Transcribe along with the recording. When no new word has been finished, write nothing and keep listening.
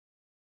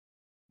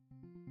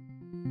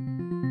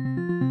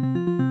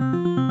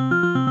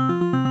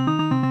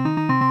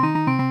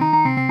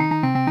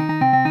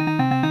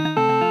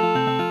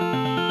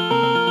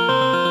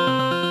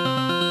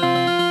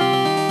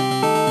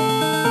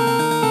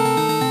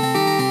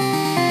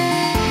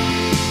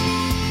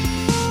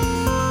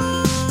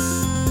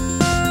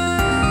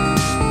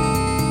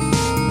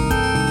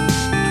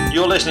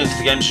listening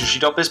to the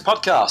GamesIndustry.biz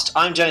podcast.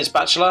 I'm James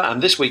Batchelor,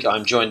 and this week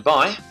I'm joined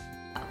by...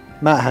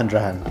 Matt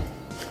Handrahan.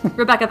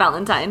 Rebecca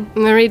Valentine.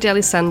 Marie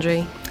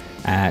Delisandri.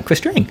 Chris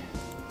String.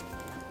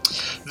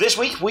 This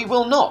week we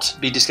will not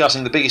be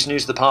discussing the biggest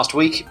news of the past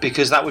week,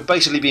 because that would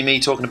basically be me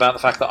talking about the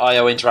fact that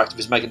IO Interactive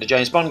is making a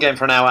James Bond game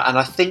for an hour, and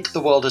I think the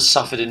world has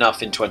suffered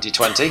enough in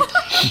 2020.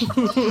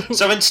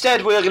 So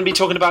instead we are going to be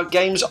talking about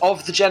games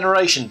of the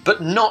generation,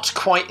 but not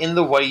quite in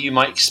the way you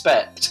might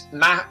expect.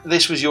 Matt,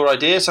 this was your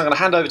idea, so I'm going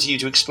to hand over to you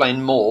to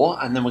explain more,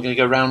 and then we're going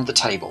to go round the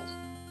table.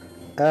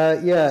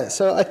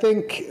 So I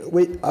think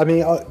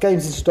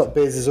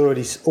GamesIndustry.biz has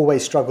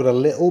always struggled a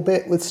little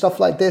bit with stuff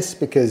like this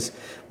because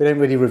we don't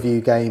really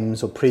review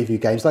games or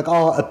preview games. Like,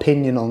 our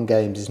opinion on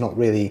games is not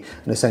really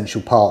an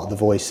essential part of the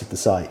voice of the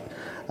site.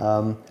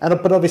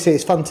 But obviously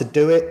it's fun to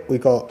do it. We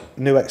got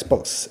new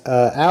Xbox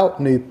out,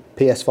 new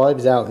PS5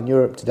 is out in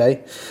Europe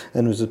today,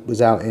 and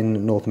was out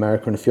in North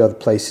America and a few other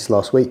places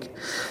last week.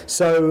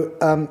 So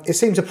it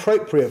seems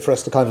appropriate for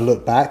us to kind of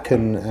look back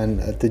and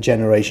at the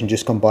generation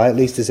just gone by, at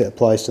least as it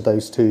applies to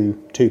those two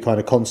kind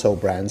of console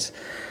brands.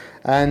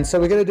 And so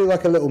we're going to do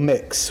like a little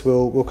mix.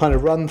 We'll kind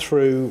of run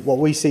through what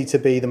we see to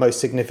be the most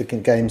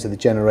significant games of the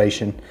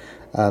generation.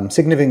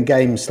 Significant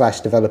games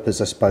 / developers,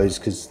 I suppose,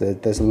 because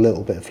there's a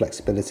little bit of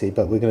flexibility,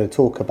 but we're going to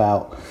talk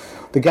about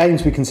the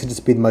games we consider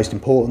to be the most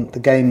important, the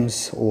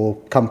games or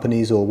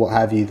companies or what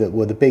have you that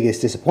were the biggest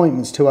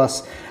disappointments to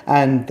us,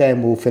 and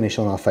then we'll finish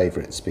on our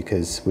favourites,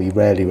 because we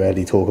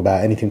rarely talk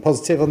about anything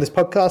positive on this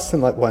podcast,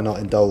 and why not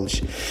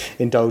indulge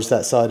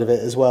that side of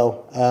it as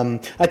well.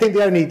 I think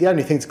the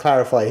only thing to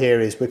clarify here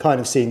is we're kind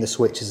of seeing the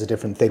Switch as a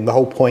different thing. The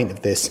whole point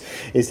of this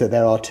is that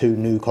there are two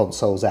new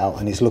consoles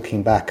out, and it's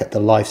looking back at the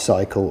life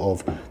cycle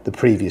of the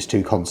previous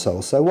two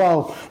consoles. So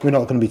while we're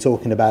not going to be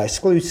talking about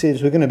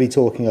exclusives, we're going to be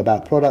talking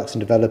about products and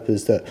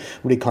developers that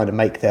really kind of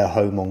make their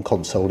home on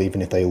console,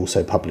 even if they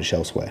also publish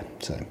elsewhere.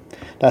 So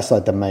that's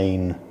like the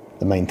main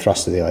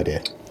thrust of the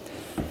idea.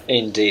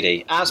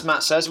 Indeedy. As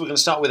Matt says, we're going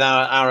to start with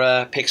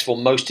our picks for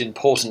most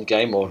important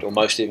game or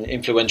most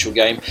influential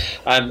game.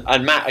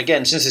 And Matt,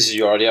 again, since this is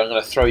your idea, I'm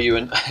going to throw you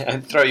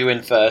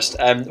in first.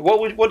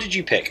 What did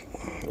you pick?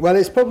 Well,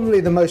 it's probably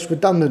the most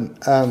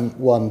redundant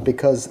one,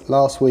 because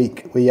last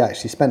week we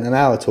actually spent an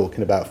hour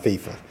talking about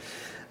FIFA,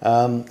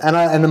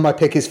 and then my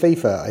pick is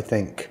FIFA. I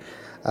think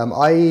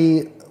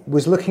I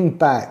was looking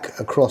back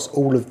across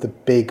all of the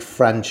big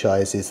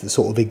franchises that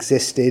sort of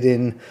existed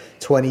in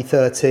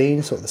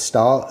 2013, sort of the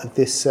start of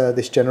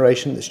this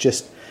generation that's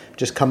just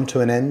come to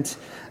an end,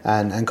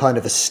 and kind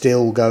of are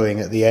still going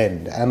at the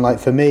end. And like,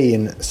 for me,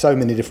 in so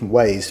many different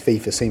ways,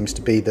 FIFA seems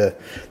to be the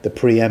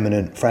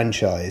preeminent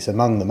franchise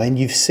among them. And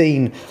you've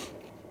seen,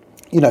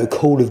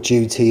 Call of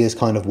Duty has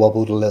kind of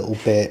wobbled a little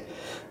bit,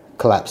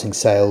 collapsing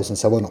sales and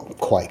so on. Not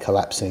quite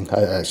collapsing.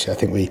 Actually, I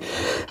think we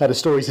had a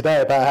story today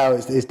about how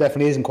it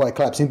definitely isn't quite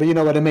collapsing, but you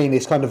know what I mean.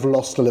 It's kind of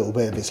lost a little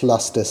bit of its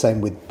luster. Same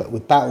with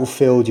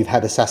Battlefield. You've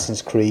had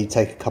Assassin's Creed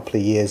take a couple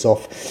of years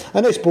off.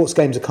 I know sports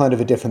games are kind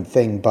of a different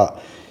thing, but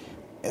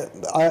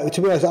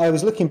to be honest, I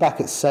was looking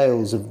back at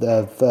sales of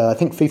I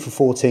think FIFA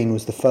 14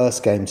 was the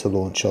first game to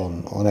launch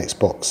on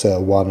Xbox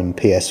One and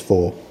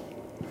PS4,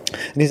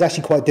 and it's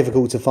actually quite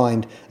difficult to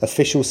find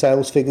official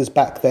sales figures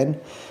back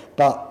then.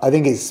 But I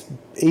think it's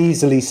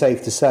easily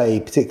safe to say,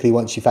 particularly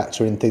once you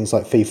factor in things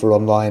like FIFA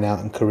Online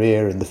out in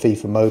Korea and the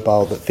FIFA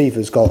Mobile, that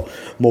FIFA's got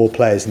more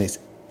players than it's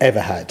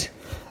ever had.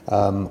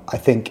 I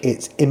think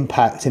its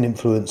impact and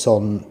influence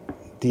on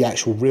the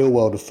actual real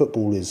world of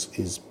football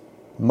is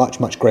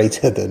much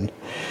greater than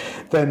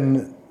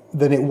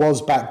it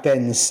was back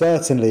then,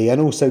 certainly, and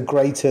also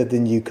greater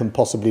than you can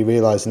possibly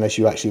realise unless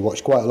you actually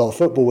watch quite a lot of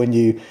football, when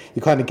you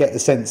kind of get the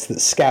sense that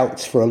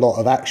scouts for a lot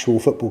of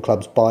actual football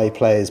clubs buy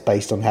players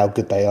based on how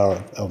good they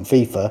are on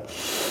FIFA.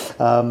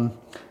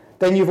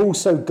 Then you've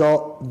also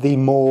got the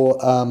more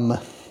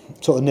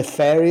sort of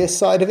nefarious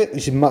side of it,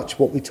 which is much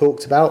what we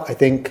talked about. I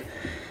think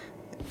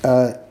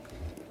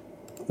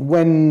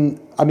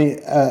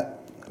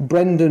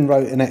Brendan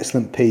wrote an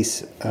excellent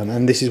piece,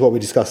 and this is what we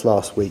discussed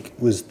last week,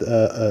 was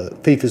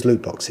FIFA's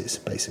loot boxes,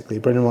 basically.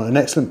 Brendan wrote an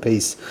excellent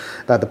piece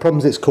about the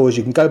problems it's caused.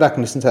 You can go back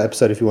and listen to that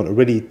episode if you want a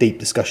really deep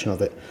discussion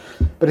of it.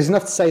 But it's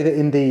enough to say that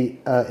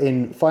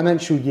in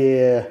financial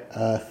year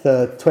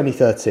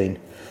 2013,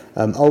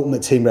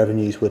 Ultimate Team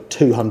revenues were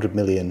 $200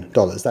 million.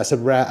 That's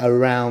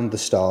around the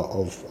start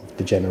of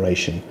the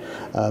generation.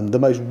 The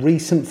most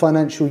recent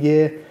financial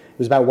year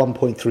was about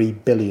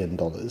 $1.3 billion.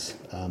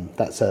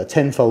 That's a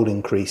tenfold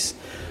increase,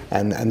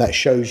 and that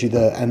shows you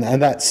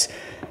and that's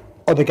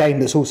on a game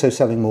that's also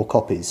selling more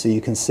copies. So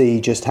you can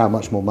see just how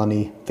much more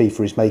money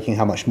FIFA is making,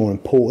 how much more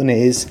important it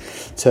is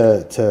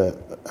to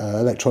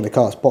Electronic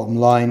Arts' bottom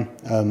line.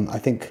 I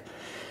think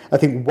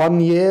 1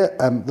 year,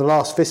 the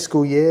last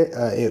fiscal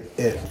year,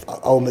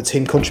 Ultimate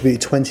Team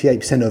contributed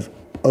 28%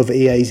 of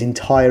EA's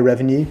entire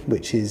revenue,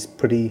 which is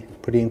pretty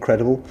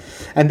incredible.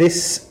 And the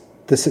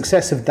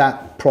success of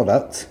that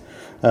product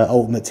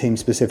Ultimate Team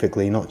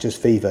specifically, not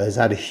just FIFA, has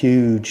had a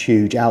huge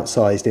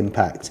outsized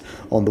impact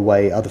on the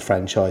way other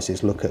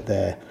franchises look at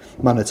their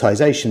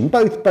monetization,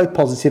 both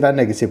positive and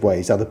negative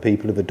ways. Other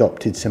people have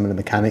adopted similar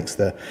mechanics.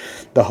 The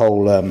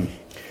whole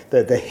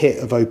the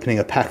hit of opening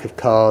a pack of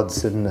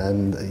cards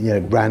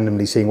and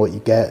randomly seeing what you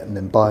get and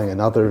then buying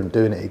another and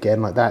doing it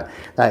again like that.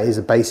 That is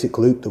a basic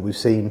loop that we've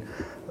seen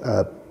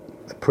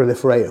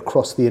proliferate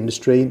across the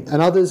industry,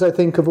 and others I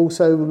think have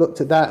also looked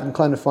at that and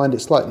kind of find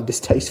it slightly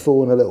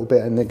distasteful and a little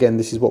bit, and again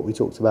this is what we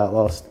talked about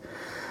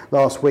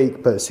last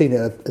week, but seen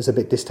it as a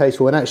bit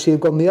distasteful and actually have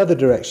gone the other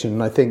direction.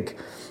 And I think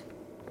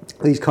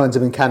these kinds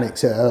of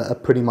mechanics are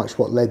pretty much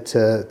what led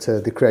to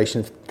the creation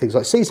of things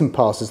like season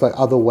passes, like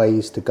other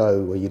ways to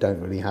go where you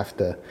don't really have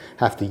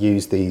to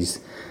use these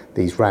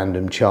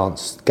random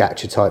chance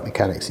gacha type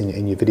mechanics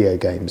in your video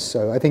games.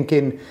 So I think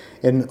in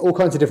all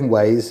kinds of different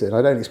ways, and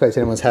I don't expect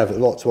anyone to have a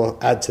lot to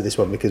add to this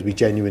one because we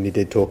genuinely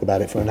did talk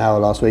about it for an hour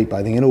last week, but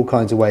I think in all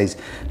kinds of ways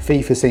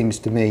FIFA seems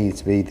to me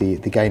to be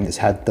the game that's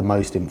had the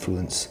most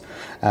influence,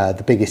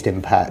 the biggest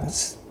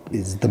impacts,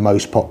 is the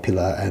most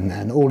popular,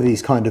 and all of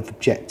these kind of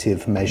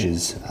objective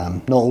measures,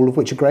 not all of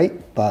which are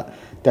great, but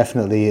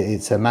definitely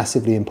it's a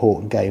massively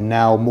important game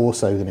now, more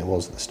so than it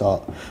was at the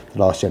start of the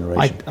last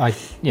generation.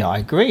 I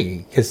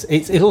agree, because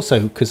it's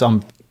also because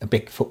I'm a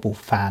big football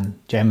fan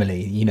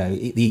generally.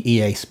 The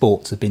EA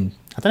Sports have been,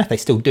 I don't know if they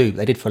still do, but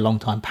they did for a long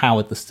time,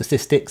 powered the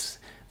statistics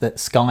that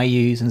Sky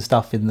use and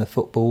stuff in the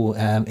football,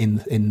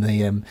 in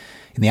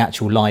the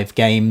actual live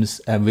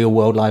games, real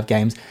world live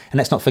games. And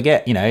let's not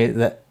forget,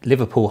 that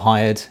Liverpool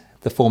hired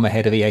the former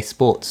head of EA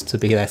Sports to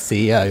be their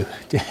CEO.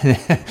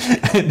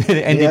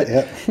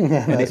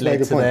 and it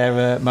led to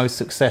their most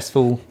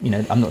successful,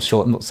 I'm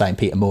not saying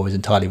Peter Moore is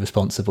entirely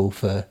responsible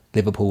for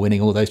Liverpool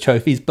winning all those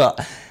trophies, but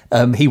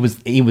he was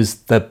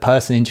the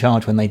person in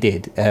charge when they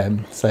did.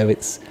 So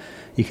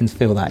you can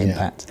feel that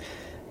impact.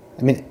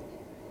 I mean,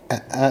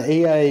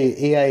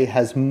 EA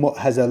has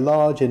a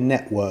larger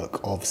network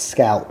of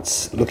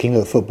scouts looking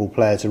at football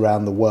players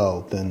around the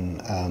world than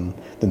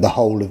the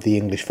whole of the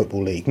English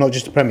Football League, not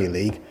just the Premier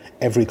League.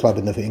 Every club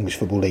in the English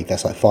Football League,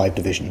 that's like 5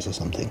 divisions or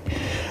something.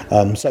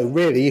 So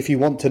really, if you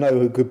want to know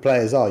who good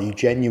players are, you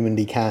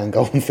genuinely can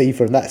go on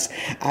FIFA, and that's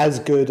as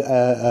good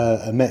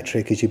a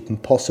metric as you can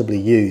possibly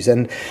use.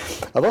 And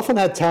I've often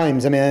had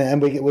times,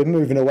 and we're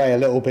moving away a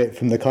little bit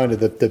from the kind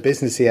of the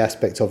businessy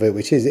aspect of it,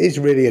 which is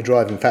really a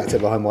driving factor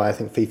behind why I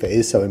think FIFA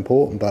is so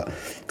important. But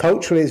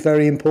culturally, it's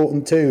very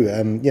important too.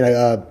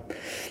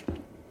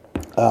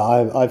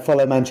 I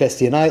follow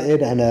Manchester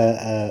United,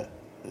 and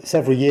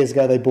several years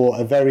ago they bought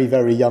a very,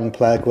 very young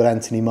player called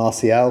Anthony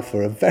Martial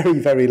for a very,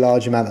 very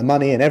large amount of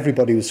money, and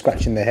everybody was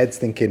scratching their heads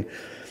thinking,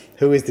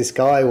 who is this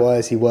guy? Why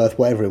is he worth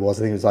whatever it was?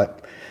 I think it was like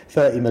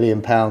 £30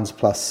 million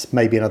plus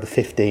maybe another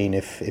 15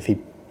 if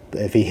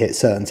he hit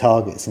certain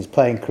targets in his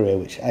playing career,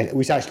 which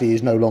actually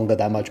is no longer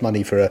that much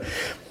money for a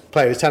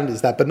player as talented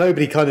as that, but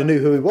nobody kind of knew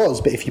who he was.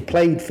 But if you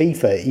played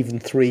FIFA even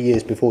 3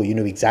 years before, you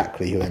knew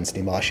exactly who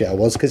Anthony Martial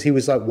was, because he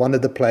was like one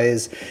of the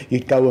players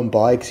you'd go and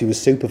buy because he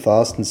was super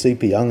fast and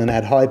super young and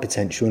had high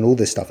potential and all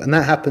this stuff. And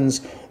that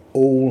happens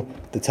all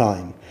the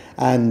time,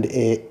 and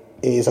it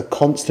is a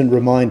constant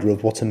reminder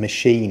of what a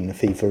machine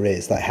FIFA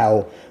is, like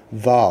how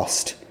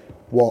vast.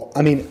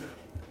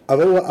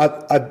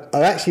 I've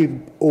actually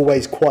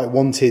always quite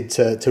wanted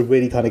to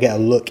really kind of get a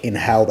look in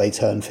how they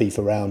turn FIFA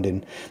around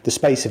in the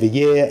space of a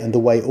year, and the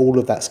way all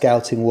of that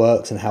scouting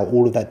works and how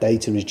all of that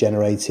data is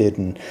generated.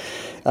 And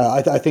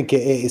I think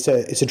it's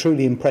a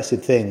truly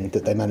impressive thing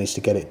that they managed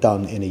to get it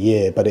done in a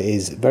year, but it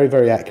is very,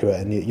 very accurate,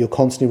 and you're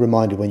constantly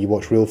reminded when you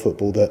watch real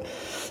football that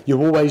you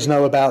always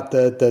know about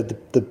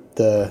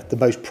the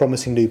most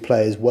promising new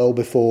players well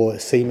before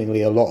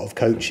seemingly a lot of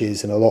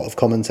coaches and a lot of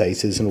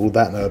commentators and all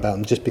that know about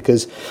them, just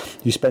because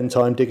you spend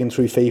time digging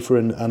through FIFA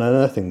and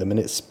unearthing them. And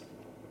it's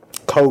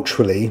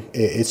culturally,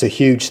 it's a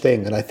huge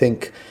thing, and I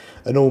think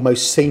an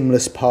almost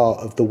seamless part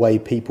of the way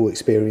people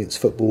experience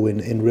football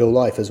in real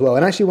life as well.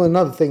 And actually,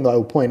 another thing that I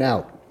will point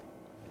out,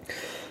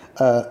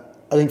 I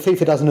think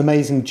FIFA does an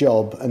amazing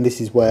job, and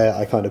this is where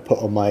I kind of put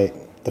on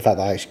the fact that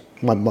I actually,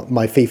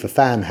 my FIFA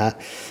fan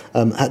hat,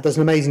 does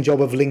an amazing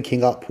job of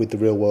linking up with the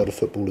real world of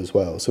football as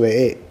well. So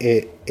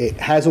it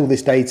has all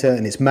this data,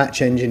 and its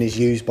match engine is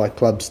used by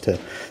clubs to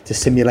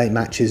simulate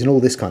matches and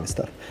all this kind of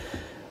stuff.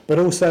 But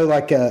also,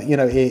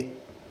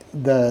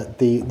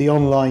 the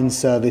online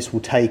service will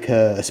take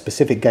a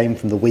specific game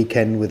from the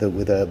weekend with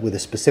a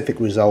specific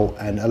result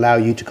and allow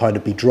you to kind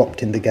of be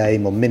dropped in the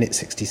game on minute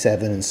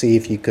 67 and see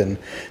if you can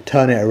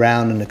turn it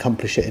around and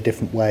accomplish it a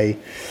different way.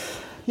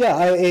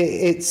 Yeah,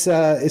 it's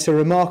a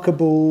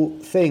remarkable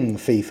thing,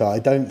 FIFA. I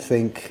don't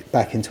think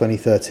back in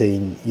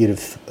 2013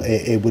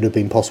 it would have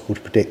been possible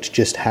to predict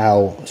just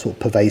how sort of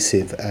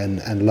pervasive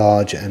and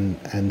large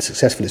and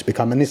successful it's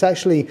become. And it's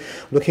actually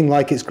looking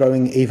like it's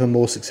growing even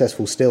more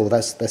successful still.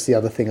 That's the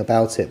other thing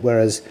about it.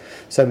 Whereas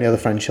so many other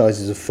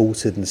franchises have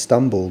faltered and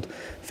stumbled,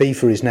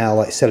 FIFA is now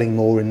like selling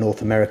more in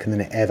North America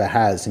than it ever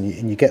has,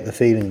 and you get the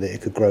feeling that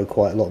it could grow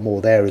quite a lot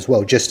more there as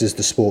well, just as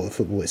the sport of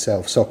football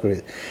itself,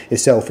 soccer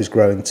itself, is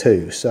growing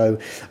too. So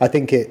I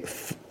think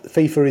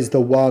FIFA is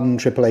the one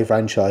AAA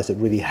franchise that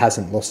really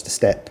hasn't lost a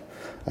step,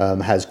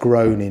 has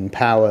grown in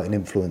power and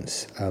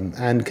influence,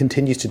 and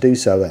continues to do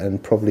so,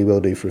 and probably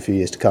will do for a few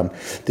years to come,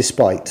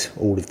 despite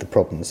all of the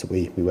problems that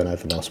we went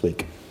over last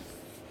week.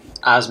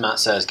 As Matt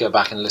says, go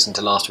back and listen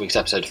to last week's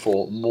episode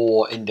for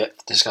more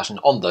in-depth discussion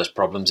on those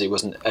problems. It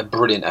wasn't a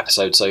brilliant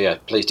episode, so yeah,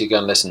 please do go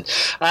and listen.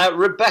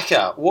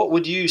 Rebecca, what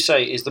would you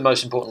say is the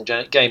most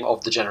important game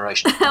of the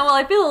generation? Well,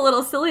 I feel a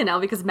little silly now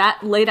because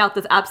Matt laid out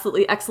this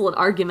absolutely excellent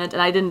argument,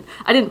 and I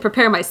didn't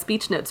prepare my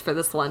speech notes for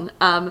this one.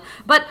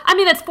 But I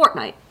mean, it's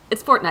Fortnite.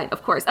 It's Fortnite,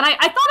 of course. And I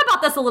thought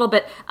about this a little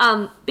bit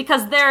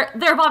because there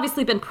have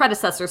obviously been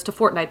predecessors to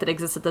Fortnite that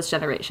existed this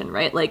generation,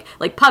 right? Like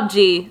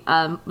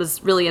PUBG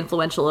was really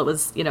influential. It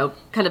was,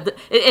 kind of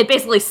it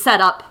basically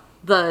set up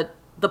the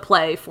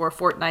play for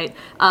Fortnite.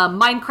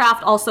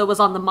 Minecraft also was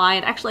on the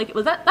mind. Actually,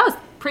 that was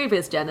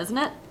previous gen, isn't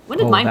it? When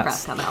did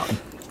Minecraft come out?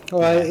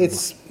 Well, I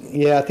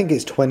think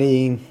it's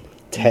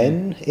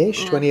 2010-ish,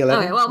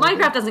 2011. Okay, well,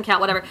 Minecraft doesn't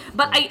count, whatever.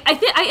 But I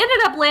ended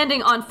up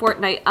landing on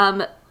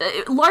Fortnite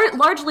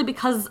largely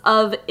because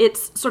of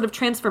its sort of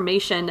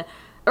transformation,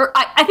 or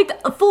I think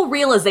a full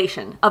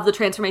realization of the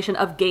transformation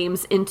of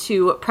games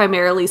into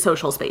primarily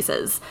social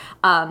spaces.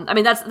 I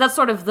mean, that's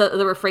sort of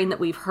the refrain that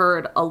we've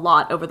heard a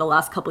lot over the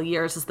last couple of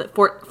years, is that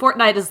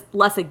Fortnite is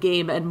less a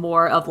game and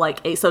more of like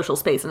a social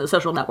space and a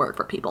social network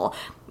for people.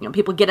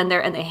 People get in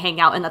there and they hang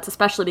out, and that's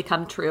especially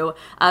become true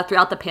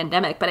throughout the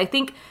pandemic. But I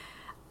think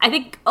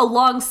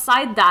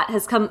alongside that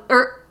has come,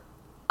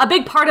 a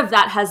big part of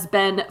that has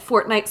been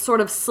Fortnite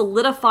sort of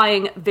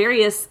solidifying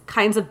various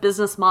kinds of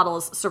business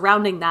models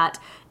surrounding that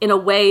in a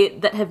way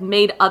that have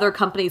made other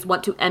companies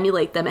want to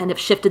emulate them and have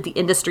shifted the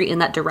industry in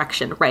that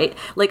direction, right?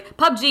 Like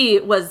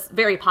PUBG was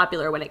very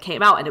popular when it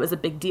came out and it was a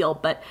big deal,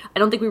 but I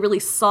don't think we really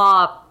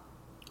saw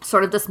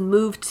sort of this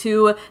move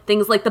to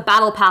things like the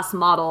Battle Pass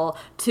model,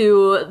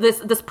 to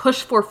this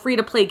push for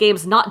free-to-play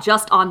games, not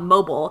just on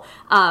mobile,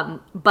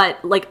 but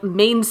like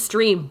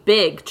mainstream,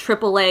 big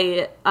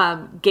AAA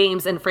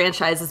games and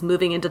franchises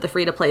moving into the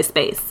free-to-play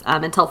space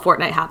until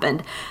Fortnite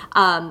happened.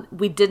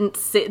 We didn't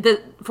see...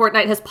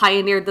 Fortnite has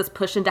pioneered this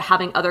push into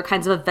having other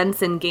kinds of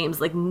events in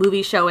games, like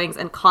movie showings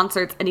and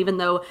concerts, and even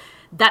though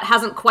that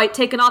hasn't quite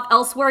taken off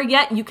elsewhere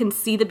yet, you can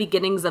see the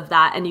beginnings of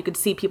that, and you can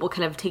see people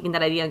kind of taking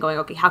that idea and going,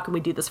 okay, how can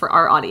we do this for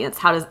our audience?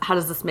 How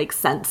does this make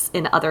sense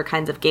in other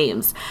kinds of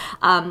games?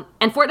 And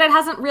Fortnite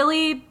hasn't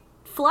really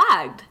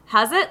flagged,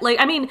 has it? Like,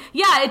 I mean,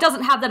 yeah, it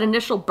doesn't have that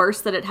initial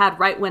burst that it had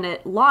right when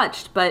it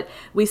launched, but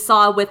we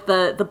saw with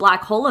the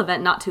Black Hole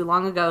event not too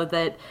long ago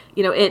that,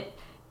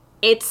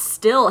 it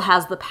still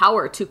has the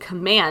power to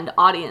command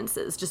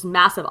audiences, just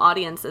massive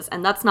audiences,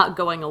 and that's not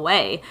going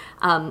away.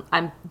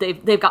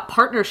 They've got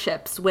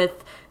partnerships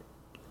with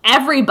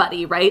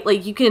everybody, right?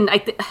 Like you can, I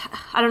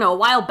don't know, a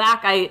while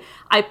back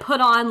I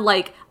put on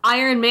like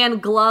Iron Man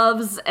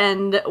gloves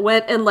and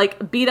went and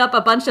like beat up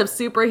a bunch of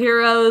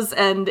superheroes,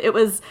 and it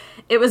was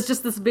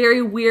just this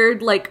very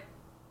weird like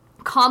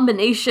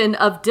combination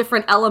of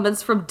different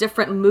elements from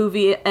different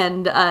movie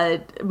and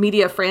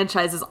media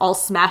franchises all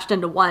smashed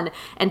into one,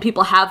 and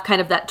people have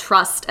kind of that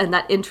trust and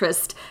that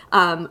interest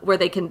where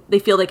they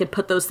feel they could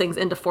put those things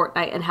into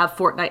Fortnite and have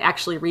Fortnite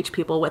actually reach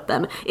people with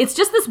them. It's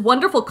just this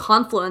wonderful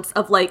confluence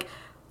of like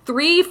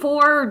 3,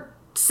 4,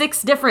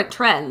 6 different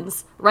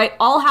trends, right?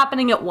 All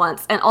happening at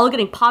once and all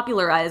getting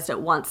popularized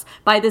at once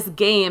by this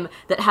game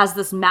that has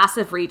this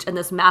massive reach and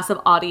this massive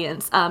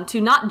audience to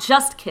not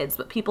just kids,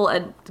 but people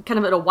and kind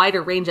of at a wider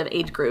range of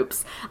age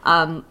groups.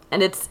 And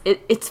it's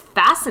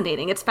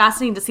fascinating. It's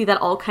fascinating to see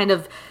that all kind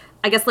of,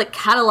 I guess, like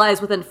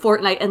catalyze within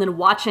Fortnite, and then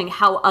watching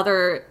how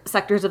other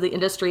sectors of the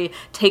industry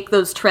take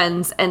those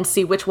trends and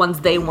see which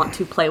ones they want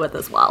to play with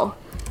as well.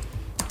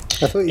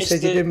 I thought you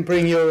said you didn't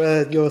bring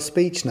your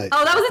speech notes.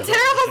 Oh, that was a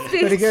terrible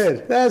speech. Pretty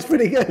good. That's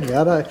pretty good.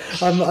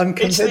 I'm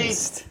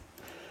convinced.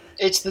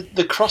 It's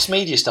the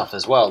cross-media stuff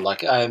as well.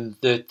 Like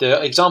the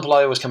example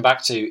I always come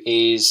back to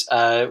is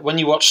when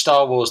you watch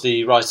Star Wars: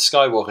 The Rise of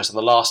Skywalker, so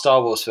the last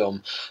Star Wars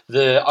film,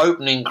 the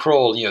opening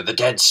crawl, the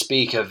dead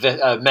speak,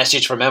 a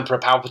message from Emperor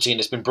Palpatine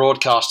has been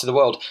broadcast to the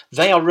world.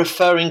 They are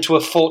referring to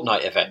a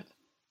Fortnite event.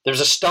 There's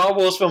a Star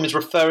Wars film is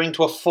referring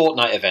to a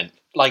Fortnite event.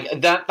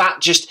 Like that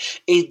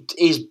just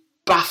is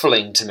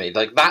baffling to me.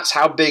 Like that's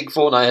how big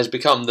Fortnite has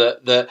become,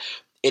 that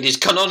it is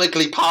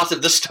canonically part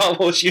of the Star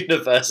Wars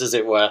universe, as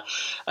it were.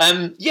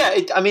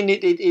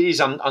 It is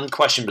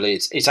unquestionably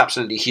it's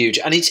absolutely huge,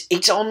 and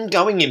it's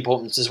ongoing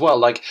importance as well.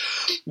 Like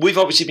we've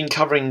obviously been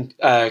covering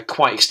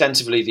quite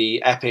extensively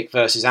the Epic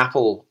versus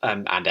Apple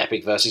and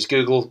Epic versus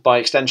Google, by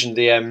extension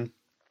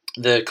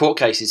the court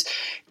cases.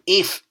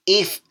 If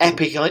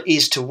Epic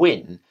is to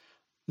win,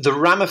 the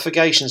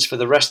ramifications for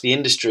the rest of the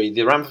industry,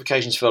 the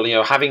ramifications for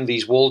having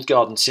these walled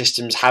garden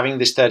systems, having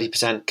this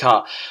 30%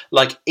 cut,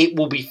 like it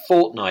will be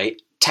Fortnite.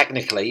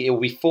 Technically, it will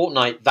be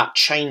Fortnite that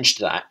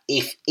changed that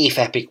if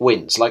Epic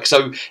wins. Like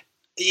so,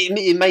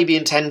 it may be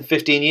in 10,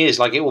 15 years,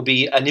 like it will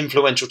be an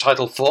influential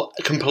title for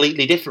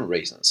completely different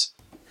reasons.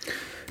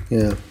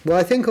 Yeah. Well,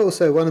 I think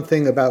also one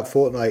thing about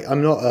Fortnite,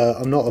 I'm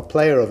not a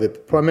player of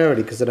it,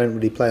 primarily because I don't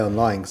really play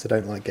online, because I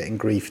don't like getting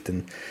griefed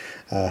and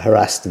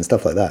harassed and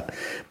stuff like that.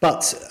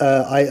 But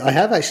I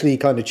have actually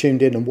kind of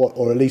tuned in and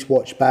or at least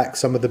watched back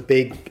some of the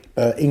big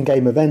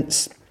in-game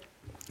events.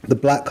 The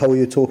Black Hole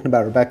you're talking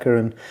about, Rebecca,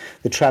 and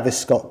the Travis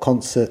Scott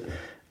concert.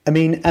 I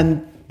mean,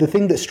 and the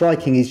thing that's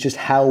striking is just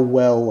how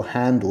well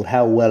handled,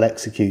 how well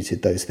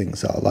executed those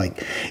things are.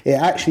 Like, it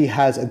actually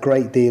has a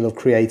great deal of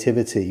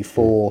creativity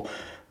for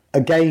a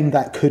game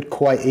that could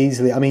quite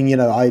easily... I mean, you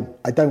know,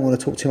 I don't want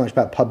to talk too much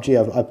about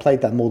PUBG. I've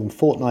played that more than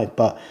Fortnite,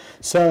 but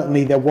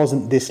certainly there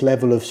wasn't this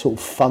level of sort of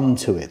fun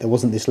to it. There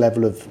wasn't this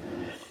level of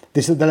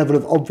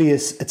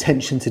obvious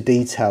attention to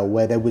detail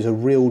where there was a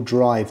real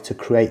drive to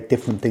create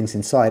different things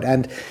inside.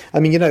 And I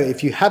mean, you know,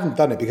 if you haven't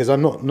done it, because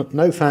I'm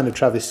no fan of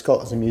Travis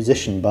Scott as a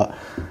musician, but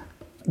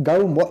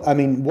go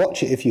and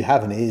watch it if you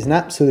haven't. It is an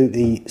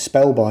absolutely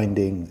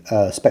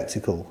spellbinding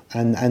spectacle,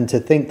 and to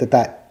think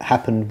that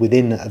happened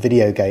within a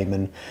video game,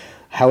 and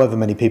however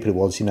many people it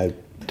was, you know,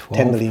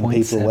 10 million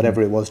people,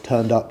 whatever it was,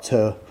 turned up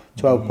to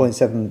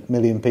 12.7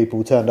 million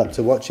people turned up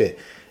to watch it.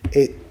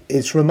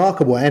 It's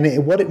remarkable,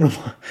 and what it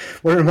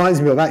reminds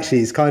me of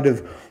actually is kind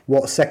of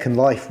what Second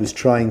Life was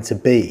trying to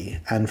be,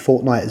 and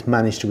Fortnite has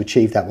managed to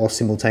achieve that while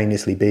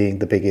simultaneously being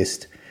the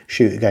biggest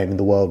shooter game in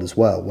the world as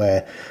well.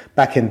 Where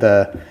back in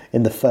the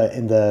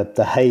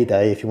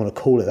heyday, if you want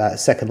to call it that,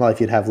 Second Life,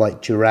 you'd have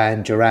like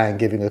Duran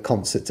giving a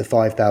concert to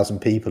 5,000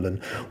 people,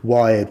 and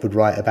Wired would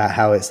write about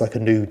how it's like a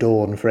new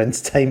dawn for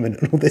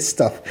entertainment and all this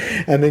stuff.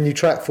 And then you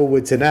track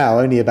forward to now,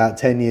 only about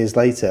 10 years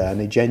later,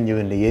 and it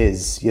genuinely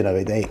is, you know,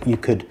 you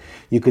could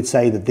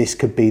say that this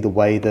could be the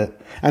way that,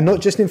 and not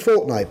just in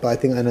Fortnite, but I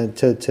think, and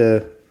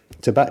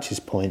to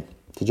Batch's point,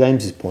 to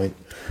James's point,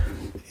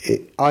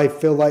 I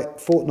feel like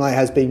Fortnite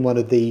has been one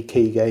of the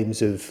key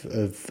games of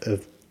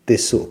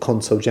this sort of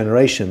console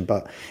generation,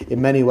 but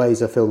in many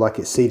ways I feel like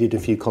it's seeded a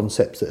few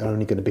concepts that are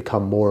only going to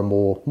become more and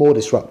more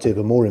disruptive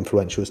and more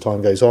influential as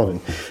time goes on.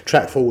 And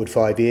track forward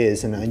 5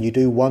 years, and you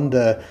do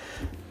wonder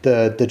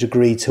the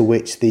degree to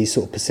which these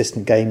sort of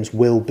persistent games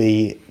will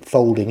be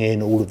folding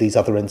in all of these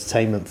other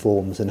entertainment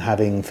forms and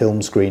having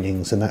film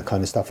screenings and that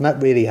kind of stuff. And that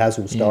really has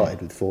all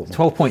started with Fortnite.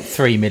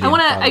 12.3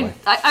 million.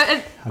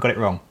 I got it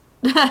wrong.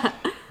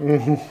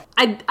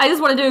 I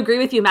just wanted to agree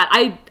with you, Matt.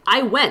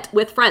 I went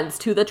with friends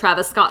to the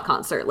Travis Scott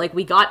concert. Like,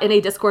 we got in a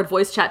Discord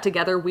voice chat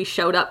together, we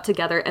showed up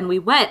together, and we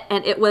went,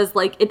 and it was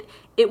like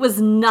it was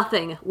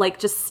nothing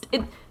like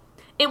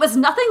it was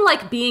nothing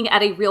like being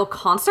at a real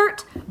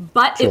concert,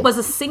 but It was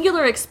a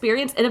singular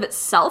experience in of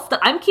itself that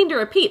I'm keen to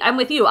repeat. I'm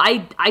with you.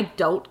 I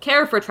don't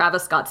care for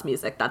Travis Scott's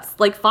music. That's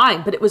like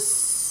fine, but it was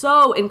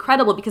so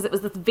incredible because it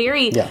was this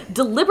very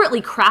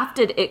deliberately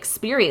crafted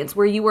experience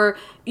where you were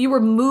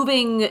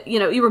moving,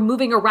 you were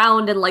moving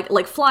around and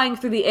like flying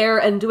through the air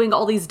and doing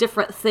all these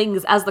different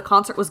things as the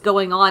concert was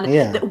going on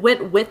that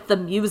went with the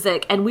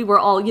music, and we were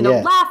all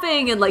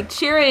laughing and like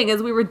cheering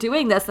as we were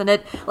doing this, and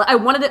I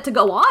wanted it to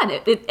go on.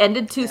 It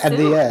ended too soon.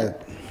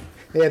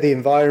 And the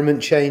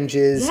environment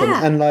changes,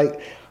 and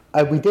like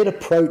we did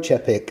approach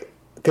Epic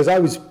because I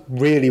was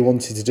really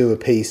wanting to do a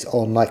piece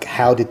on like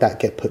how did that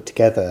get put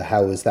together,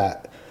 how was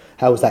that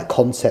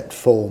concept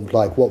formed,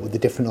 like what were the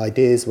different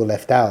ideas were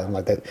left out, and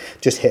like they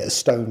just hit a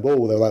stone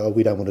wall. They're like, oh,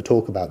 we don't want to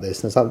talk about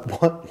this, and it's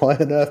like, why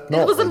on earth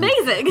not? It was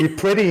amazing.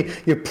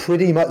 You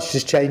pretty much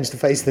just changed the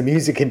face of the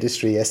music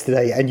industry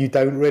yesterday, and you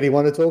don't really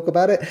want to talk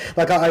about it.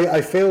 Like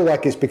I feel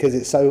like it's because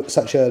it's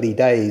such early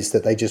days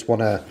that they just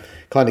want to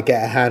kind of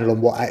get a handle on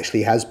what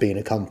actually has been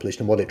accomplished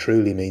and what it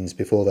truly means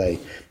before they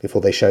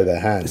show their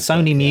hand.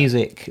 Sony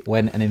Music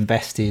went and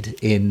invested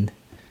in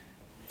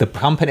the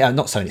company,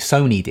 not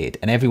Sony did,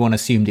 and everyone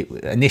assumed it.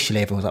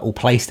 Initially, everyone was like, "Oh,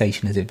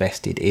 PlayStation has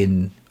invested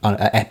in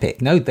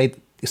Epic." No,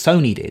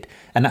 Sony did,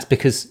 and that's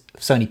because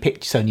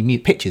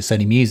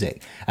Sony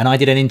Music. And I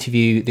did an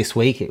interview this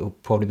week. It will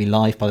probably be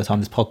live by the time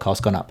this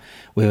podcast gone up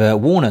with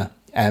Warner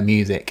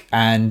Music,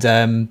 and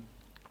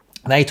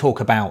they talk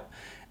about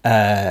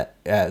how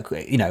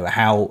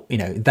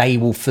they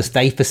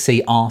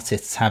foresee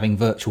artists having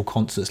virtual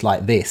concerts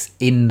like this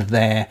in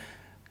their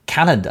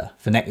calendar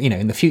for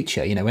in the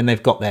future, when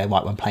they've got their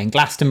I'm playing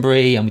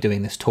Glastonbury, I'm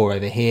doing this tour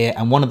over here,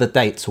 and one of the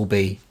dates will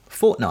be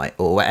Fortnite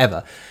or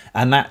whatever,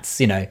 and that's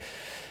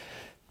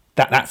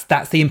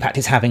that's the impact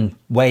it's having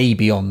way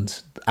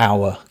beyond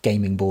our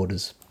gaming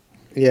borders.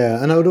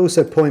 Yeah, and I would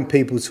also point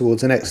people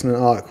towards an excellent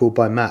article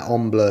by Matt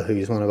Ombler,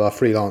 who's one of our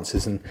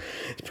freelancers, and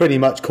it's pretty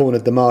much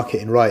cornered the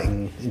market in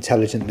writing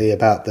intelligently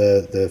about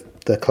the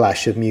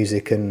clash of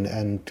music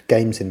and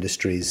games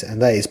industries,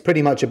 and that is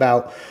pretty much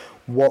about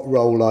what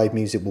role live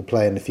music will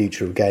play in the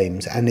future of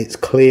games. And it's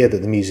clear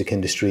that the music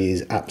industry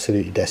is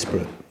absolutely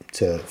desperate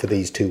for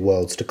these two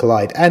worlds to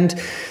collide. And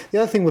the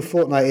other thing with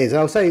Fortnite is,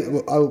 I'll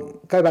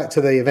go back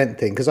to the event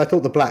thing, because I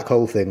thought the Black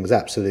Hole thing was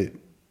absolute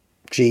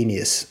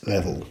genius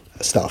level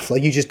stuff.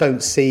 Like, you just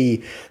don't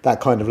see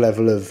that kind of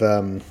level of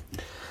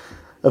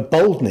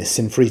boldness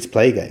in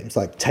free-to-play games,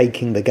 like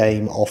taking the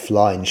game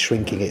offline,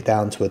 shrinking it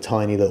down to a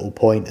tiny little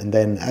point, and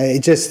then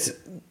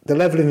the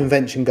level of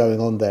invention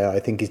going on there, I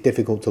think, is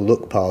difficult to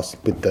look past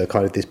with the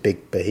kind of this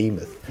big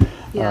behemoth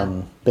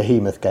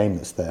game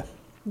that's there.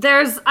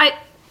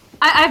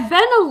 I've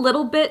been a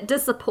little bit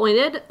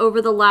disappointed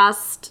over the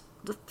last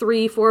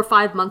 3, 4,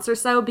 5 months or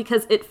so,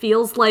 because it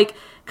feels like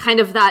kind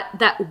of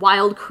that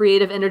wild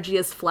creative energy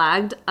is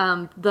flagged.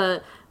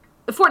 The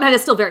Fortnite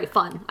is still very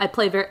fun. I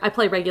play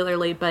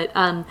regularly, but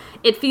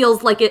it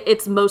feels like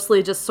it's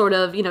mostly just sort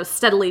of,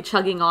 steadily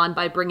chugging on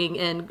by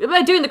doing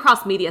the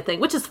cross media thing,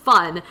 which is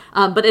fun.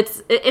 But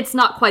it's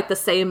not quite the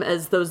same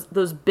as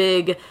those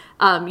big,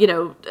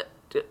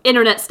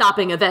 internet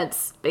stopping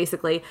events,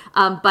 basically.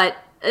 But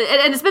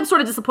it's been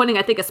sort of disappointing,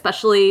 I think,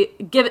 especially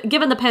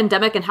given the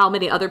pandemic and how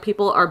many other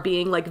people are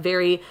being like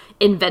very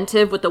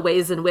inventive with the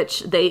ways in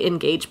which they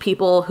engage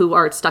people who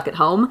are stuck at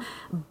home.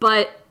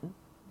 But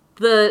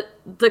the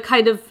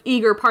kind of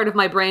eager part of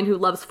my brain who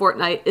loves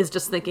Fortnite is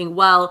just thinking,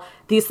 well,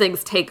 these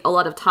things take a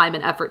lot of time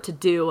and effort to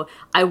do.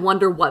 I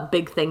wonder what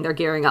big thing they're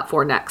gearing up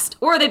for next.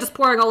 Or are they just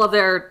pouring all of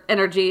their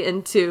energy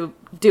into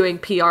doing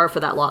PR for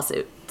that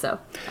lawsuit? So,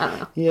 I don't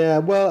know. Yeah,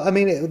 well, I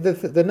mean,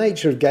 the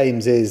nature of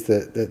games is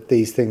that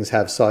these things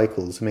have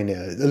cycles. I mean,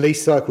 at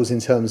least cycles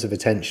in terms of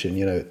attention.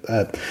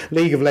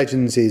 League of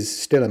Legends is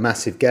still a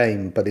massive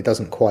game, but it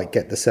doesn't quite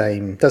get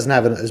doesn't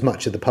have as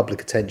much of the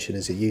public attention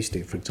as it used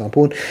to, for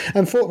example.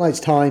 And Fortnite's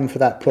time for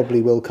that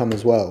probably will come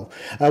as well.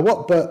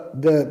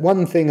 But the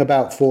one thing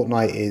about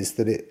Fortnite is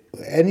that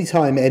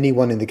anytime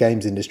anyone in the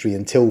games industry,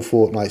 until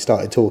Fortnite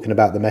started talking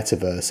about the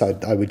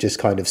metaverse, I would just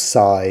kind of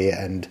sigh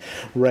and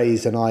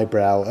raise an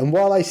eyebrow. And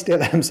while I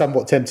still am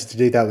somewhat tempted to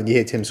do that when you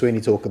hear Tim Sweeney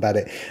talk about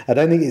it, I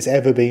don't think it's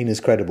ever been as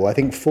credible. I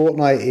think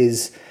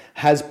Fortnite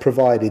has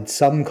provided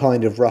some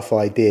kind of rough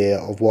idea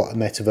of what a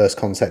metaverse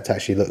concept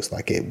actually looks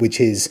like,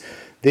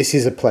 this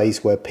is a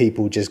place where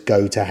people just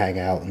go to hang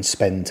out and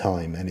spend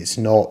time, and it's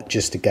not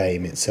just a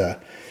game, it's a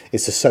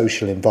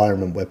social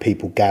environment where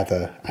people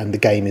gather, and the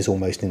game is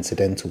almost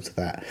incidental to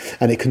that,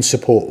 and it can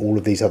support all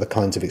of these other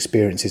kinds of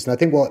experiences. And I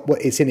think what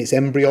it's in its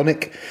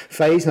embryonic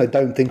phase, and I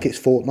don't think it's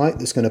Fortnite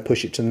that's going to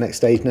push it to the next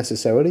stage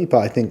necessarily, but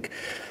I think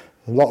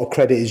a lot of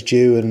credit is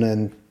due,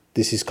 and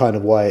this is kind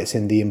of why it's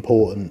in the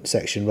important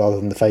section rather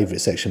than the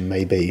favourite section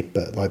maybe,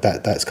 but like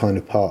that's kind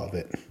of part of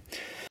it.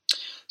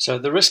 So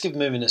at the risk of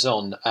moving us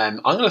on, I'm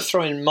going to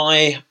throw in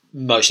my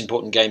most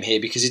important game here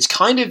because it's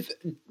kind of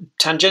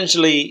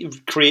tangentially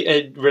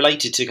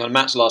related to kind of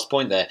Matt's last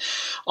point there.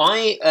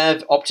 I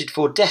have opted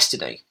for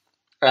Destiny.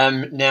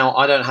 Now,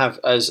 I don't have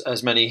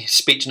as many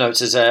speech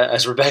notes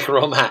as Rebecca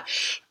or Matt,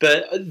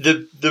 but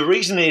the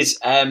reason is,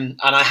 and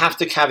I have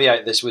to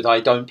caveat this with I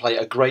don't play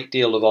a great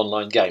deal of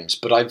online games,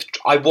 but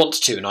I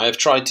want to, and I have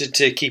tried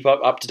to keep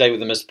up to date with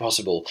them as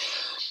possible.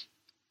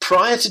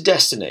 Prior to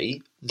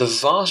Destiny, the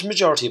vast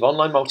majority of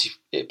online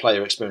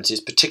multiplayer experiences,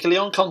 particularly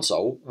on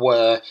console,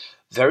 were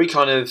very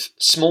kind of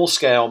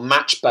small-scale,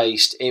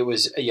 match-based. It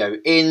was,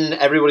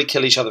 everybody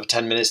kill each other for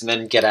 10 minutes and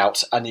then get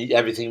out and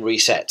everything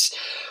resets.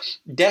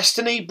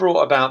 Destiny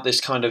brought about this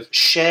kind of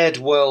shared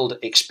world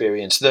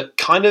experience that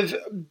kind of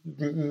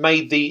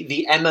made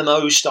the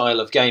MMO style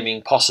of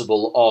gaming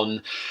possible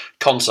on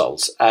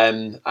consoles.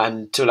 And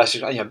to a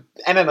lesser extent,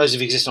 MMOs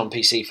have existed on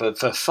PC for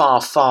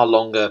far, far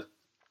longer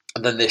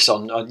than this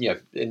on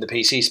in the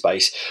PC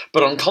space,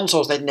 but on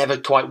consoles they'd never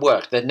quite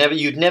worked.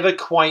 You'd never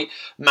quite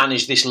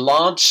manage this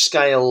large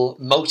scale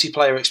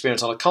multiplayer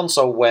experience on a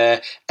console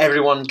where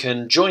everyone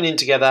can join in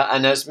together.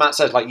 And as Matt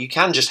said, like you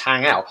can just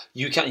hang out.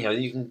 You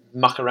can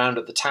muck around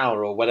at the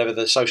tower or whatever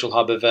the social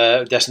hub of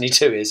Destiny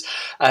 2 is.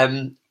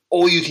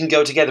 Or you can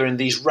go together in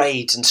these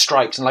raids and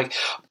strikes. And like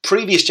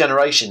previous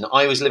generation,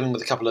 I was living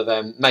with a couple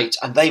of mates,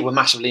 and they were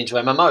massively into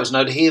MMOs. And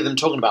I'd hear them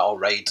talking about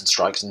raids and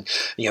strikes, and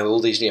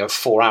all these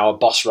 4-hour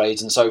boss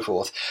raids and so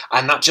forth.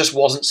 And that just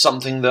wasn't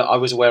something that I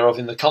was aware of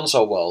in the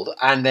console world.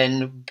 And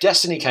then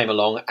Destiny came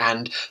along,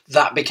 and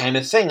that became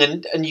a thing.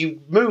 And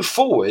you move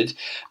forward,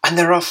 and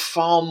there are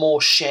far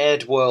more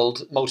shared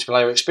world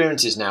multiplayer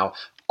experiences now.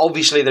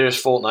 Obviously, there is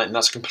Fortnite, and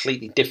that's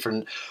completely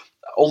different.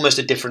 Almost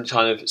a different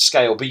kind of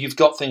scale, but you've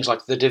got things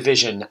like The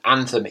Division,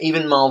 Anthem,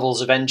 even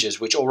Marvel's Avengers,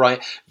 which, all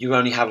right, you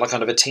only have like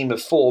kind of a team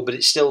of 4, but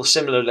it's still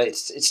similar.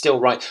 It's still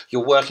right.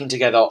 You're working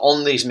together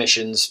on these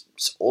missions.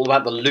 It's all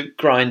about the loot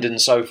grind and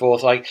so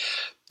forth. Like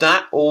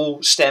that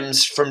all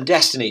stems from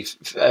Destiny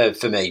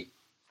for me.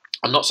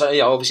 I'm not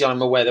saying, obviously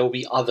I'm aware there will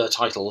be other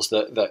titles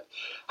that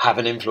have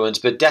an influence,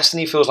 but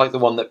Destiny feels like the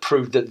one that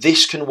proved that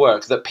this can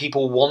work, that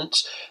people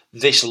want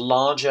this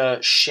larger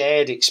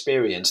shared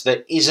experience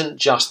that isn't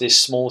just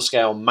this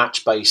small-scale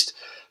match-based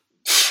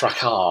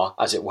fracas,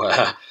 as it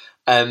were.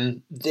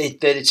 That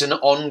it's an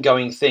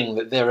ongoing thing,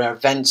 that there are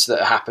events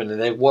that happen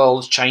and their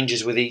world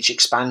changes with each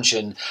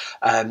expansion.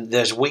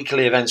 There's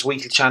weekly events,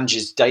 weekly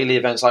challenges, daily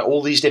events, like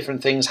all these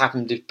different things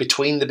happen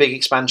between the big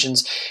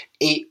expansions.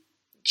 It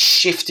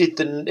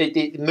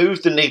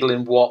moved the needle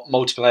in what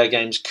multiplayer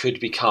games could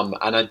become,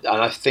 and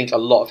I think a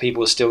lot of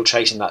people are still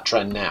chasing that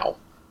trend now.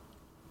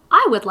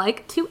 I would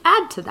like to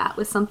add to that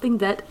with something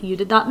that you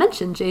did not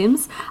mention,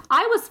 James.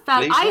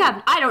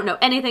 I don't know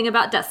anything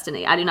about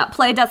Destiny. I do not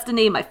play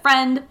Destiny. My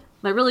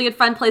really good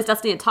friend plays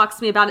Destiny and talks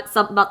to me about it,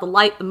 something about the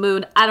light, the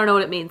moon. I don't know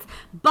what it means.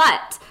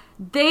 But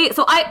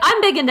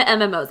I'm big into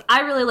MMOs.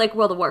 I really like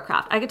World of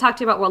Warcraft. I could talk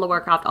to you about World of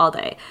Warcraft all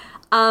day.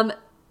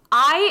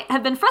 I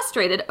have been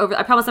frustrated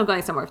I promise I'm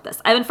going somewhere with this.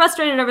 I've been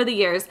frustrated over the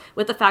years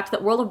with the fact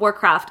that World of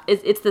Warcraft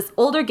it's this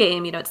older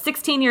game, it's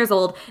 16 years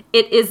old.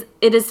 It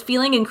is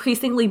feeling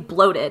increasingly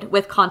bloated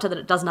with content that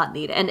it does not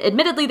need. And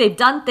admittedly, they've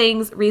done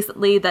things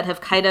recently that have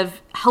kind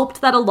of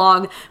helped that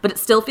along, but it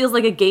still feels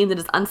like a game that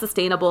is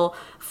unsustainable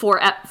for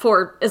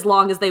as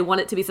long as they want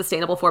it to be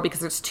sustainable for,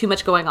 because there's too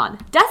much going on.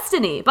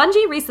 Destiny,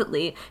 Bungie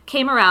recently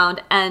came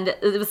around, and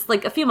it was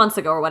like a few months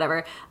ago or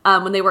whatever,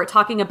 when they were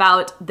talking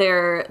about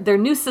their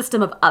new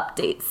system of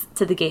updates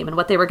to the game and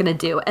what they were going to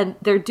do. And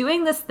they're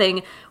doing this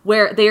thing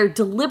where they are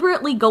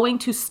deliberately going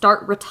to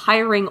start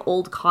retiring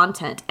old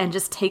content and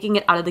just taking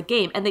it out of the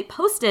game. And they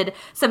posted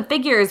some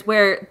figures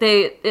where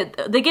they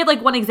gave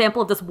like one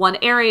example of this one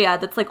area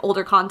that's like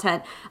older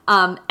content.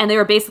 And they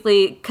were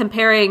basically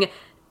comparing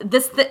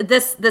this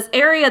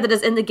area that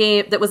is in the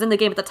game, that was in the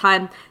game at the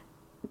time,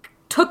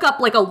 took up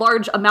like a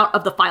large amount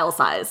of the file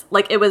size.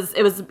 Like it was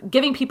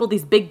giving people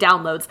these big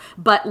downloads,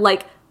 but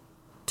like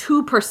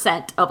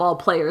 2% of all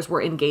players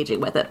were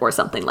engaging with it or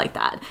something like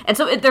that. And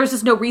so there's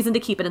just no reason to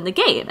keep it in the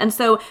game. And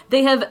so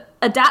they have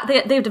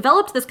they've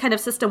developed this kind of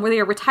system where they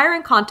are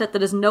retiring content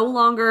that is no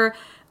longer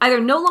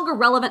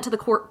relevant to the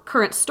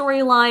current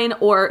storyline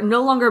or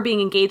no longer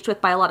being engaged with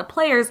by a lot of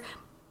players.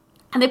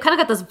 And they've kind of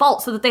got this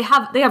vault so that they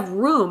have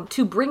room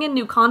to bring in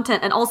new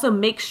content and also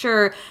make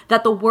sure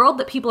that the world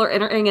that people are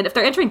entering in, if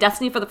they're entering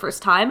Destiny for the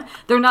first time,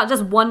 they're not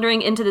just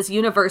wandering into this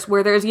universe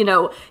where there's,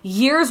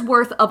 years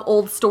worth of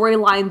old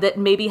storyline that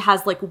maybe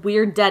has like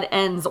weird dead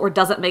ends or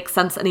doesn't make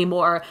sense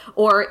anymore,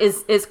 or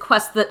is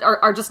quests that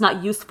are just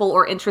not useful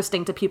or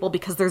interesting to people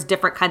because there's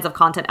different kinds of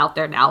content out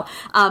there now.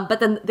 But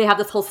then they have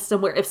this whole system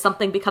where if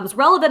something becomes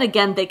relevant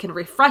again, they can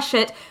refresh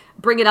it,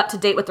 bring it up to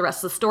date with the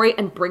rest of the story,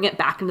 and bring it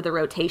back into the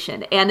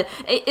rotation. And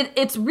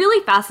it's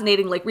really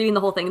fascinating, like reading the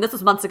whole thing. This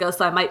was months ago,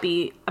 so I might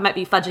be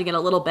fudging it a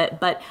little bit,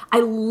 but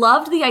I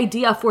loved the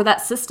idea for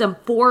that system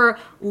for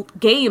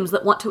games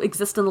that want to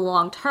exist in the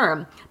long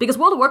term, because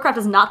World of Warcraft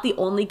is not the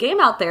only game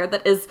out there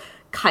that is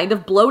kind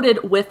of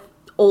bloated with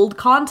old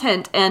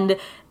content, and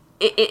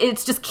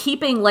it's just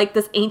keeping like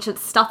this ancient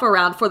stuff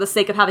around for the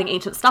sake of having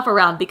ancient stuff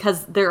around,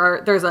 because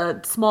there's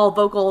a small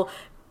vocal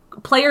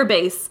player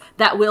base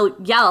that will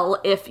yell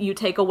if you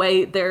take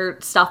away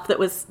their stuff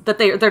that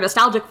they're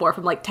nostalgic for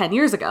from like 10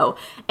 years ago.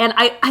 And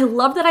I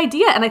love that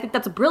idea, and I think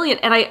that's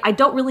brilliant. And I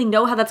don't really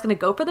know how that's going to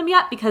go for them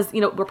yet, because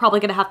we're probably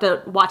going to have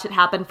to watch it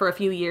happen for a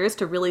few years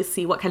to really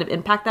see what kind of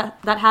impact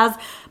that has.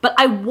 But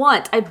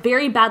I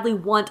very badly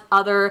want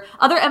other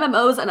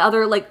MMOs and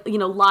other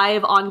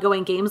live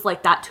ongoing games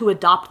like that to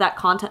adopt that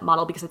content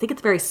model, because I think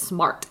it's very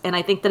smart, and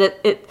I think that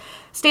it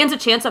stands a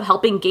chance of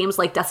helping games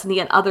like Destiny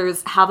and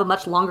others have a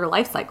much longer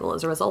life cycle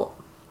as a result.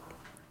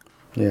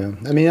 Yeah,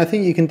 I mean, I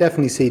think you can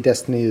definitely see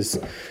Destiny as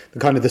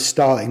the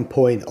starting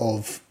point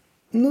of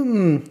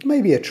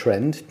maybe a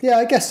trend. Yeah,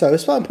 I guess so. A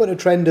starting point, a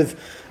trend of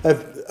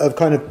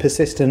kind of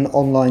persistent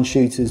online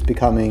shooters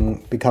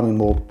becoming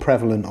more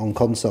prevalent on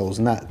consoles,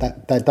 and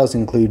that does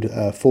include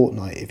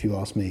Fortnite, if you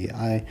ask me.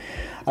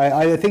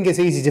 I think it's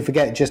easy to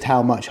forget just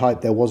how much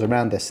hype there was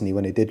around Destiny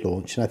when it did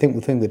launch, and I think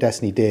the thing that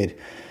Destiny did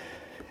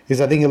is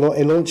I think it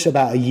launched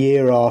about a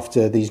year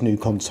after these new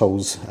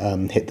consoles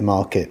hit the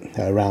market,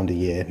 around a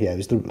year. Yeah, it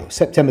was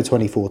September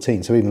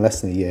 2014, so even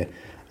less than a year.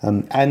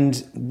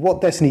 And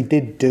what Destiny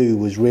did do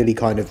was really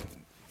kind of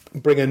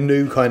bring a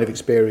new kind of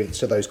experience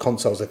to those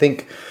consoles. I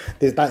think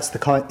it's the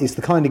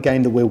kind of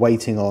game that we're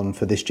waiting on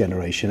for this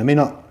generation. I mean,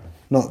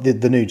 not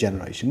the new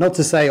generation. Not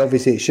to say,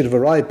 obviously, it should have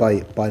arrived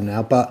by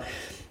now, but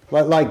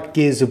like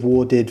Gears of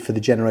War did for the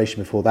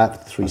generation before that,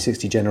 for the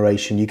 360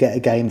 generation, you get a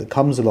game that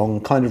comes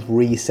along, kind of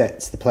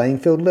resets the playing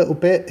field a little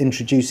bit,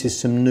 introduces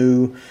some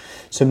new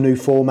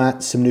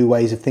formats, some new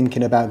ways of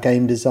thinking about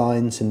game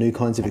design, some new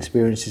kinds of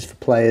experiences for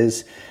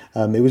players.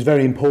 It was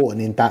very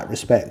important in that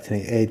respect, and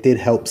it did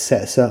help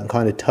set a certain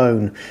kind of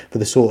tone for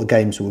the sort of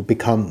games that would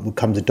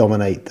come to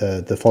dominate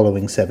the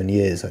following 7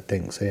 years, I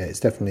think. So yeah, it's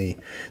definitely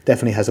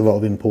has a lot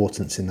of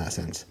importance in that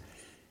sense.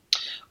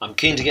 I'm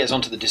keen to get us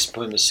onto the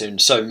disappointments soon.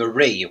 So,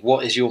 Marie,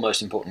 what is your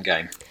most important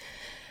game?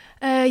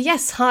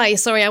 Yes, hi.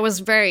 Sorry, I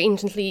was very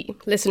intently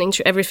listening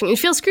to everything. It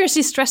feels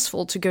curiously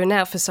stressful to go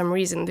now for some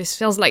reason. This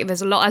feels like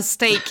there's a lot at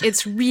stake.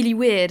 It's really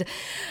weird.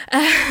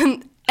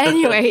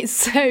 Anyway,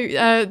 so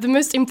the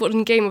most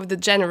important game of the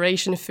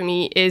generation for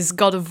me is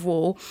God of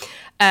War.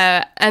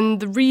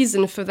 And the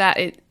reason for that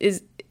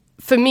is,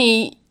 for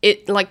me,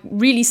 it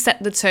really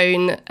set the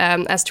tone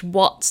as to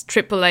what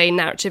AAA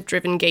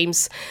narrative-driven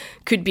games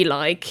could be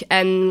like.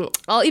 And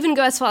I'll even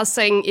go as far as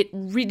saying it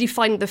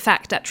redefined the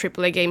fact that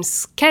AAA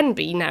games can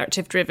be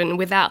narrative-driven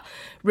without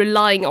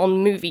relying on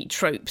movie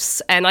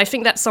tropes. And I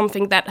think that's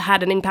something that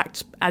had an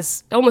impact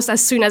almost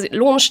as soon as it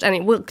launched, and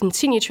it will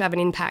continue to have an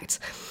impact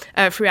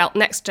throughout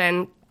next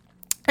gen.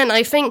 And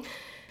I think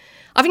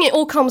it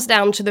all comes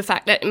down to the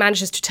fact that it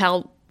manages to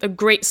tell a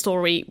great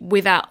story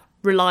without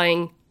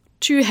relying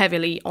too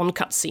heavily on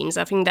cutscenes.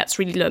 I think that's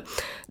really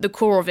the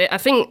core of it. I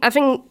think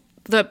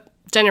the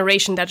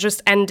generation that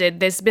just ended,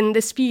 there's been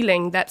this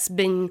feeling that's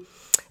been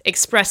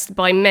expressed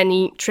by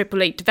many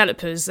AAA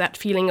developers, that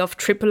feeling of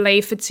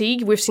AAA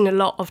fatigue. We've seen a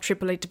lot of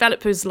AAA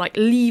developers like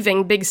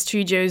leaving big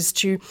studios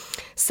to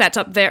set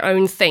up their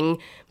own thing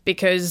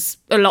because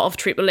a lot of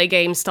AAA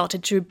games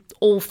started to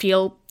all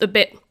feel a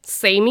bit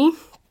samey.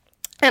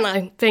 And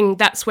I think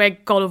that's where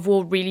God of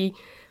War really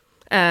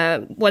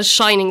was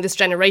shining this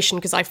generation,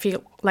 because I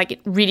feel like it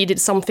really did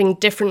something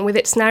different with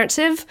its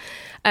narrative.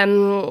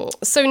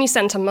 Sony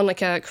Santa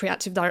Monica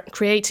creative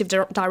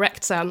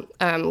director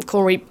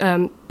Cory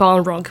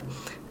Barlog.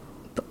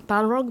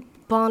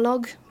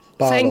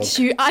 Thank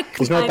you.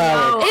 He's not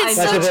Balrog. It's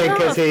That's the so thing,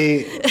 tough.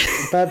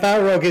 because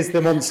Balrog is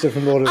the monster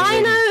from Lord of the I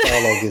Rings. know.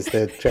 Balrog is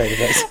the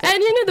treasure.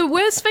 And the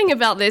worst thing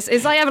about this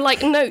is I have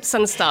like notes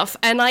and stuff,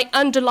 and I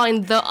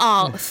underlined the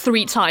R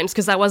 3 times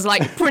because I was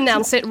like,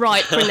 pronounce it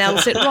right,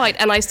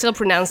 and I still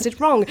pronounced it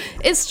wrong.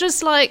 It's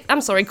just like,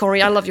 I'm sorry,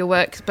 Cory, I love your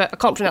work, but I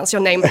can't pronounce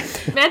your name.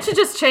 Man should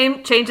just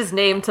change his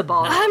name to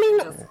Ball. I mean,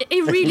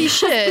 it really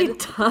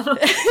should.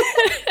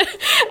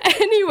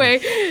 Anyway,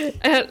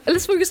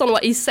 let's focus on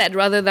what he said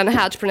rather than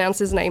how to pronounce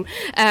his name.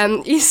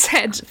 He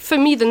said, for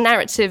me, the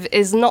narrative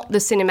is not the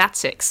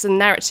cinematics. The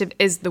narrative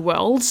is the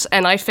world.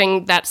 And I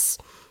think that's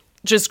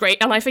just great.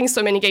 And I think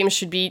so many games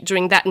should be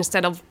doing that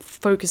instead of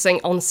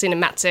focusing on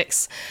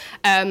cinematics.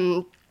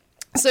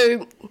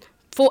 So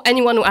for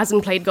anyone who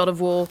hasn't played God of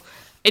War,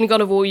 in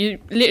God of War, you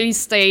literally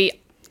stay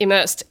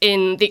immersed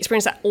in the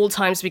experience at all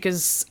times,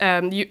 because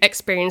you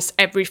experience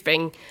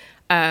everything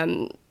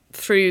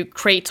through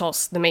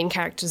Kratos, the main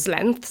character's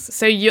lens.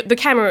 So the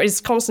camera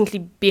is constantly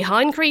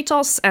behind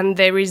Kratos, and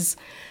there is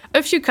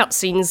a few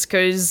cutscenes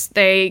because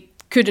they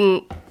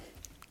couldn't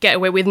get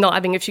away with not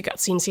having a few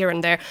cutscenes here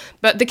and there.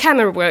 But the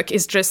camera work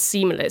is just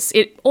seamless.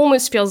 It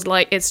almost feels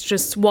like it's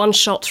just one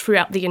shot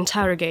throughout the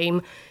entire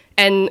game,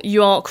 and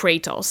you are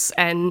Kratos,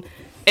 and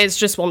it's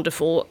just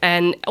wonderful.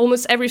 And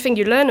almost everything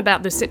you learn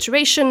about the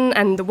situation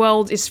and the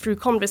world is through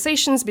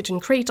conversations between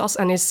Kratos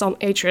and his son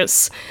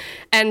Atreus.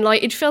 And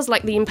it feels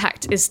like the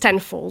impact is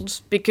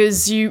tenfold,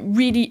 because you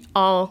really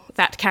are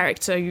that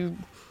character.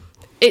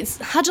 I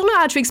don't know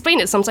how to explain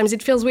it. Sometimes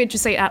it feels weird to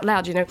say it out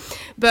loud,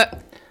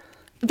 But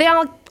there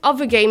are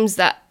other games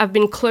that have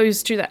been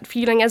close to that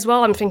feeling as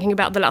well. I'm thinking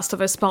about The Last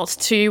of Us Part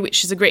 2,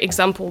 which is a great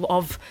example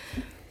of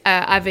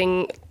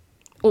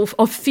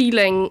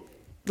feeling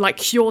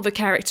like you're the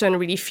character and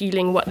really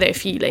feeling what they're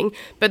feeling.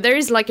 But there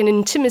is an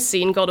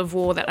intimacy in God of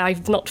War that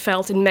I've not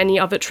felt in many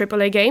other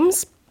AAA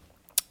games.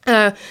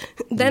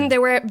 Then they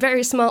were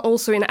very smart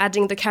also in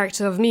adding the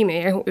character of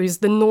Mimir, who is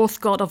the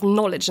North god of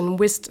knowledge and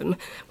wisdom,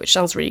 which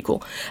sounds really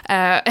cool.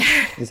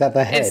 Is that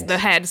the head? It's the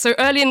head. So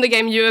early in the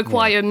game, you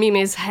acquire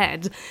Mimir's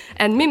head,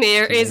 and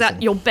Mimir is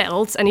at your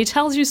belt, and he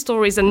tells you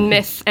stories and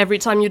myth every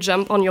time you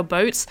jump on your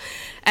boat.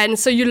 And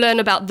so you learn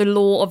about the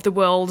law of the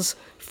world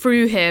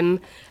through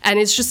him, and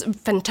it's just a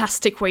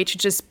fantastic way to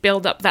just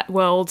build up that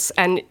world,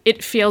 and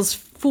it feels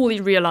fully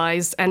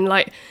realized. And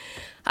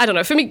I don't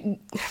know, for me,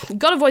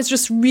 God of War is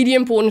just really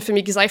important for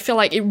me, because I feel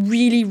like it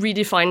really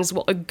redefines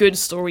what a good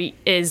story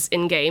is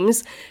in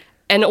games,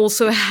 and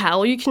also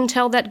how you can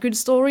tell that good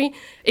story.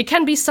 It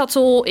can be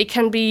subtle, it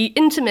can be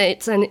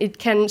intimate, and it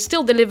can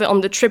still deliver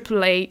on the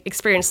AAA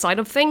experience side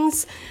of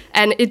things.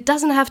 And it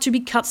doesn't have to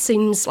be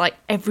cutscenes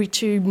every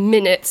 2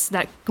 minutes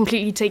that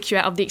completely take you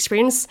out of the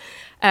experience.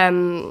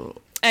 And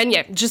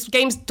yeah, just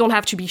games don't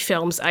have to be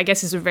films, I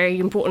guess, is a very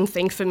important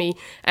thing for me.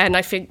 And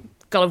I think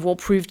God of War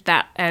proved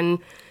that. And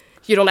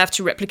you don't have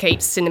to replicate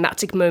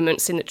cinematic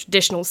moments in a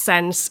traditional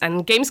sense.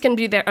 And games can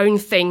do their own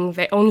thing,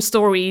 their own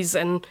stories.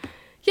 And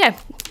yeah,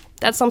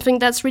 that's something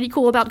that's really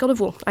cool about God of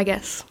War, I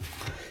guess.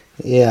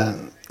 Yeah.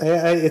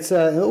 It's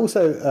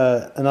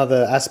also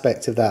another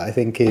aspect of that, I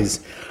think,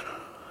 is...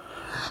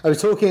 I was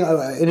talking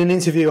in an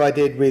interview I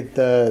did with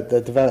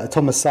the developer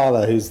Thomas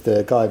Sala, who's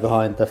the guy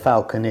behind the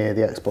Falconeer,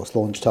 the Xbox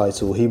launch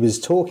title. He was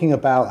talking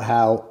about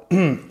how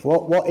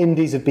what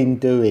indies have been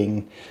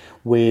doing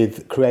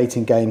with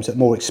creating games that are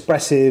more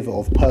expressive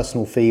of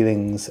personal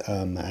feelings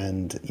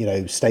and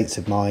states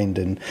of mind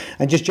and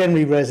just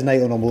generally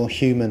resonate on a more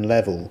human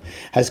level,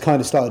 has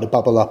kind of started to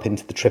bubble up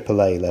into the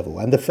AAA level.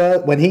 And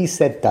when he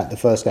said that, the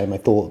first game I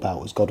thought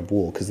about was God of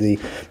War, because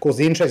of course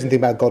the interesting thing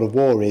about God of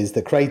War is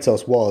that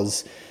Kratos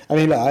was... I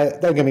mean,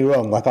 look, don't get me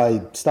wrong,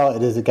 I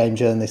started as a game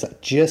journalist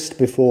just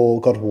before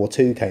God of War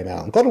 2 came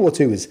out. And God of War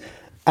 2 was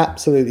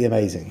absolutely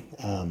amazing.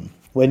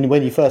 When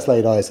you first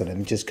laid eyes on him,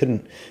 you just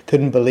couldn't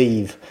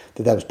believe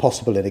that was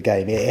possible in a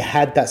game. It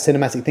had that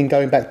cinematic thing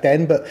going back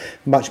then, but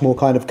much more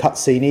kind of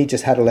cutscene-y,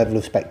 just had a level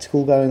of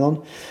spectacle going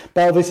on.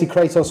 But obviously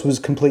Kratos was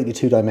completely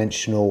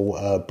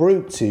two-dimensional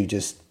brute who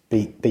just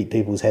beat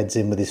people's heads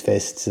in with his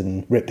fists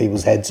and rip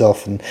people's heads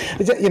off, and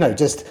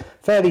just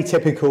fairly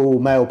typical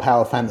male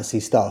power fantasy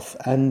stuff.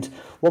 And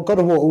what God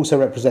of War also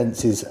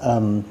represents is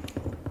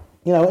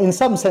in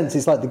some sense,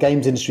 it's like the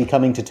games industry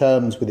coming to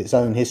terms with its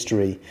own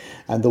history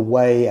and the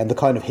way and the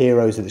kind of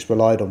heroes that it's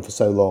relied on for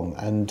so long.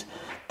 And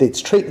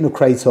its treatment of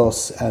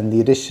Kratos and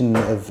the addition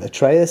of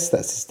Atreus,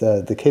 that's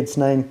the kid's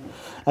name.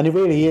 And it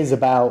really is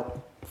about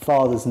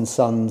fathers and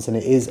sons, and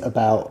it is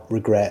about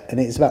regret,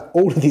 and it's about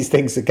all of these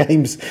things that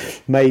games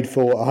made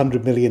for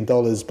 $100 million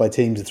by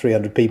teams of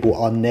 300 people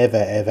are never,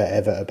 ever,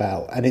 ever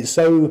about. And it's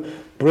so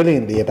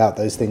brilliantly about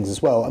those things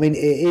as well. I mean, it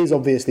is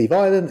obviously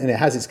violent, and it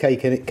has its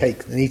cake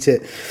and eat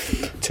it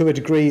to a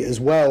degree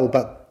as well,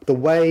 but the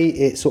way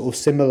it sort of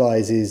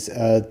symbolises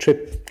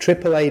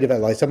AAA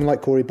development, like someone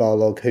like Cory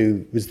Barlog,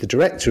 who was the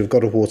director of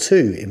God of War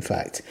 2, in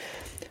fact.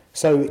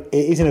 So it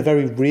is, in a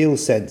very real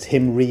sense,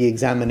 him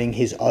re-examining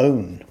his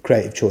own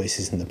creative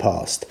choices in the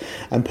past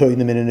and putting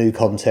them in a new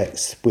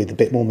context with a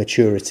bit more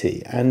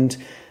maturity. And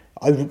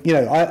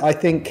I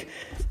think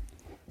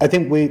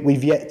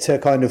we've yet to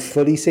kind of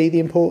fully see the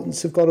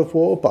importance of God of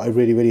War, but I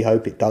really, really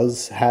hope it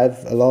does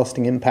have a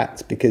lasting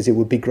impact, because it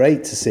would be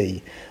great to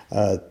see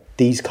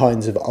these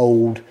kinds of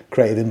old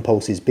creative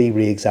impulses be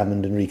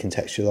re-examined and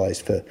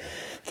recontextualized for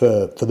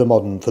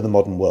the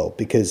modern world.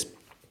 Because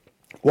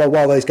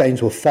while those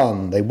games were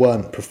fun, they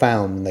weren't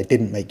profound and they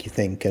didn't make you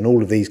think, and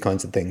all of these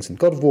kinds of things. And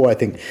God of War, I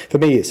think, for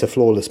me, it's a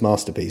flawless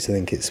masterpiece. I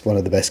think it's one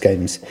of the best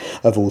games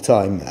of all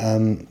time.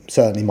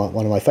 Certainly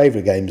one of my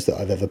favourite games that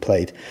I've ever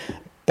played.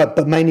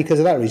 But mainly because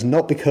of that reason,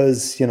 not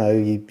because,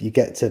 you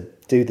get to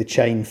do the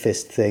chain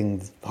fist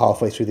thing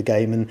halfway through the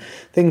game and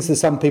things that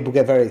some people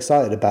get very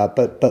excited about,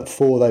 but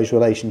for those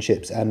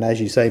relationships. And as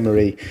you say,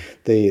 Marie,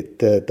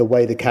 the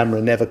way the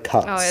camera never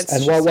cuts.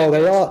 And while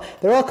there are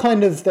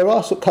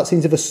sort of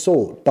cutscenes of a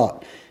sort,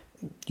 but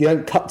you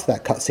don't cut to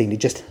that cutscene, it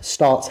just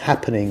starts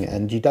happening,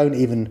 and you don't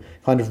even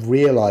kind of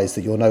realise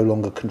that you're no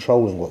longer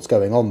controlling what's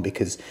going on,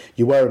 because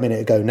you were a minute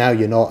ago, now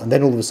you're not, and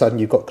then all of a sudden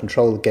you've got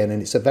control again,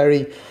 and it's a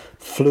very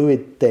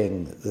fluid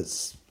thing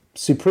that's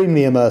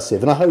supremely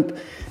immersive. And I hope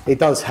it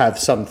does have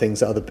some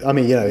things that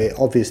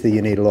obviously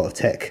you need a lot of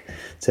tech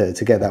to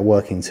get that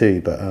working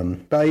too, but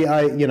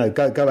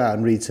go out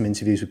and read some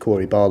interviews with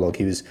Cory Barlog.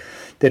 He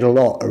did a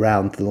lot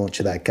around the launch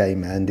of that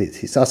game, and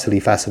it's utterly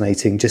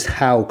fascinating just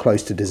how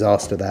close to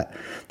disaster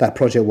that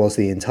project was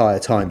the entire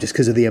time, just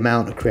because of the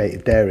amount of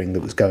creative daring that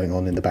was going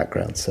on in the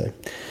background. So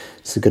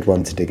it's a good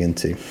one to dig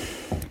into.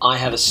 I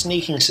have a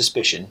sneaking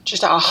suspicion,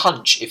 just a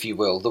hunch, if you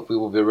will, that we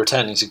will be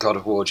returning to God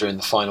of War during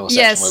the final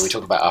section where we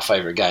talk about our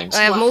favourite games.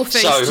 I have more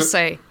things to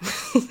say.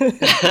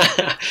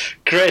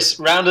 Chris,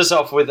 round us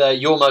off with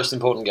your most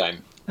important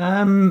game.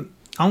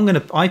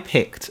 I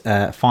picked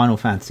Final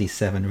Fantasy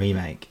VII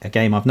Remake, a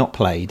game I've not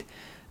played,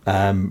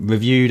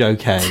 reviewed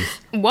okay,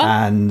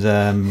 and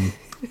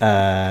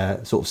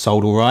sort of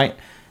sold all right.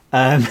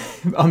 So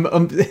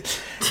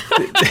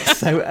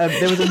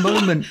there was a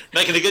moment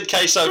making a good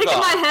case so far. Shaking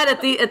my head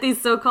at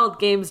these so-called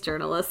games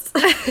journalists.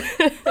 There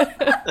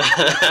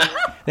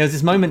was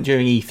this moment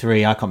during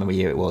E3, I can't remember what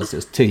year it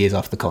was 2 years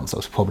after the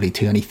console, probably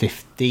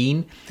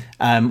 2015,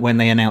 when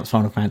they announced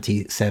Final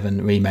Fantasy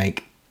VII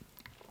Remake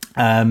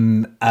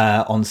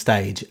on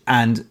stage.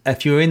 And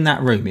if you're in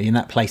that room, in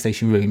that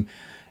PlayStation room,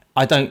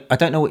 I don't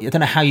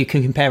know how you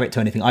can compare it to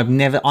anything. I've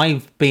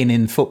been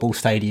in football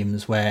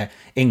stadiums where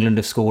England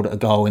have scored a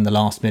goal in the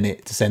last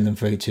minute to send them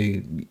through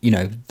to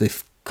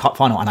the cup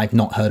final, and I've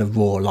not heard of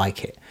roar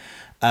like it.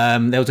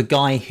 There was a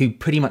guy who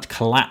pretty much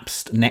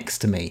collapsed next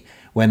to me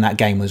when that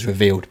game was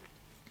revealed.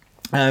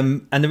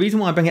 And the reason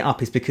why I bring it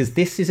up is because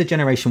this is a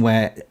generation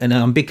where, and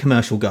I'm a big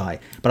commercial guy,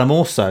 but I'm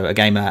also a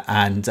gamer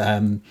and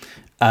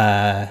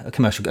a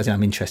commercial guy.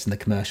 I'm interested in the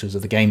commercials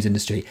of the games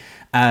industry.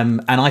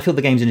 And I feel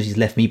the games industry has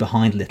left me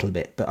behind a little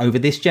bit. But over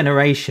this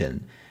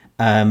generation,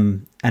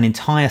 an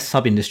entire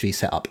sub-industry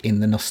set up in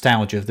the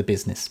nostalgia of the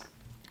business.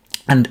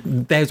 And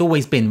there's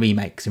always been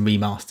remakes and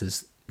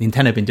remasters.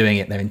 Nintendo have been doing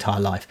it their entire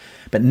life,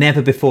 but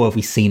never before have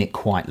we seen it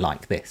quite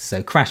like this.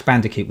 So Crash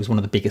Bandicoot was one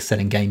of the biggest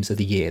selling games of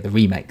the year, the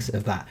remakes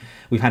of that.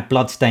 We've had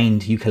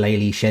Bloodstained,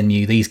 Yooka-Laylee,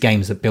 Shenmue, these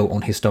games that built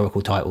on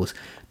historical titles,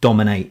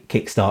 dominate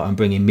Kickstarter and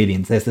bring in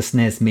millions. There's the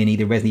SNES Mini,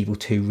 the Resident Evil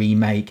 2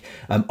 remake.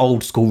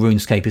 Old school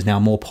RuneScape is now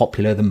more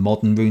popular than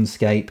modern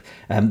RuneScape.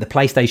 The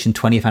PlayStation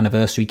 20th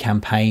anniversary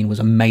campaign was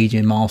a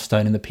major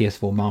milestone in the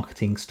PS4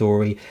 marketing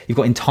story. You've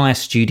got entire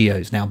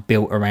studios now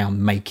built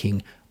around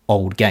making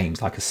old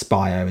games like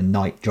Aspyr and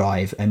Night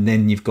Drive, and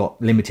then you've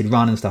got Limited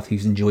Run and stuff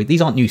who's enjoyed. These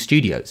aren't new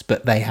studios,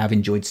 but they have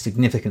enjoyed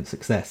significant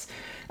success,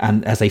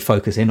 and as they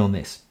focus in on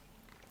this.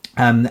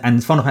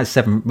 And Final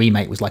Fantasy VII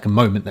Remake was like a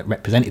moment that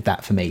represented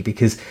that for me,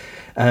 because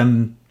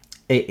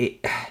it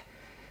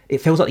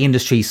feels like the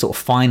industry sort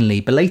of finally,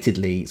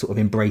 belatedly, sort of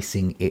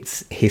embracing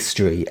its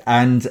history,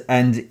 and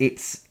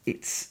it's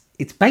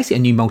basically a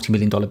new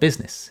multi-million-dollar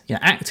business.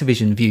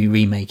 Activision view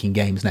remaking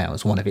games now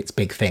as one of its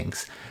big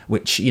things,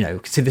 which,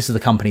 so this is the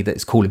company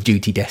that's Call of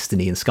Duty,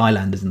 Destiny and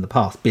Skylanders in the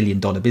past,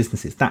 billion-dollar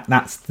businesses.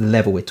 That's the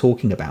level we're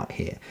talking about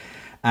here.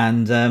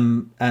 And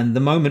the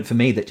moment for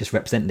me that just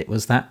represented it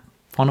was that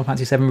Final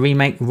Fantasy VII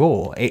Remake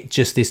Raw.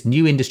 This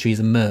new industry has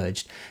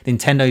emerged.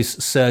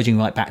 Nintendo's surging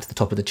right back to the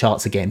top of the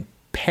charts again,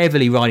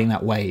 heavily riding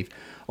that wave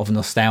of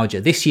nostalgia.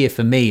 This year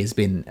for me has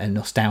been a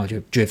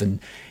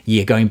nostalgia-driven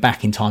year, going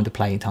back in time to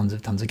play tons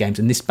of games,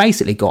 and this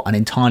basically got an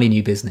entirely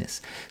new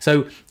business.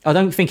 So I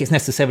don't think it's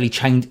necessarily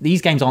changed.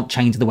 These games aren't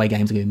changing the way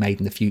games are going to be made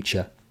in the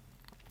future.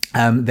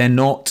 They're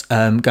not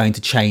going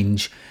to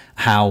change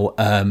how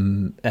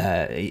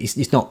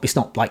it's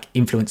not like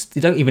influence.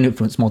 They don't even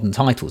influence modern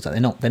titles. They're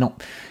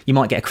not. You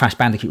might get a Crash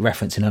Bandicoot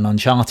reference in an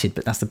Uncharted,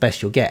 but that's the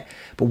best you'll get.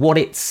 But what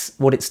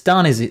it's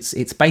done is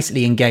it's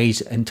basically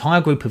engaged an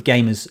entire group of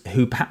gamers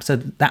who perhaps are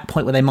at that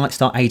point where they might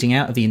start aging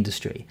out of the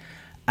industry,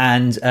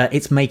 and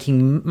it's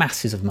making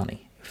masses of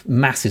money,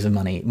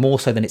 more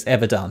so than it's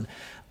ever done.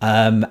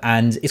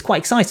 And it's quite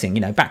exciting.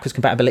 Backwards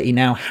compatibility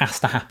now has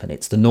to happen.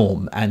 It's the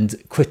norm. And,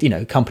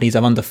 companies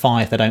are under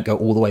fire if they don't go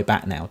all the way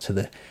back now to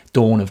the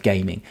dawn of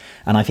gaming.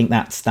 And I think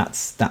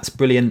that's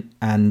brilliant.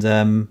 And,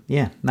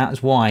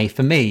 that's why,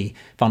 for me,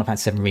 Final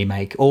Fantasy VII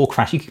Remake or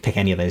Crash, you could pick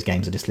any of those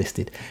games I just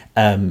listed,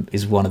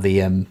 is one of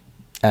the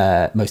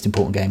most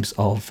important games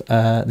of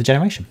the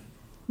generation.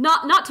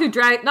 Not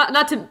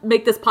to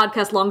make this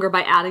podcast longer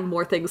by adding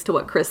more things to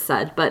what Chris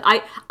said, but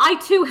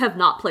I too have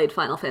not played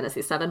Final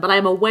Fantasy VII, but I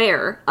am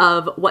aware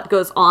of what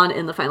goes on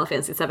in the Final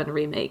Fantasy VII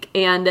Remake.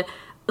 And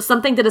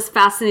something that has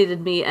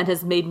fascinated me and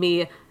has made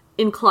me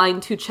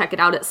inclined to check it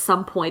out at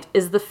some point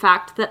is the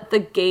fact that the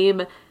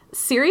game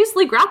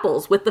seriously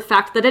grapples with the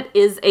fact that it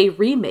is a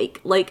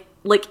remake.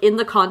 Like in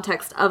the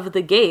context of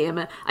the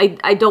game,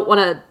 I don't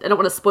want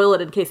to spoil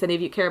it in case any of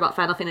you care about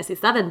Final Fantasy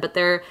VII, but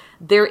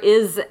there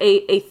is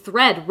a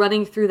thread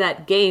running through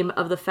that game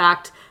of the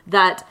fact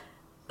that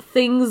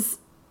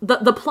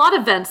the plot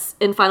events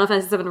in Final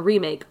Fantasy VII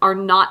Remake are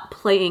not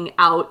playing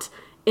out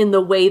in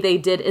the way they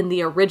did in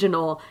the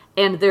original,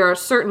 and there are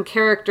certain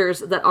characters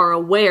that are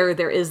aware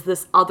there is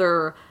this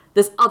other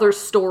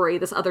story,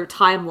 this other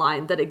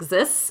timeline that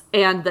exists,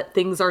 and that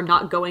things are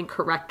not going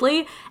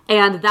correctly,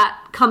 and that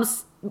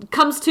comes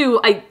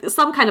to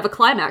some kind of a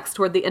climax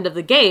toward the end of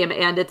the game,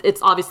 and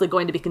it's obviously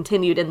going to be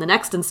continued in the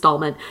next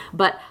installment.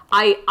 But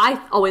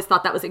I always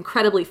thought that was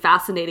incredibly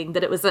fascinating,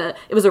 that it was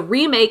a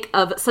remake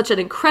of such an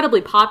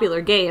incredibly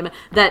popular game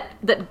that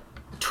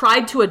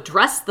tried to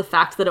address the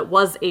fact that it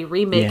was a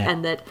remake,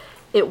 and that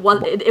it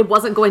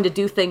wasn't going to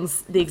do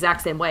things the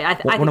exact same way.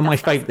 One of my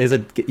favorite, there's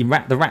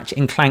the Ratchet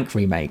and Clank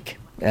remake.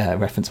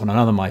 Reference on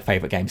another of my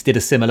favourite games, did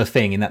a similar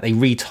thing in that they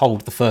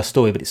retold the first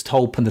story, but it's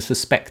told from the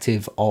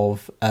perspective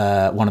of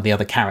one of the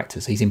other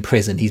characters. He's in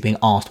prison, he's being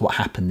asked what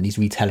happened, and he's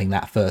retelling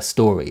that first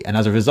story. And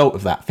as a result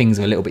of that, things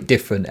are a little bit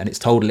different, and it's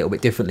told a little bit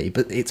differently.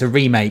 But it's a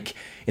remake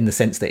in the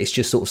sense that it's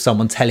just sort of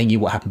someone telling you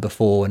what happened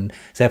before, and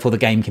so therefore the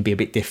game can be a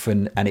bit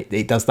different. And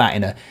it does that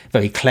in a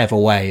very clever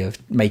way of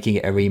making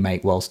it a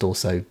remake whilst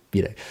also,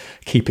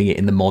 keeping it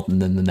in the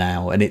modern and the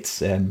now. And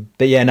it's, again,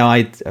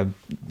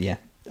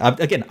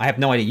 I have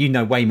no idea. You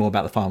know way more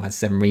about the Final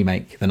Fantasy VII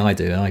Remake than I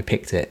do, and I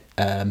picked it.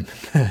 But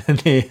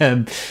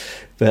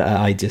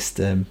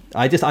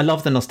I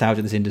love the nostalgia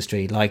of this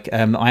industry.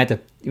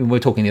 We were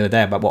talking the other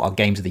day about what our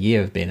games of the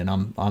year have been,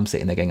 and I'm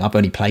sitting there going, I've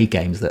only played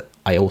games that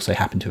I also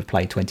happen to have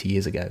played 20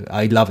 years ago.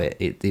 I love it.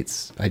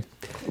 It's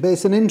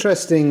an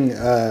interesting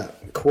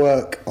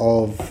quirk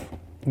of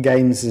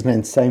games as an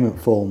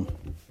entertainment form.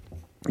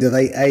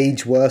 They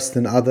age worse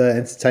than other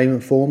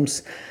entertainment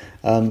forms.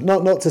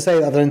 Not to say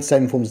that other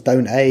entertainment forms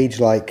don't age,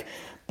 like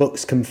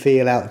books can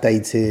feel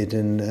outdated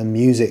and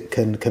music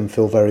can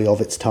feel very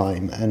of its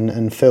time,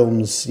 and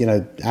films,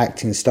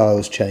 acting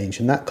styles change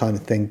and that kind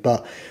of thing.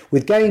 But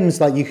with games,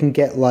 you can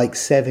get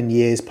 7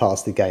 years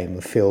past the game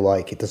and feel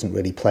like it doesn't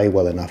really play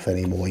well enough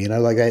anymore.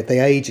 They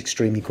age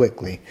extremely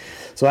quickly.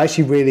 So I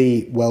actually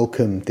really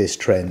welcome this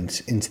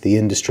trend into the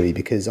industry,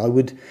 because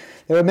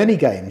there are many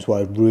games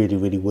where I really,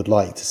 really would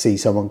like to see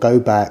someone go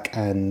back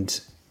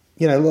and,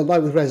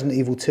 like with Resident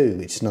Evil 2,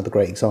 which is another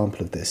great example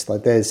of this.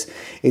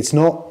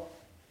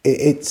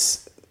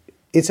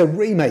 It's a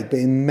remake, but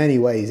in many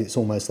ways it's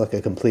almost like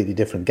a completely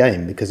different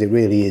game, because it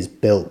really is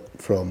built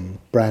from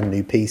brand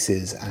new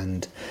pieces,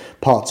 and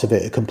parts of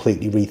it are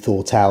completely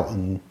rethought out,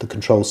 and the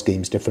control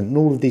scheme's different, and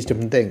all of these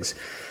different things.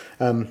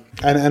 And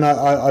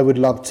I would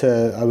love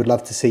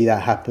to see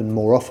that happen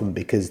more often,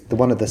 because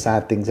one of the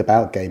sad things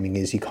about gaming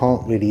is you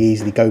can't really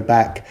easily go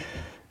back,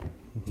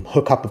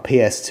 hook up a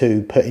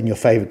PS2, put in your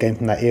favourite game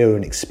from that era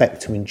and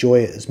expect to enjoy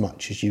it as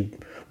much as you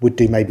would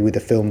do maybe with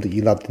a film that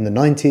you loved in the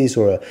 90s,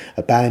 or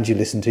a band you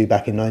listened to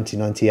back in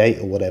 1998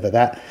 or whatever.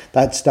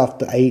 That stuff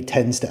that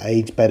tends to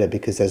age better,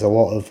 because there's a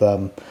lot of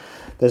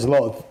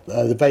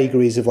the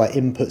vagaries of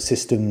input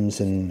systems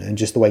and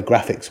just the way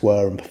graphics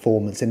were and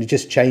performance, and it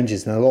just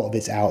changes, and a lot of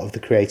it's out of the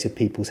creative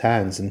people's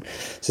hands. And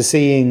so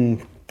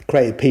seeing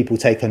creative people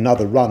take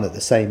another run at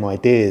the same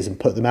ideas and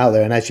put them out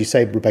there, and as you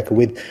say, Rebecca,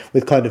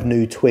 with kind of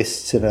new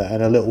twists and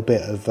a little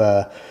bit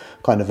of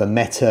kind of a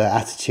meta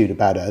attitude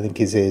about it, I think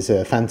is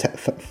a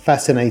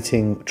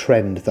fascinating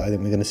trend that I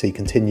think we're going to see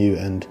continue,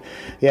 and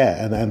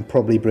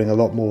probably bring a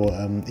lot more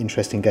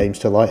interesting games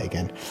to light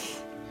again.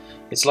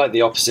 It's like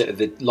the opposite of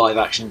the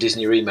live-action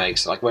Disney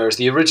remakes. Whereas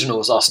the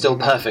originals are still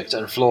perfect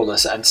and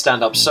flawless and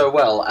stand up so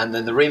well, and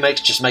then the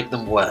remakes just make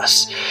them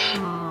worse.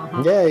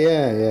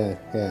 Yeah.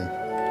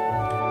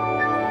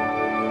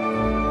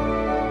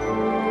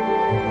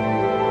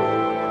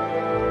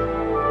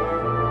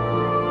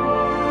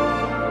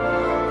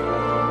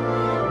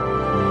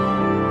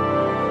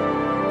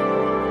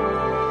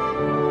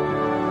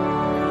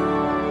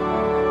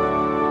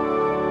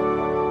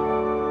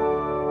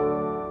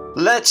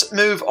 Let's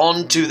move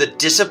on to the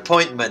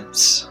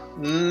disappointments.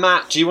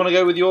 Matt, do you want to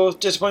go with your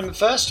disappointment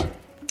first?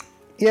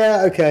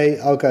 Yeah, okay,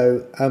 I'll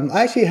go.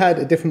 I actually had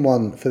a different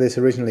one for this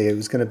originally. It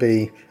was going to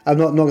be... I'm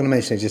not going to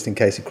mention it just in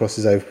case it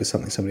crosses over with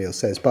something somebody else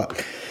says,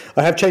 but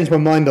I have changed my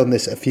mind on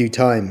this a few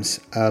times.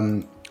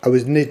 I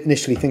was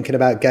initially thinking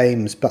about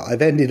games, but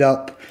I've ended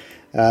up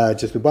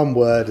just with one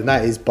word, and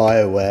that is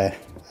BioWare.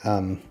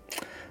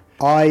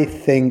 I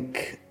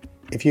think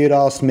if you had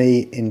asked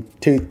me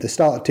the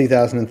start of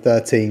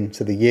 2013,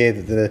 so the year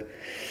that the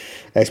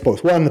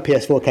Xbox One, the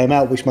PS4 came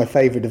out, which my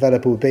favourite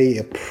developer would be,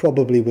 it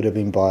probably would have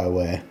been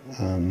BioWare.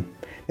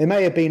 There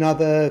may have been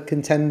other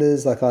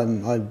contenders, like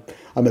I'm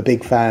a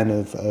big fan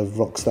of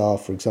Rockstar,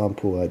 for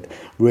example. I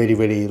really,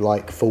 really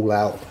like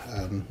Fallout,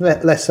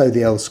 less so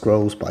the Elder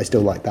Scrolls, but I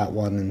still like that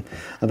one, and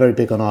I'm very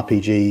big on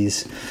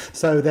RPGs.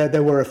 So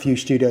there were a few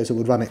studios that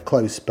would run it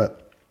close,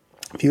 but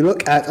if you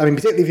look at,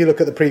 particularly if you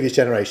look at the previous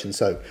generation,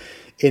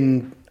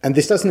 and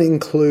this doesn't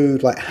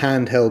include like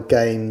handheld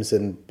games,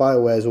 and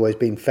BioWare's always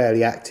been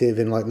fairly active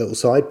in like little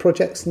side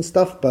projects and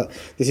stuff, but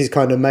this is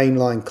kind of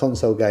mainline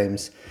console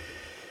games.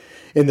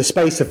 In the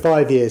space of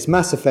 5 years,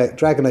 Mass Effect,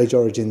 Dragon Age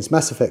Origins,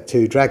 Mass Effect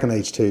 2, Dragon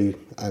Age 2,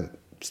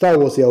 Star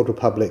Wars The Old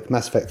Republic,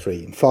 Mass Effect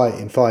 3 in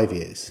 5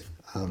 years.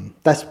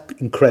 That's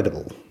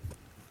incredible.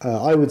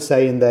 I would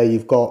say in there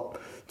you've got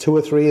 2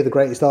 or 3 of the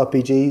greatest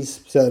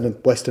RPGs, certainly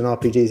Western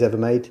RPGs ever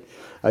made.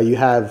 You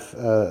have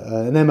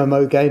an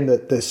MMO game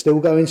that's still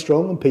going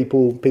strong, and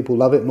people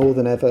love it more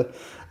than ever.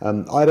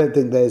 I don't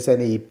think there's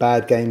any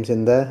bad games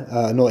in there,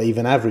 not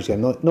even average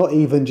games, not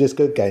even just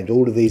good games.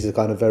 All of these are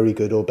kind of very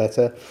good or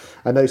better.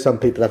 I know some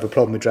people have a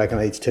problem with Dragon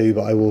Age 2,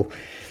 but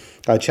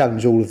I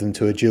challenge all of them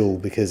to a duel,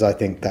 because I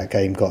think that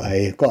game got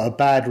a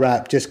bad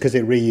rap just because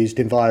it reused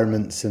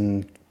environments,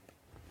 and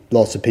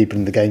lots of people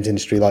in the games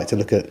industry like to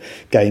look at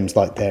games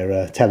like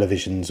their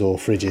televisions or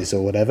fridges or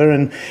whatever,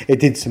 and it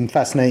did some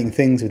fascinating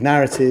things with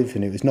narrative,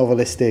 and it was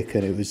novelistic,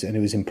 and it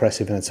was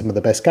impressive, and had some of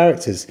the best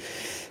characters.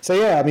 So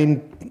yeah,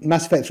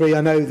 Mass Effect 3,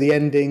 I know the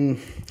ending,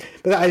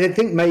 but I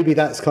think maybe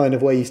that's kind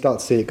of where you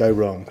start to see it go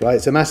wrong,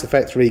 right? So Mass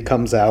Effect 3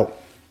 comes out,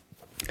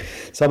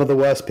 some of the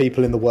worst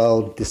people in the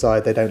world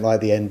decide they don't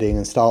like the ending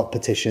and start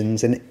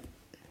petitions, and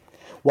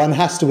one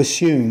has to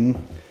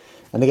assume,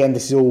 and again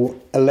this is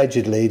all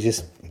allegedly,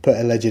 just put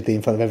allegedly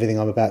in front of everything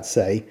I'm about to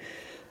say,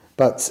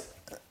 but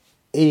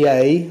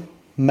EA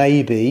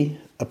maybe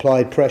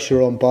applied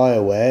pressure on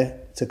BioWare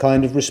to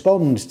kind of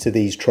respond to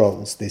these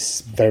trolls,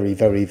 this very,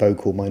 very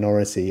vocal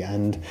minority,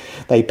 and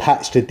they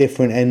patched a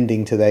different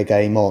ending to their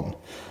game on,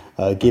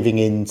 giving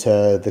in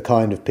to the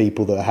kind of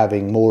people that are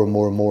having more and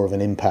more and more of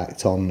an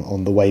impact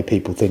on the way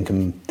people think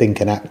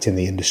and act in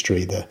the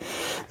industry, the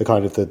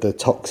kind of the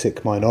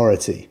toxic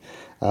minority.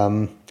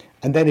 And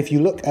then if you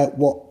look at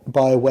what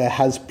BioWare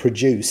has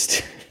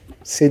produced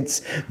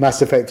since Mass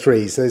Effect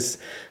 3,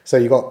 so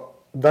you got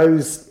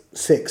those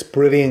 6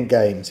 brilliant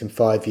games in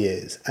 5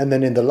 years, and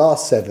then in the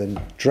last 7,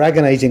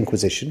 Dragon Age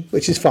Inquisition,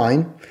 which is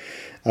fine.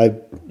 I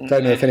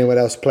don't know if anyone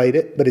else played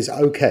it, but it's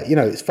okay.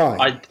 It's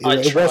fine. I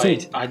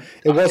tried.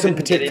 It wasn't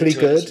particularly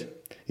good.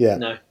 Yeah,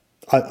 no.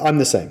 I'm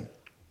the same.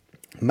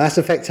 Mass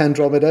Effect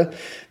Andromeda,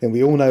 then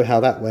we all know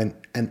how that went,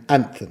 and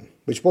Anthem,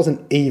 which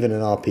wasn't even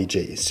an RPG.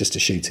 It's just a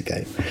shooter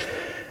game.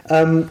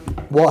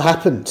 What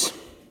happened?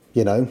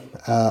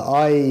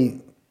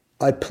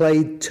 I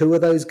played 2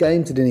 of those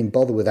games. I didn't even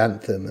bother with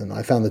Anthem, and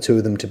I found the 2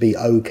 of them to be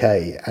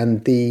okay.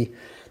 And the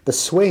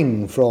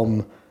swing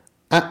from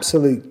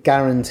absolute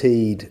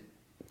guaranteed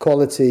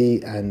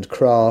quality and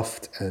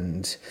craft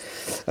and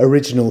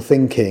original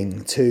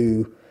thinking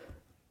to,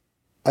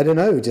 I don't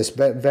know, just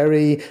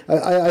very...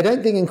 I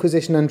don't think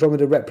Inquisition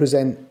Andromeda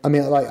represent...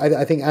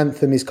 I think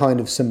Anthem is kind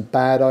of some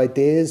bad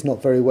ideas,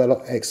 not very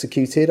well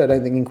executed. I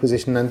don't think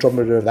Inquisition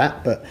Andromeda are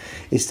that, but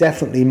it's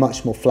definitely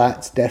much more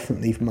flat,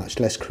 definitely much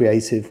less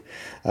creative,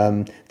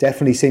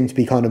 definitely seem to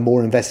be kind of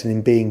more invested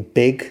in being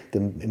big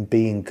than in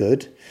being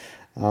good.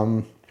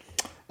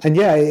 And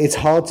yeah, it's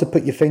hard to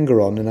put your finger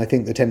on, and I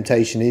think the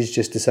temptation is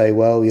just to say,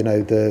 well,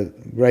 the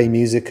Ray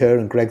Musica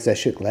and Greg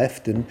Zeshuk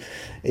left, and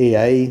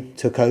EA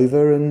took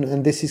over,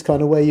 and this is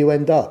kind of where you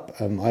end up.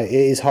 It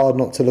is hard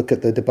not to look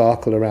at the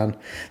debacle around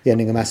the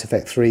ending of Mass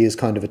Effect 3 as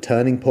kind of a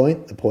turning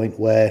point, the point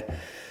where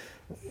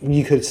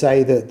you could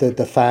say that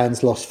the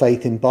fans lost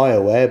faith in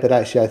BioWare, but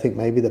actually I think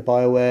maybe that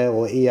BioWare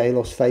or EA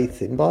lost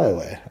faith in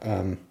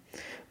BioWare.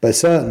 But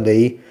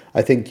certainly,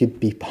 I think you'd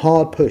be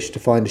hard pushed to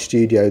find a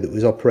studio that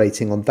was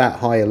operating on that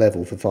higher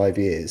level for 5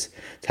 years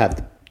to have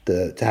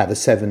a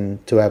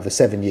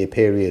 7-year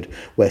period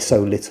where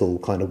so little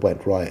kind of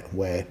went right,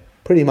 where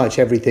pretty much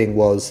everything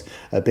was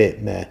a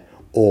bit meh,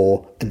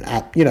 or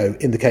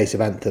in the case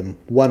of Anthem,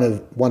 one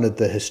of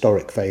the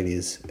historic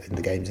failures in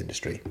the games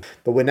industry.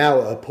 But we're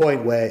now at a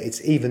point where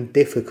it's even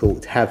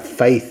difficult to have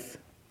faith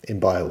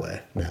in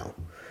BioWare now,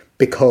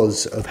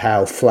 because of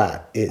how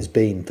flat it's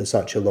been for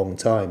such a long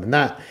time. And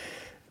that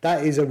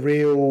is a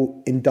real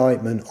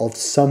indictment of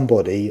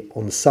somebody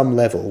on some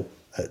level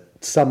at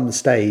some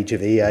stage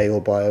of EA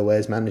or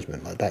BioWare's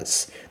management. Like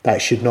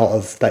that should not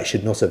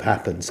have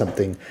happened.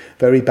 Something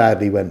very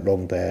badly went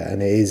wrong there,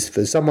 and it is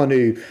for someone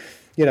who,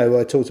 you know,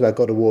 I talked about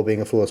God of War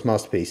being a flawless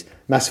masterpiece.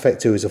 Mass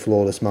Effect 2 is a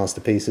flawless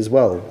masterpiece as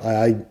well.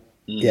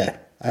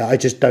 I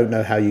just don't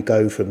know how you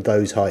go from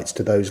those heights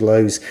to those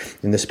lows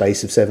in the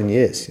space of 7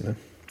 years, you know.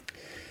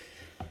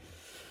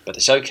 But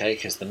it's okay,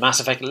 because the Mass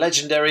Effect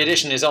Legendary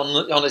Edition is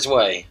on its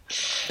way.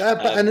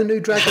 And a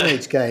new Dragon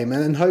Age game,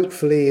 and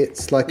hopefully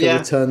it's like a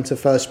return to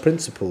first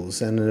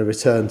principles and a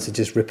return to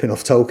just ripping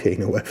off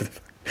Tolkien or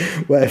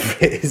whatever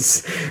it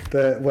is,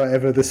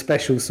 whatever the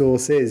special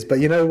sauce is. But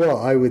you know what?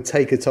 I would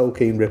take a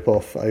Tolkien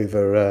rip-off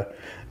over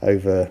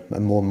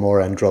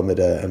more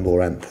Andromeda and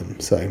more Anthem.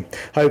 So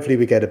hopefully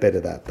we get a bit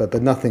of that.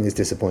 But nothing has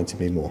disappointed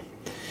me more.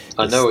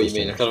 I know what you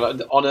mean.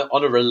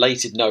 On a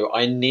related note,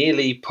 I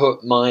nearly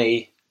put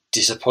my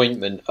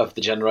disappointment of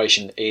the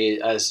generation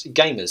as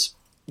gamers,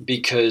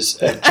 because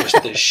of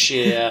just the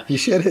sheer you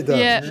should have done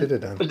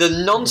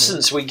the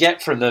nonsense we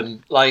get from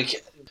them.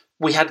 Like,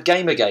 we had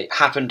Gamergate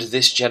happen to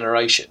this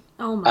generation.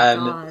 Oh my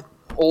god.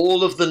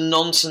 All of the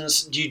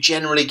nonsense you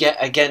generally get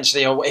against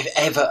if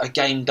ever a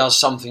game does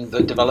something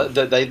that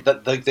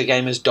the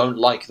gamers don't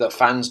like, that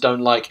fans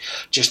don't like,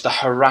 just the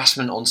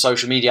harassment on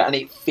social media, and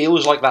it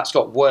feels like that's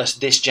got worse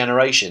this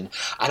generation.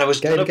 And I was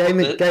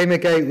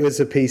Gamergate was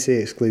a PC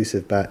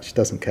exclusive batch,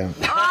 doesn't count.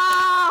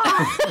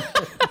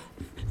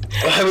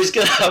 I was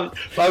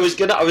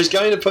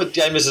going to put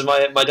gamers as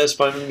my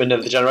disappointment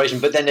of the generation,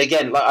 but then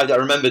again, like, I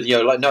remember,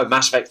 no,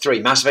 Mass Effect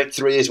 3. Mass Effect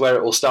 3 is where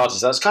it all started.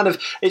 So that's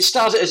it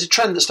started as a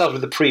trend that started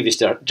with the previous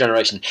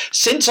generation.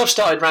 Since I've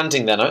started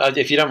ranting, then,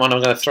 if you don't mind,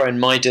 I'm going to throw in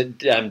my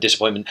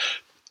disappointment,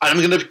 and I'm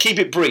going to keep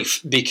it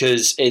brief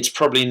because it's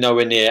probably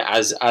nowhere near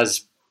as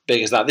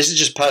big as that. This is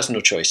just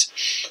personal choice.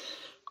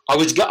 I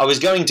was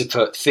going to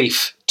put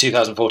Thief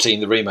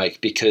 2014, the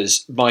remake,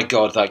 because my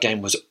god, that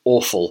game was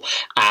awful.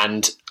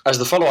 And as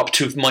the follow-up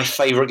to my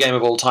favourite game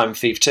of all time,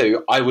 Thief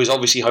 2, I was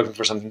obviously hoping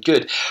for something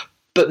good.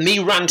 But me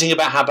ranting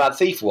about how bad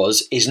Thief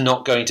was is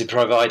not going to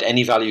provide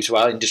any value to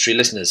our industry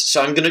listeners. So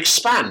I'm going to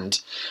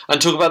expand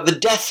and talk about the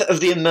death of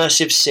the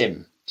immersive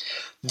sim.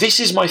 This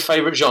is my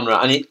favourite genre,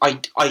 and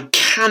I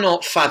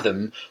cannot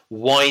fathom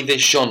why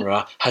this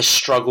genre has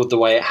struggled the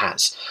way it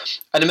has.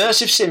 An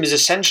immersive sim is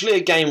essentially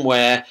a game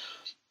where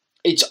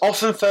it's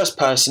often first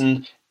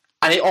person,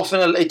 and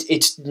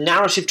it's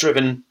narrative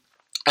driven,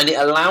 and it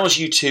allows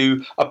you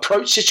to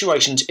approach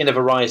situations in a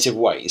variety of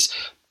ways.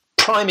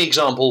 Prime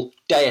example,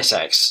 Deus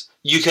Ex.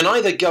 You can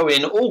either go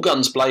in all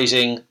guns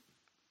blazing,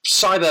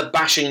 cyber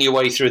bashing your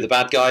way through the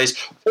bad guys,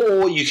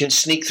 or you can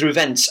sneak through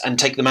vents and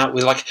take them out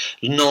with like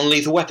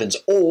non-lethal weapons,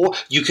 or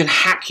you can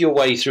hack your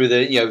way through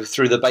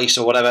the base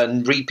or whatever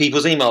and read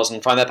people's emails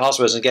and find their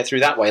passwords and get through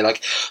that way.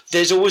 Like,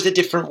 there's always a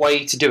different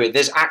way to do it.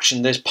 There's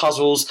action, there's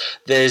puzzles,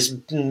 there's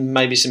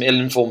maybe some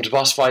ill-informed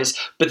boss fights,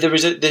 but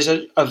there's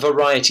a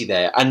variety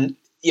there. And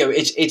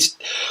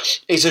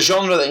it's a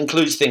genre that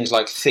includes things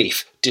like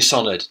Thief,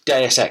 Dishonored,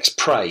 Deus Ex,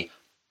 Prey,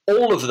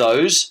 all of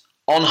those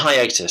on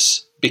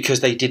hiatus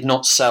because they did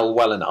not sell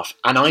well enough,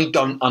 and I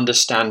don't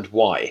understand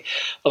why.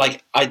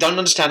 Like, I don't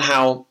understand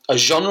how a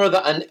genre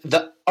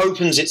that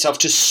opens itself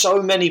to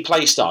so many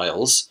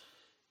playstyles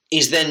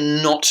is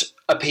then not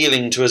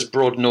appealing to as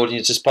broad an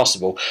audience as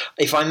possible.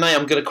 If I may,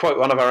 I'm going to quote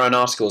one of our own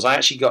articles. I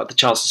actually got the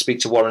chance to speak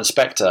to Warren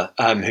Spector,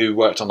 who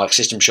worked on like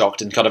System Shock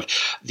and kind of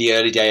the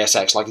early Deus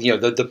Ex, like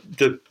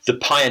the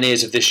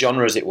pioneers of this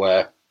genre, as it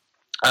were.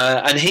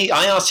 And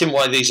I asked him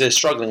why these are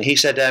struggling. He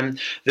said,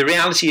 the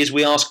reality is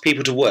we ask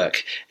people to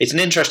work. It's an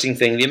interesting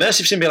thing. The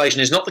immersive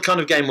simulation is not the kind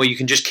of game where you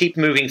can just keep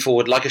moving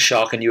forward like a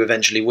shark and you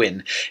eventually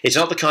win. It's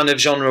not the kind of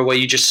genre where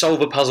you just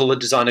solve a puzzle the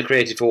designer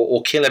created for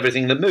or kill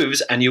everything that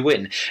moves and you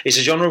win. It's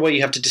a genre where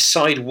you have to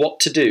decide what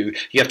to do.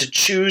 You have to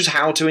choose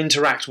how to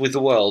interact with the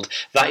world.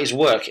 That is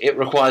work. It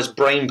requires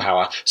brain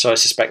power. So I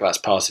suspect that's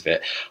part of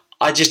it.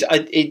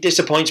 It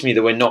disappoints me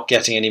that we're not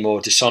getting any more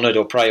Dishonored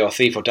or Prey or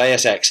Thief or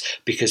Deus Ex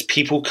because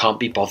people can't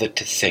be bothered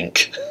to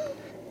think.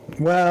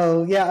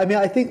 Well, yeah, I mean,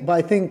 I think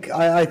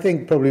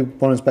probably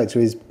Warren Spector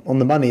is on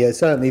the money.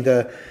 Certainly,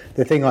 the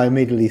thing I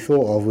immediately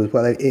thought of was,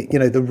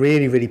 the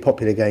really, really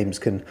popular games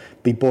can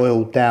be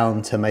boiled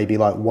down to maybe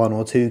like one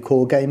or two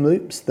core game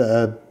loops that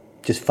are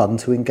just fun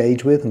to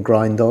engage with and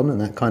grind on and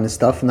that kind of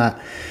stuff, and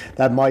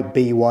that might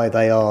be why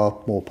they are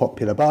more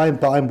popular.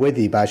 But I'm with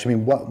you, Bash. I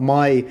mean, what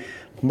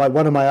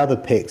one of my other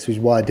picks, which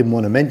is why I didn't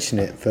want to mention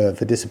it for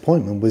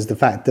disappointment, was the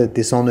fact that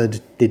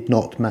Dishonored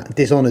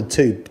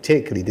 2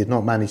 particularly did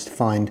not manage to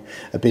find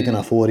a big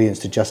enough audience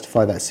to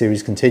justify that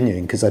series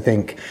continuing. Because I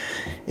think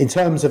in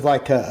terms of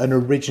like an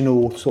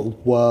original sort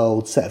of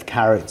world, set of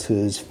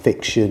characters,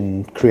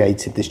 fiction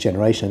created this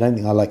generation, I don't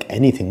think I like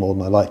anything more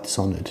than I like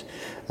Dishonored.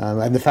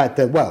 And the fact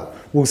that, well,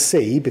 we'll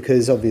see,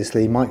 because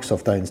obviously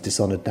Microsoft owns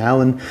Dishonored now,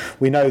 and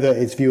we know that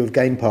its view of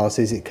Game Pass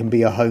is it can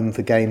be a home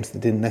for games that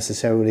didn't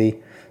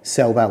necessarily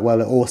sell that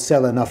well or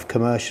sell enough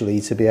commercially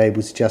to be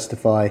able to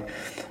justify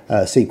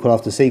sequel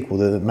after sequel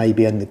that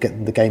maybe in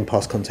the Game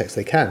Pass context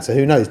they can. So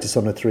who knows,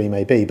 Dishonored 3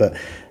 may be, but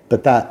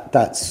But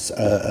that's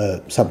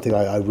something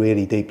I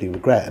really deeply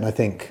regret, and I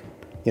think.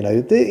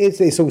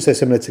 It's also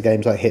similar to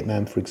games like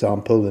Hitman, for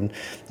example, and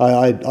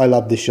I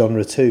love this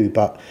genre too,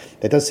 but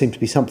there does seem to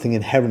be something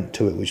inherent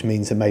to it, which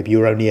means that maybe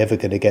you're only ever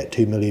going to get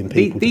 2 million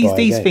people to buy a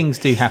These game. things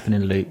do happen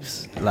in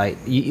loops.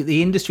 Like,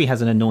 the industry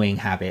has an annoying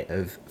habit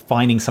of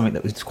finding something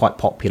that was quite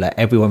popular,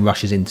 everyone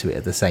rushes into it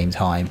at the same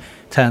time,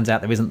 turns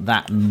out there isn't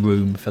that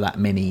room for that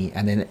many,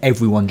 and then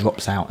everyone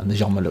drops out and the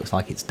genre looks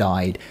like it's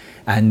died.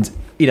 And,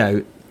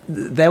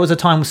 there was a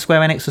time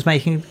Square Enix was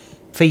making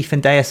Thief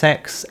and Deus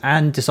Ex,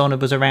 and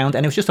Dishonored was around,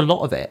 and it was just a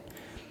lot of it.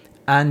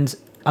 And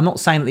I'm not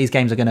saying that these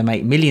games are going to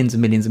make millions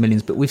and millions and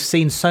millions, but we've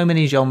seen so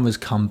many genres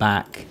come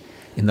back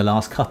in the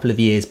last couple of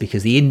years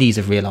because the indies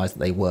have realised that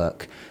they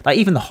work. Like,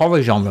 even the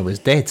horror genre was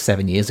dead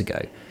 7 years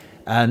ago.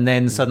 And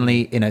then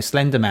suddenly,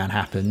 Slender Man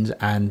happened,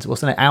 and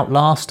wasn't it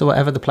Outlast or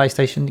whatever, the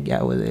PlayStation?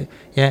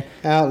 Yeah.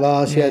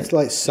 Outlast, yeah, it's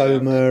like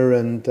Soma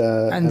and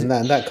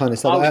that kind of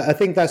stuff. I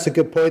think that's a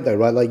good point, though,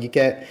 right? Like, you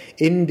get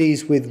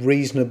indies with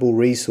reasonable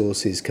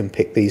resources can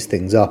pick these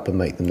things up and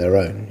make them their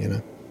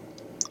own.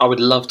 I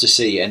would love to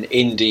see an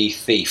indie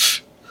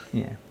Thief.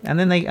 Yeah, and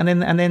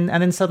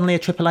then suddenly a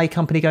AAA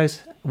company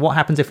goes, what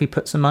happens if we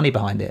put some money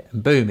behind it?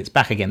 And boom, it's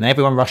back again. And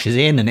everyone rushes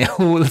in, and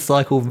all the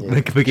cycle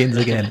begins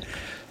again.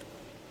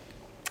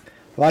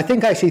 Well, I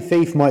think actually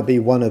Thief might be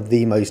one of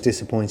the most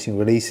disappointing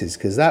releases,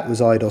 because that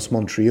was Eidos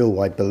Montreal,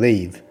 I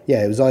believe.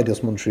 Yeah, it was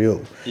Eidos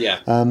Montreal. Yeah.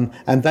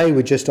 And they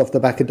were just off the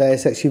back of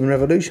Deus Ex Human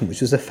Revolution,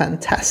 which was a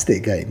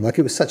fantastic game. Like,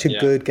 it was such a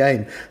good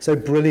game, so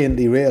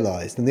brilliantly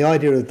realised. And the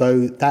idea of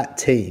that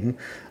team,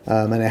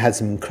 and it had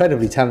some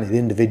incredibly talented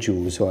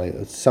individuals,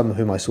 some of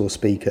whom I saw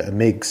speak at a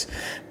MIGS,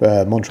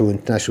 Montreal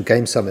International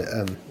Game Summit,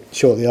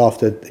 shortly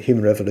after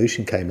Human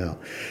Revolution came out,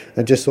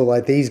 and just saw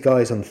like these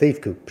guys on Thief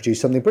could produce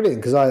something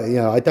brilliant. Because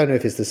I don't know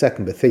if it's the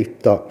second, but Thief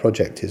Dark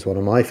Project is one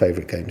of my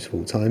favourite games of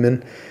all time,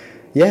 and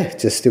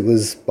it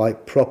was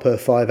like proper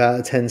 5 out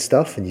of 10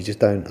 stuff, and you just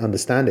don't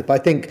understand it. But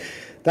I think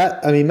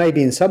that,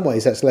 maybe in some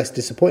ways that's less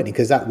disappointing,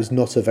 because that was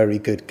not a very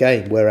good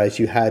game, whereas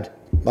you had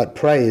like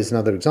Prey is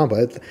another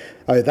example.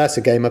 That's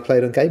a game I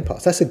played on Game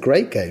Pass. That's a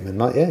great game, and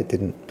it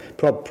didn't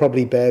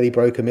probably barely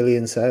broke 1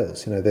 million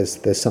sales.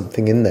 There's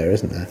something in there,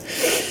 isn't there?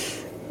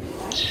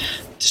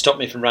 To stop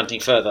me from ranting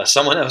further,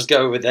 someone else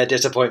go with their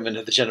disappointment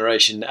of the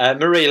generation.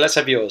 Marie, let's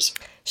have yours.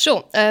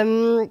 Sure.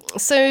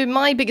 So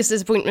my biggest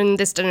disappointment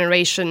this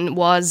generation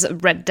was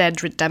Red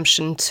Dead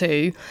Redemption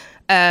 2.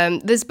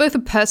 There's both a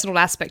personal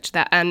aspect to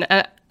that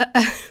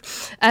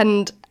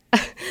and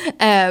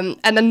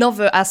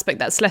another aspect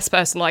that's less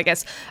personal, I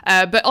guess.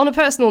 But on a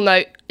personal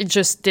note, it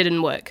just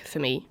didn't work for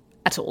me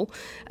at all.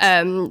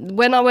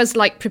 When I was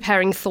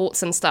preparing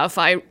thoughts and stuff,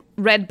 I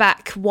read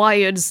back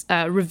Wired's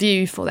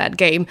review for that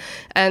game,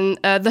 and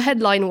the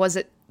headline was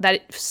that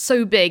it's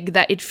so big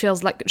that it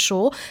feels like a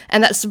chore,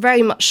 and that's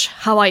very much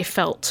how I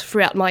felt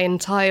throughout my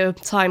entire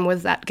time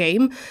with that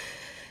game.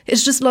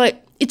 It's just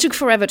it took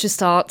forever to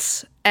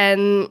start,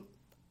 and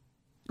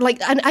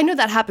I know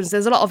that happens.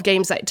 There's a lot of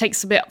games that it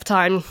takes a bit of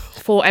time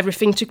for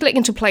everything to click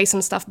into place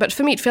and stuff, but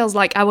for me it feels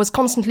like I was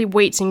constantly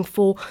waiting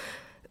for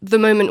the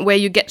moment where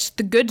you get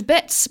the good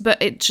bits, but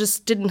it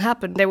just didn't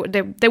happen.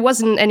 There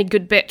wasn't any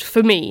good bit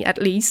for me,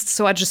 at least,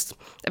 so I just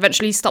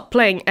eventually stopped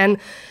playing, and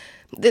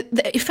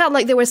it felt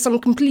like there were some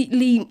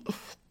completely,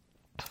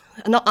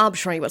 not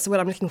arbitrary, what's the word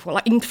I'm looking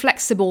for,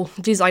 inflexible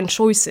design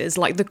choices,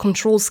 like the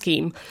control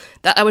scheme,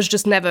 that I was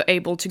just never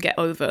able to get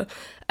over.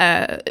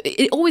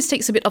 It always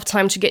takes a bit of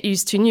time to get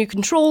used to new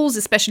controls,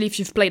 especially if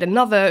you've played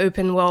another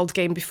open world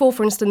game before,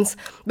 for instance.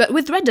 But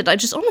with Red Dead, I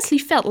just honestly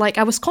felt like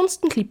I was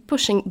constantly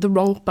pushing the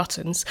wrong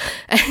buttons,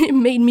 and it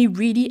made me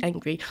really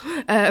angry.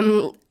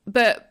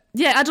 But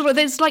yeah, I don't know,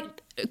 there's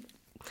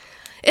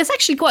it's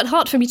actually quite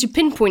hard for me to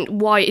pinpoint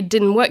why it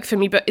didn't work for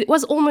me, but it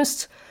was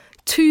almost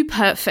too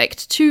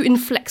perfect, too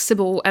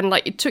inflexible, and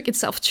it took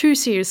itself too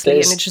seriously,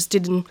 and it just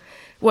didn't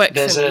work for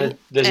me.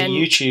 There's a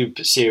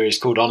YouTube series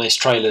called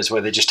Honest Trailers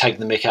where they just take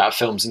the mick out of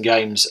films and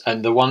games,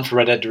 and the one for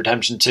Red Dead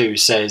Redemption 2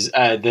 says,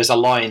 there's a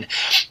line,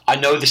 "I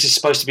know this is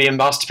supposed to be a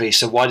masterpiece,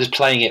 so why does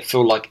playing it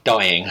feel like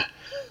dying?"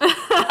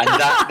 And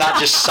that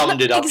just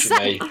summed it up for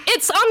me.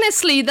 It's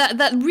honestly,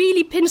 that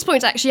really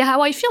pinpoints actually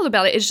how I feel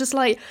about it. It's just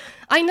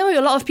I know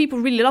a lot of people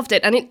really loved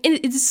it, and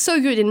it is so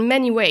good in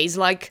many ways.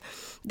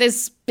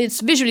 It's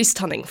visually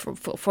stunning,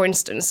 for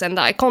instance, and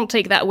I can't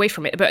take that away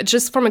from it. But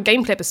just from a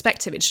gameplay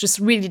perspective, it just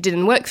really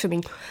didn't work for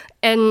me.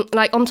 And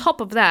on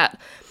top of that,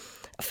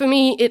 for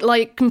me, it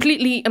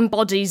completely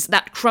embodies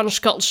that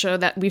crunch culture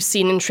that we've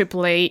seen in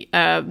AAA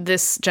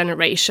this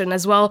generation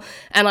as well.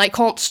 And I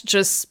can't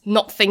just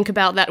not think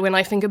about that when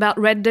I think about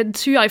Red Dead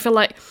 2. I feel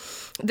like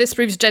this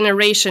previous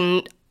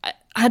generation,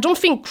 I don't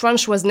think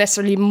crunch was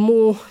necessarily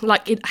more,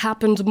 it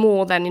happened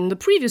more than in the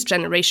previous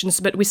generations,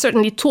 but we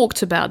certainly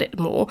talked about it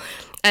more.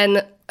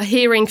 And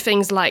hearing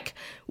things like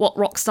what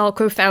Rockstar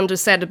co-founder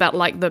said about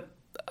the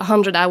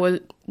 100-hour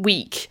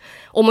week,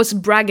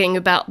 almost bragging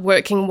about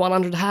working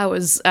 100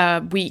 hours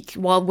a week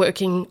while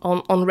working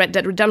on Red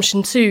Dead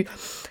Redemption 2.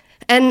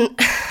 And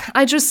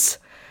I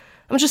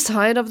I'm just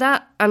tired of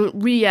that. I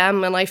really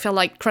am, and I feel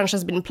like crunch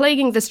has been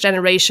plaguing this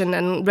generation,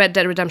 and Red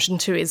Dead Redemption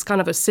 2 is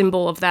kind of a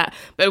symbol of that.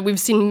 But we've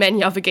seen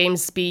many other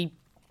games be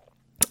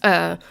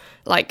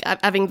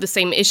having the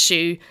same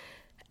issue,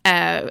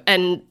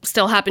 and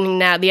still happening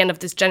now at the end of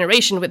this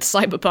generation with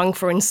Cyberpunk,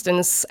 for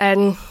instance.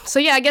 And so,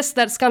 yeah, I guess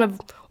that's kind of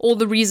all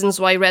the reasons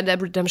why Red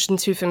Dead Redemption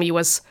 2 for me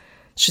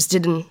just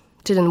didn't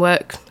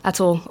work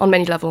at all on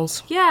many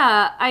levels.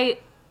 Yeah, I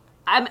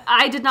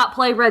did not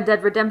play Red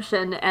Dead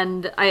Redemption,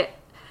 and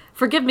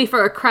forgive me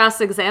for a crass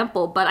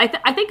example, but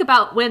I think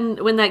about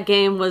when that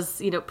game was,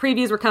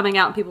 previews were coming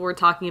out and people were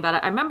talking about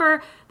it. I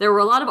remember there were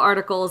a lot of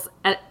articles,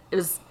 and it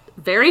was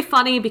very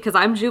funny because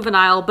I'm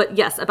juvenile, but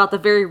yes, about the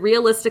very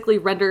realistically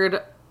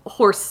rendered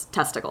horse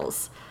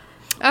testicles.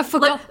 I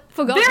forgot.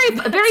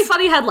 Very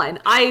funny headline.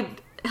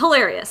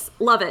 Hilarious.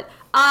 Love it.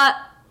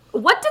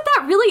 What did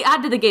that really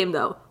add to the game,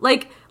 though?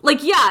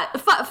 Yeah,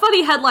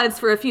 funny headlines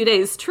for a few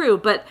days, true,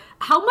 but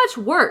how much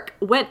work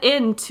went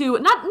into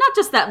not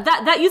just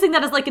that using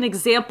that as like an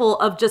example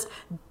of just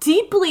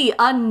deeply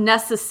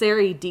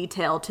unnecessary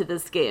detail to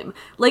this game.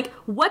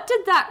 What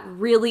did that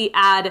really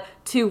add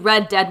to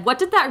Red Dead? What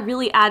did that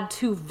really add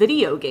to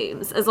video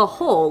games as a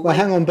whole? Well,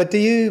 hang on, but do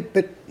you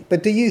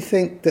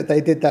think that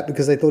they did that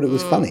because they thought it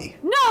was funny?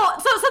 No,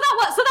 so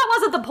that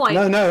wasn't the point.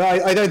 No,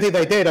 I don't think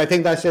they did. I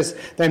think that's just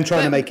them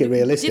trying to make it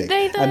realistic. Did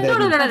they though? And then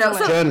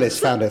No. journalists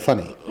found it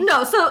funny.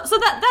 No, so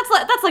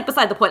that's like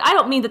beside the point. I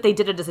don't mean that they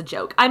did it as a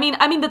joke. I mean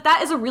that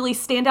is a really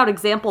standout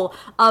example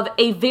of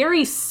a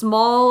very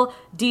small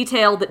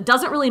detail that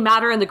doesn't really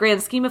matter in the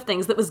grand scheme of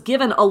things that was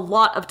given a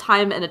lot of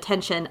time and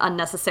attention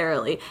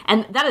unnecessarily.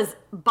 And that is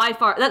by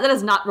far that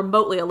is not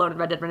remotely alone in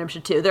Red Dead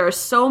Redemption 2. There are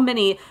so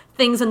many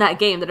things in that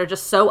game that are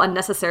just so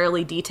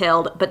unnecessarily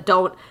detailed, but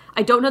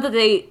I don't know that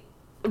they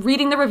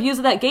reading the reviews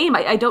of that game,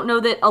 I don't know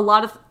that a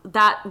lot of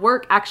that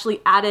work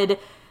actually added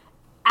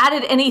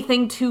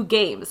anything to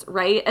games,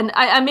 right? And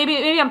I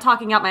maybe I'm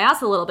talking out my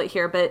ass a little bit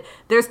here, but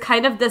there's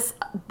kind of there's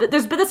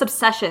been this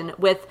obsession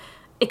with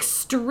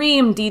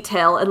extreme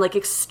detail and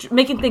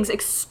making things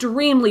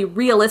extremely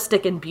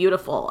realistic and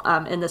beautiful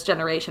in this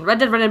generation. Red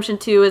Dead Redemption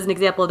 2 is an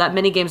example of that.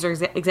 Many games are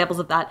examples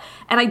of that.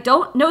 And I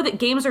don't know that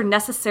games are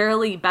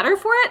necessarily better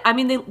for it. I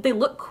mean, they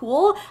look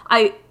cool.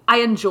 I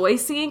enjoy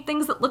seeing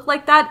things that look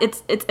like that.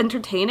 It's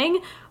entertaining,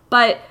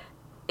 but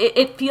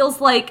it feels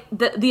like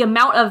the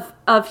amount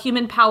of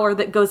human power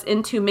that goes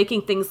into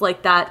making things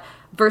like that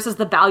versus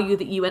the value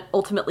that you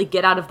ultimately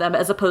get out of them,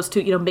 as opposed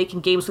to, making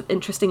games with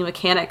interesting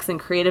mechanics and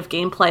creative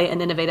gameplay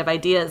and innovative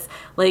ideas.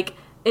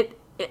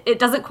 It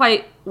doesn't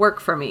quite work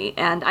for me.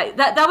 And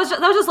that was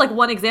just like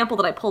one example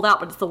that I pulled out,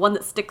 but it's the one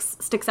that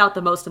sticks out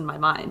the most in my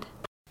mind.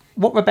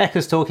 What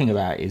Rebecca's talking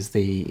about is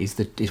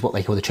what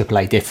they call the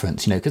AAA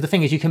difference, because the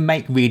thing is, you can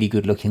make really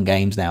good looking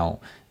games now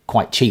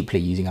quite cheaply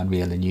using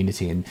Unreal and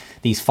Unity, and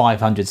these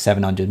 500,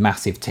 700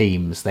 massive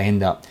teams, they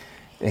end up,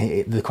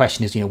 the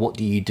question is, what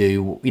do you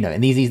do,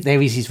 and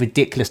there is these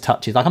ridiculous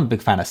touches. Like, I'm a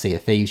big fan of Sea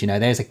of Thieves,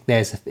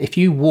 if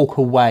you walk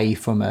away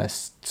from a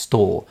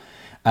store,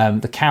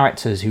 the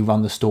characters who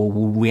run the store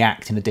will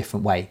react in a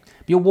different way,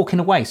 but you're walking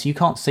away, so you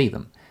can't see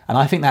them. And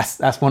I think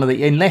that's one of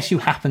the, unless you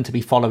happen to be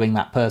following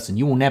that person,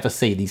 you will never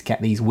see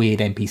these weird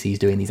NPCs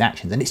doing these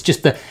actions. And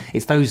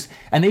it's those,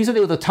 and these are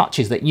the other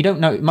touches that you don't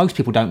know, most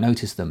people don't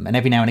notice them. And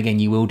every now and again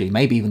you will do,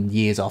 maybe even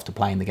years after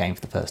playing the game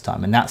for the first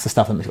time. And that's the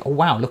stuff that makes, oh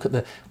wow, look at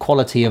the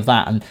quality of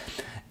that.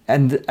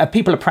 And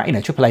people are proud,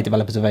 AAA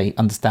developers are very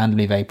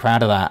understandably very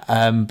proud of that.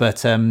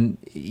 But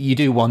you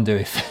do wonder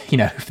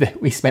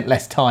if we spent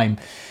less time,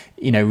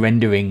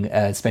 rendering,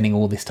 spending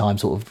all this time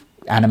sort of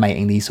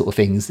animating these sort of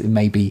things,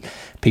 maybe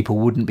people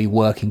wouldn't be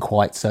working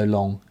quite so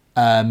long.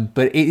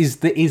 But it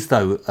is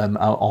though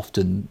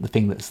often the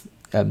thing that's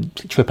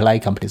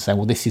AAA companies say,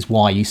 well, this is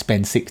why you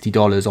spend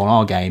 $60 on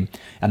our game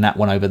and that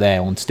one over there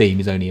on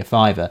Steam is only a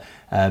 $5,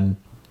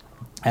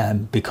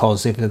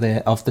 because of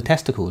the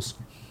testicles.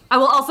 I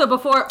will also,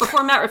 before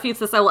Matt refutes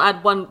this, I will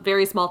add one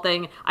very small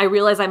thing. I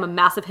realize I'm a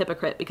massive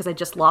hypocrite because I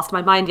just lost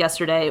my mind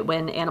yesterday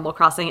when Animal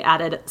Crossing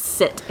added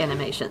sit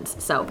animations.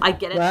 So I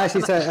get it. Well,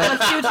 actually, I'm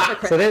a huge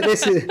hypocrite. So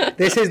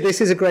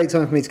this is a great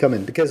time for me to come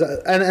in because,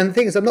 and the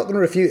thing is, I'm not going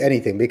to refute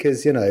anything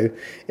because,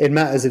 in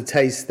matters of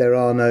taste, there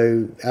are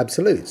no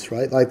absolutes,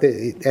 right? Like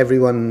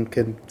everyone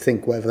can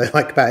think whatever they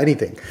like about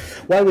anything.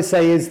 What I would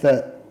say is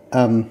that,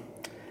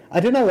 I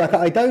don't know,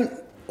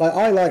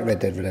 I like Red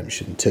Dead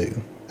Redemption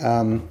 2.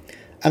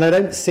 And I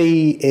don't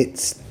see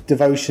its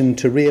devotion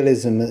to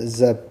realism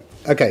as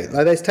okay,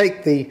 let's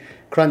take the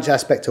crunch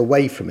aspect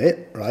away from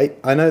it, right?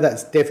 I know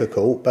that's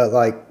difficult, but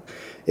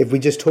if we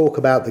just talk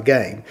about the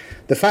game,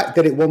 the fact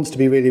that it wants to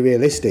be really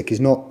realistic is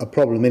not a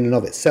problem in and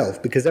of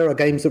itself, because there are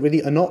games that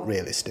really are not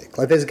realistic.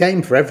 There's a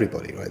game for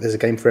everybody, right? There's a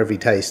game for every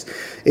taste.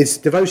 Its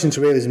devotion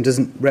to realism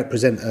doesn't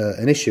represent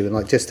an issue.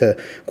 And just to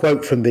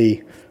quote from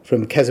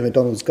Keza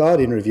McDonald's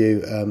Guardian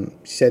review,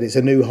 she said it's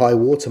a new high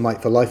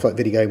watermark for lifelike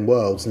video game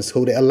worlds and it's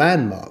called it a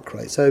landmark,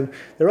 right? So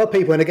there are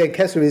people, and again,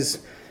 Keza is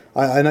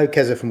I know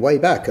Keza from way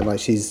back, and like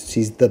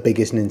she's the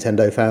biggest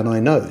Nintendo fan I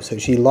know. So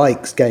she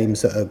likes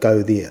games that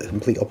go the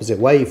complete opposite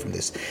way from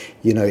this.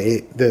 You know,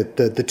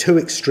 the two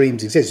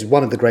extremes exist.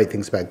 One of the great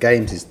things about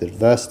games is the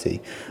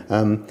diversity.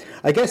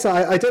 I guess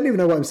I don't even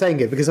know what I'm saying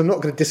here, because I'm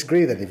not going to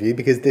disagree with any of you,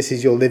 because this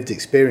is your lived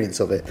experience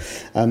of it.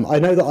 I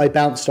know that I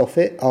bounced off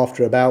it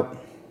after about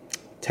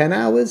 10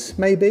 hours,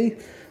 maybe.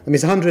 I mean,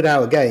 it's a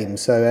 100-hour game,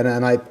 so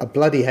and I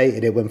bloody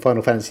hated it when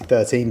Final Fantasy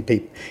 13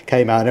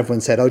 came out and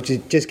everyone said, "Oh,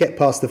 just get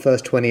past the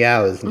first 20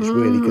 hours and it's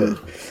really good."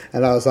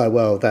 And I was like,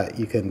 "Well, that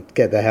you can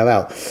get the hell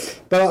out."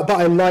 But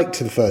I liked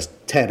the first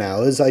 10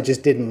 hours. I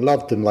just didn't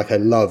love them like I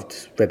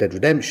loved Red Dead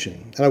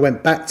Redemption. And I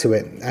went back to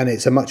it, and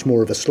it's a much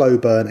more of a slow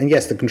burn. And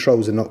yes, the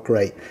controls are not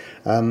great.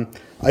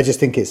 I just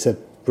think it's a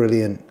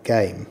brilliant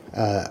game.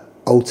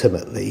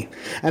 Ultimately,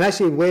 and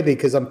actually weirdly,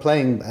 because I'm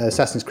playing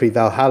Assassin's Creed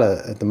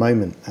Valhalla at the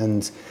moment,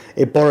 and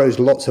it borrows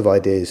lots of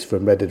ideas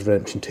from Red Dead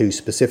Redemption 2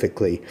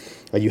 specifically.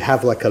 You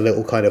have like a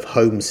little kind of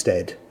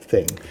homestead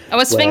thing. I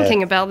was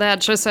thinking about that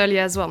just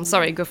earlier as well. I'm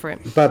sorry, go for it.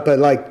 But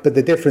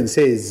the difference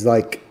is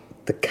like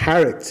the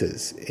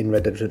characters in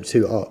Red Dead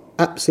Redemption 2 are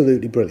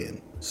absolutely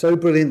brilliant. So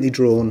brilliantly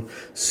drawn,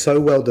 so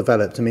well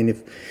developed. I mean,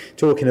 if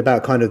talking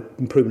about kind of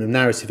improvement of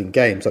narrative in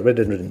games, like Red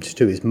Dead Redemption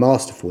 2 is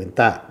masterful in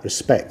that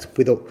respect.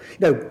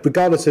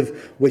 Regardless of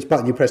which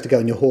button you press to go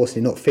on your horse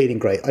and you're not feeling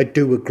great, I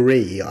do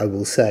agree, I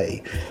will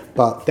say.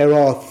 But there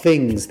are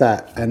things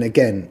that, and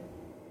again,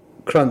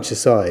 crunch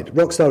aside,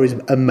 Rockstar is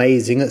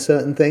amazing at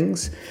certain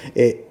things.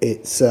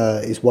 It's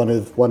one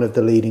of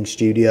the leading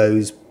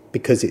studios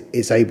because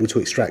it's able to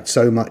extract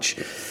so much.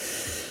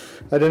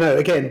 I don't know,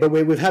 again, but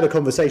we've had a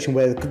conversation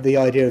where the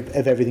idea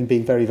of everything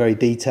being very, very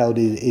detailed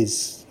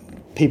is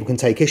people can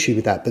take issue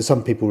with that, but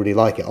some people really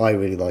like it. I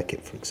really like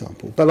it, for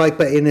example. But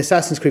in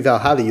Assassin's Creed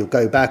Valhalla, you'll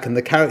go back and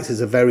the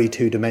characters are very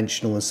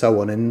two-dimensional and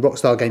so on. And in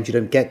Rockstar games, you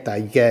don't get that.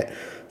 You get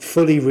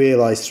fully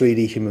realised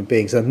 3D human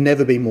beings. I've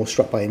never been more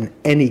struck by in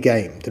any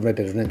game than Red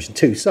Dead Redemption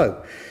 2.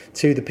 So,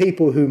 to the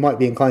people who might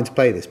be inclined to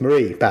play this,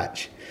 Marie,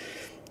 Batch,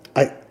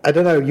 I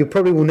don't know, you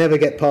probably will never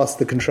get past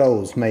the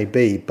controls,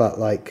 maybe, but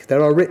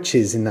there are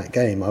riches in that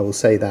game, I will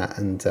say that.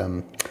 And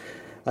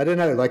I don't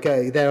know,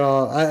 there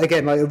are,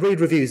 again, read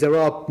reviews, there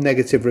are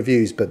negative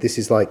reviews, but this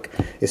is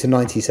it's a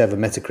 97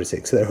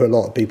 Metacritic, so there are a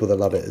lot of people that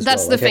love it as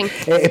that's well. That's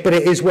the thing. But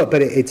it is work,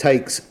 but it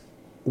takes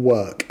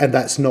work, and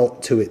that's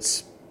not to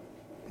its...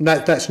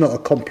 That's not a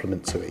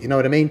compliment to it, you know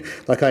what I mean?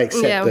 I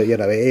accept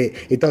that,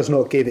 it does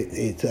not give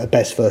it a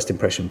best first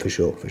impression, for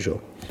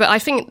sure. But I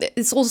think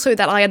it's also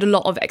that I had a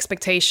lot of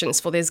expectations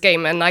for this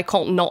game, and I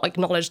can't not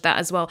acknowledge that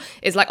as well.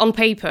 It's on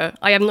paper,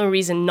 I have no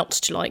reason not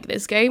to like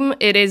this game.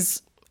 It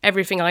is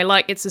everything I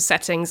like. It's the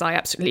settings I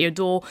absolutely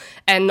adore,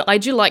 and I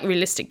do like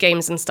realistic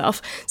games and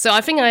stuff. So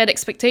I think I had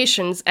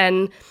expectations,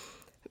 and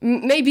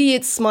maybe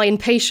it's my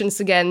impatience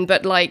again,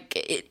 but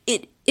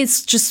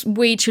it's just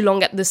way too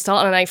long at the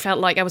start, and I felt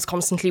like I was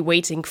constantly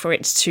waiting for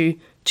it to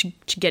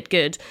get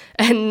good,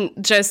 and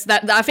just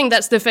that I think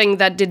that's the thing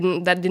that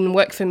didn't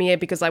work for me here,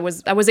 because I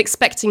was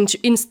expecting to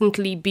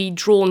instantly be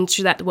drawn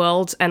to that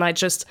world, and I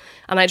just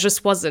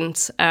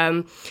wasn't.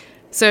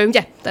 So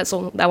yeah, that's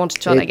all I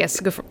wanted to add, I guess.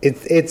 Go for it.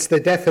 It's the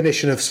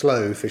definition of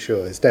slow, for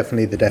sure. It's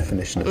definitely the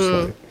definition of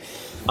slow.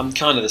 I'm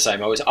kind of the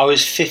same. I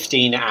was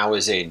 15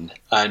 hours in,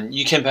 and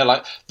you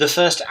compare the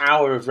first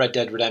hour of Red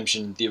Dead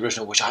Redemption, the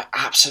original, which I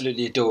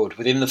absolutely adored.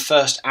 Within the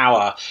first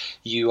hour,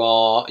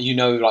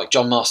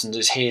 John Marston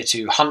is here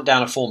to hunt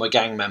down a former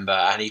gang member,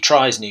 and he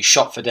tries and he's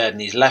shot for dead,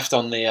 and he's left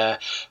on the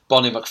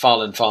Bonnie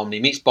McFarlane farm, and he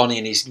meets Bonnie,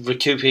 and he's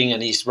recouping,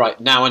 and he's right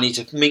now I need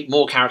to meet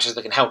more characters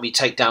that can help me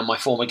take down my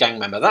former gang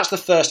member. That's the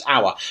first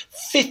hour.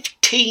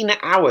 15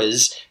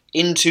 hours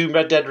into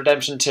Red Dead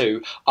Redemption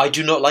 2, I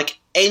do not like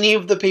any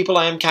of the people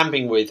I am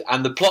camping with,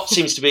 and the plot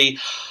seems to be,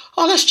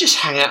 let's just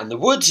hang out in the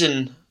woods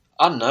and,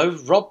 I don't know,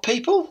 rob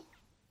people?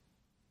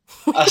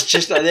 That's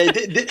just,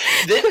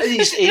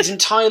 it's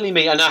entirely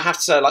me, and I have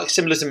to say,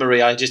 similar to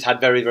Marie, I just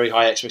had very, very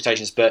high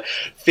expectations, but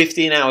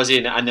 15 hours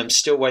in, and I'm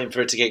still waiting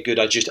for it to get good.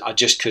 I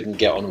just couldn't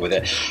get on with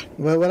it.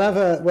 Well, we'll have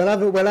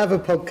a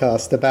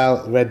podcast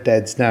about Red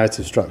Dead's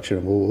narrative structure,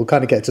 and we'll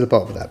kind of get to the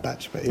bottom of that,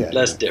 Batch. But yeah,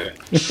 let's do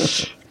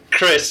it.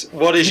 Chris,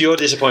 what is your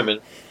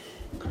disappointment?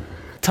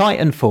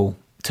 Titanfall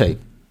 2.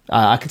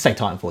 I could say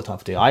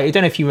Titanfall 2. I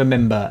don't know if you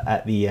remember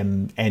at the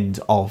end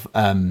of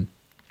the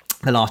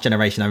last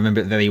generation. I remember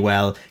it very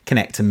well.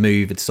 Connect and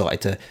Move had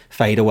started to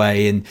fade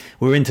away, and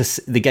we were into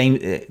the game.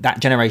 That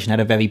generation had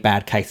a very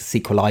bad case of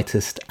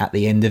sequelitis at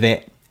the end of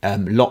it.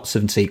 Lots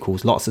of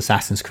sequels, lots of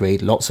Assassin's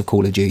Creed, lots of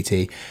Call of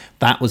Duty.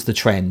 That was the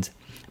trend.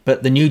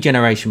 But the new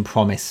generation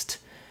promised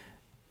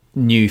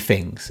new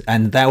things,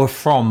 and they were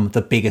from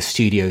the biggest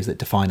studios that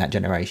defined that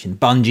generation.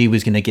 Bungie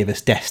was going to give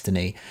us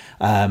Destiny,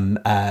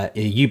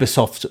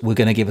 Ubisoft were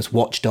going to give us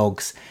Watch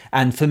Dogs,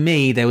 and for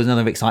me there was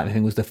another exciting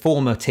thing, was the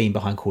former team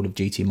behind Call of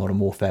Duty Modern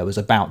Warfare was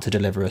about to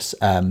deliver us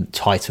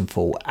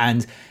Titanfall,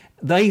 and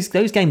those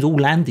games all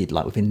landed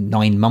within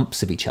 9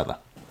 months of each other,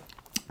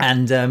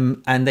 and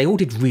they all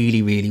did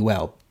really, really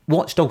well.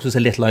 Watch Dogs was a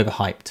little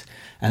overhyped.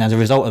 And as a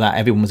result of that,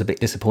 everyone was a bit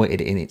disappointed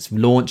in its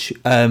launch,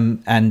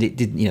 and it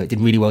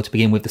did really well to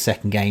begin with. The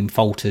second game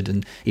faltered,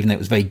 and even though it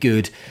was very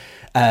good,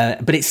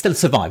 but it still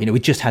survived. We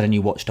just had a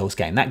new Watch Dogs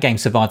game. That game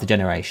survived the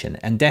generation,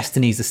 and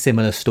Destiny's a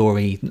similar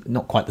story,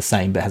 not quite the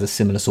same, but has a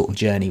similar sort of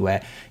journey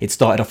where it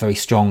started off very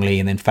strongly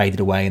and then faded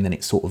away, and then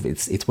it's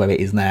where it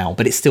is now.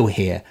 But it's still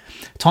here.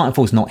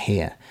 Titanfall's not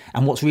here.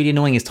 And what's really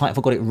annoying is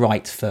Titanfall got it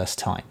right first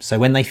time. So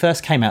when they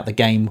first came out, the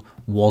game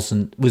was a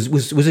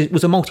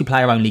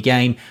multiplayer only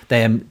game.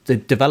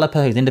 The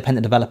developer, who's an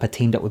independent developer,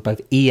 teamed up with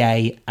both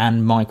EA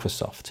and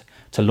Microsoft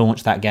to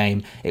launch that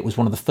game. It was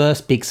one of the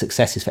first big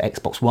successes for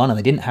Xbox One, and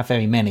they didn't have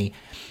very many.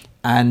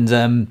 And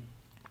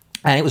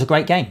it was a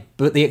great game,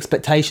 but the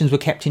expectations were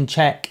kept in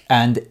check,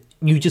 and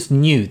you just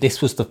knew this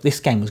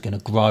game was going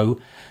to grow.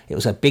 It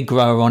was a big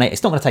grower on it.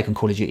 It's not going to take on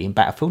Call of Duty and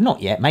Battlefield, not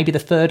yet. Maybe the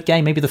third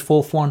game, maybe the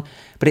fourth one,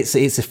 but it's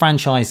a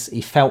franchise.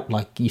 You felt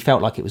like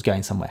it was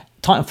going somewhere.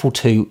 Titanfall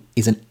 2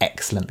 is an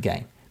excellent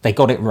game. They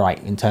got it right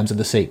in terms of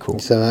the sequel.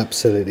 It's an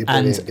absolutely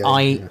brilliant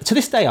game. To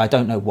this day, I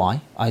don't know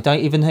why. I don't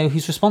even know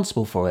who's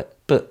responsible for it.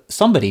 But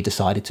somebody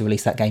decided to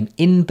release that game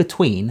in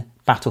between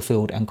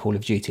Battlefield and Call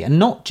of Duty, and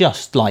not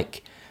just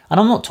like. And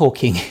I'm not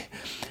talking.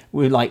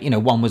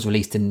 One was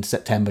released in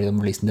September, and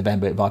released in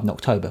November, it arrived in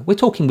October. We're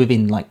talking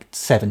within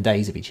 7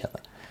 days of each other.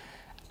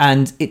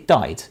 And it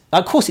died.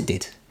 Of course it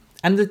did.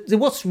 And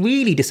what's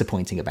really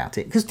disappointing about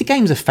it, because the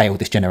games have failed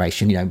this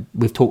generation,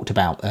 we've talked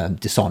about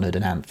Dishonored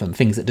and Anthem,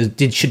 things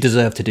that should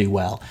deserve to do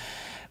well.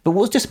 But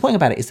what's disappointing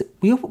about it is that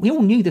we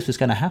all knew this was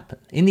going to happen.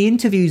 In the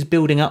interviews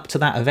building up to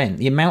that event,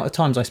 the amount of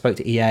times I spoke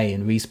to EA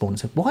and Respawn and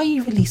said, why are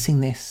you releasing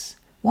this?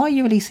 Why are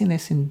you releasing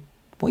this?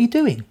 What are you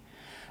doing?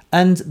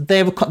 And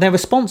their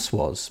response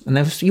was,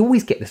 and you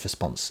always get this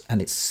response,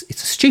 and it's a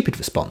stupid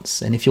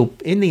response. And if you're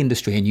in the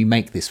industry and you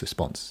make this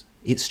response,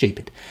 it's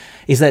stupid,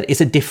 is that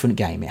it's a different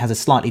game. It has a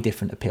slightly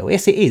different appeal.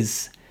 Yes, it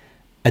is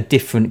a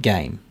different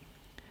game,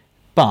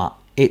 but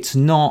it's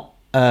not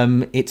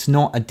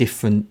a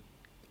different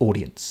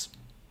audience.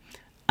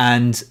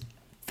 And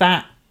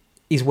that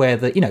is where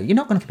you're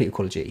not going to compete with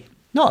Call of Duty.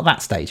 Not at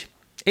that stage.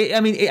 It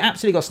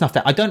absolutely got snuffed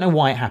out. I don't know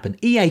why it happened.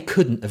 EA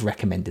couldn't have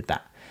recommended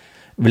that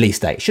release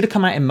date. Should have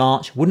come out in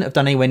March, wouldn't have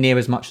done anywhere near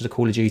as much as a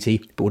Call of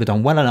Duty, but would have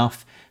done well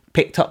enough,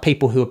 picked up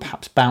people who were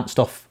perhaps bounced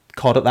off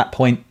COD at that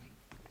point,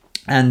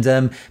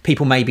 and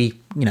people maybe,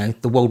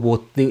 the World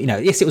War,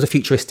 yes, it was a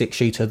futuristic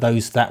shooter,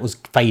 that was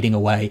fading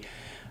away,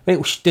 but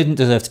it didn't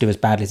deserve to do as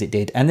badly as it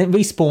did. And then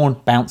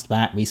Respawn bounced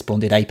back. Respawn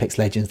did Apex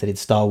Legends, they did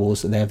Star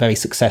Wars, and they're very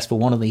successful,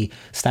 one of the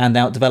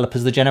standout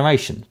developers of the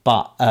generation.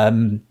 But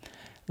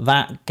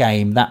that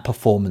game, that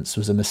performance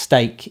was a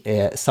mistake.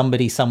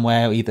 Somebody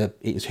somewhere, either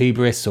it was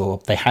hubris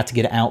or they had to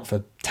get it out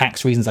for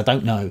tax reasons, I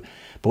don't know.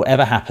 But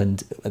whatever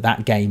happened,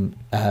 that game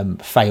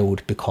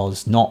failed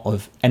because not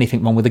of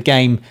anything wrong with the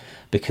game,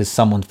 because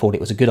someone thought it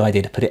was a good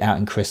idea to put it out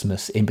in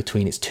Christmas in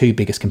between its two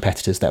biggest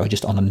competitors that were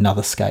just on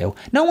another scale.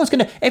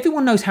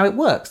 Everyone knows how it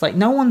works.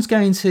 No one's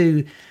going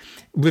to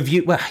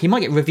review, well, you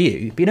might get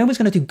review, but no one's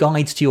going to do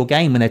guides to your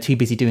game when they're too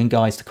busy doing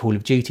guides to Call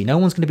of Duty. No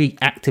one's going to be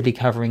actively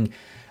covering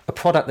a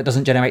product that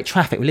doesn't generate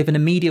traffic. We live in a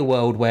media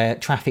world where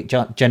traffic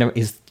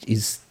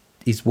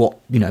is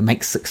what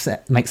makes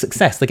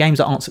success. The games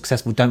that aren't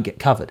successful don't get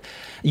covered.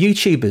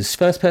 YouTubers,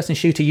 first-person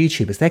shooter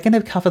YouTubers, they're going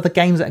to cover the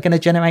games that are going to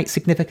generate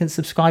significant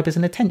subscribers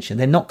and attention.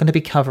 They're not going to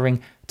be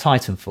covering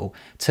Titanfall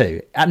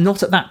 2, and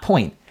not at that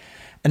point.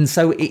 And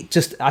so it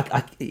just,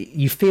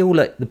 you feel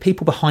like the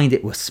people behind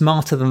it were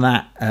smarter than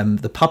that.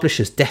 The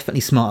publisher's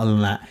definitely smarter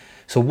than that.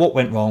 So what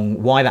went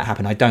wrong, why that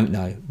happened, I don't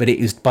know. But it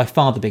is by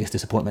far the biggest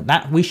disappointment.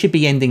 That we should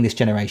be ending this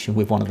generation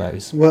with one of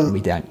those. Well, and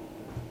we don't.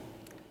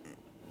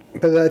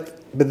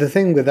 But the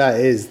thing with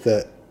that is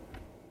that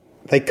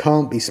they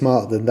can't be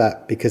smarter than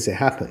that because it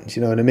happened.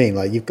 You know what I mean?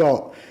 You've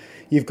got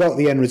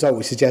the end result,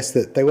 which suggests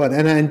that they weren't.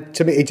 And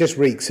to me, it just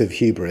reeks of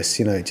hubris.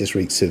 It just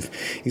reeks of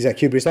exact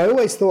hubris. I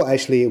always thought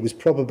actually it was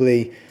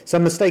probably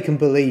some mistaken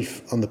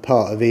belief on the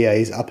part of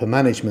EA's upper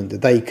management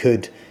that they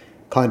could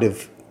kind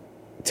of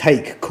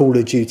take Call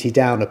of Duty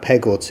down a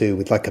peg or two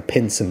with a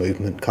pincer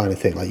movement kind of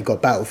thing. You've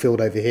got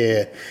Battlefield over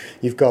here,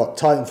 you've got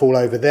Titanfall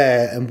over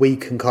there, and we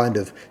can kind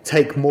of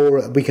take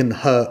more, we can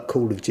hurt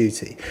Call of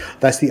Duty.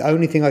 That's the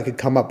only thing I could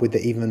come up with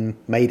that even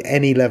made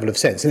any level of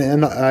sense.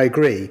 And I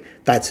agree,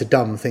 that's a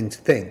dumb thing to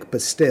think,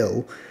 but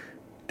still,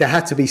 there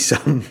had to be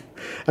some,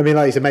 like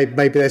you said,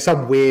 maybe there's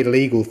some weird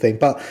legal thing,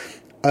 but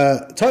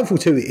Titanfall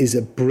 2 is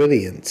a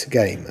brilliant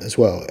game as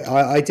well.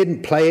 I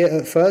didn't play it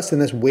at first,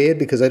 and that's weird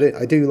because I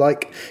do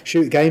like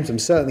shoot games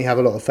and certainly have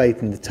a lot of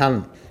faith in the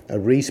talent at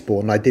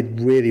Respawn. I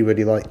did really,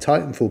 really like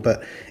Titanfall,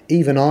 but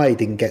even I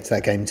didn't get to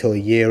that game until a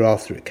year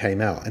after it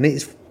came out, and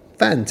it's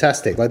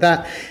fantastic.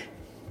 That,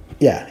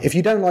 yeah, if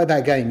you don't like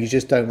that game, you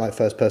just don't like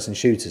first-person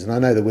shooters. And I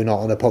know that we're not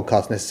on a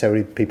podcast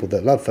necessarily people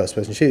that love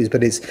first-person shooters,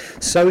 but it's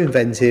so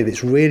inventive,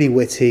 it's really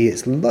witty,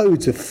 it's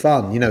loads of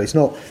fun. It's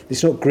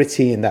not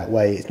gritty in that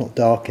way, it's not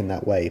dark in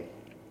that way.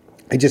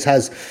 It just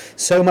has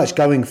so much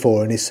going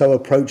for it and is so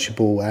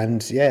approachable.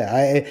 And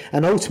yeah,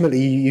 and ultimately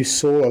you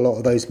saw a lot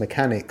of those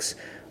mechanics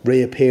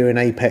reappear in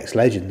Apex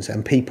Legends,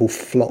 and people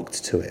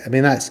flocked to it. I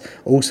mean, that's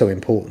also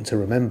important to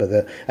remember,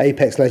 that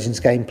Apex Legends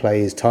gameplay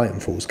is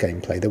Titanfall's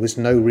gameplay. There was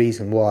no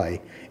reason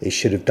why it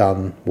should have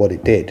done what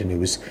it did, and it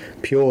was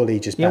purely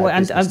just bad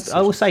business and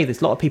I will say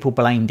this, a lot of people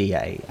blamed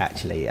EA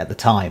actually at the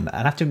time, and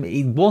I have to admit,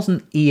 it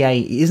wasn't EA.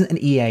 It isn't an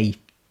EA,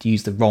 to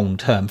use the wrong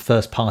term,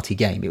 first party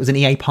game. It was an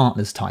EA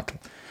Partners title,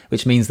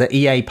 which means that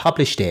EA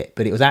published it,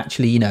 but it was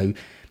actually,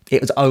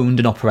 it was owned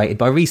and operated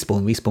by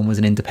Respawn. Respawn was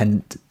an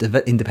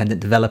independent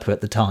developer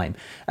at the time.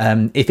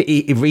 If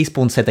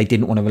Respawn said they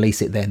didn't want to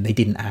release it, then they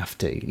didn't have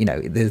to.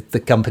 The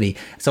company.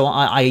 So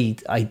I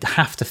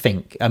have to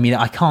think. I mean,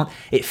 I can't.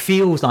 It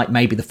feels like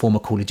maybe the former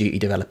Call of Duty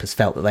developers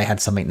felt that they had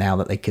something now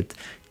that they could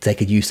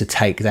use to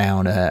take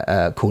down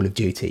a Call of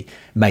Duty.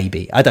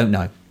 Maybe, I don't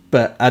know.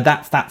 But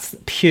that's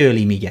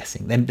purely me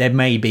guessing. There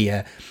may be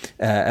a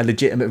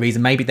legitimate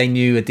reason. Maybe they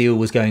knew a deal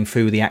was going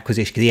through with the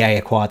acquisition, because EA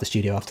acquired the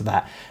studio after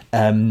that,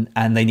 and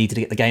they needed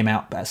to get the game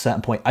out at a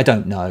certain point. I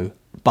don't know,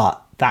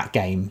 but that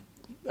game,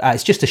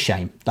 it's just a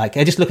shame. Like,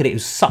 I just look at it; it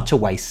was such a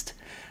waste.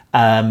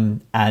 I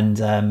look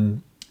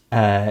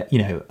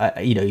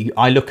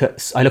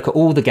at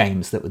all the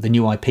games that were the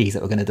new IPs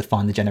that were going to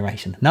define the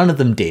generation. None of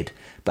them did,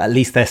 but at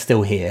least they're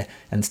still here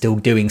and still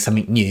doing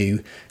something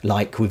new,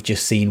 like we've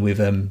just seen with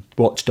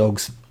Watch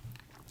Dogs,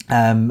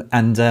 but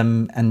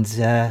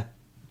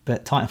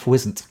Titanfall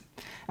isn't.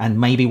 And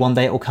maybe one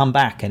day it will come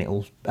back and it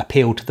will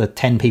appeal to the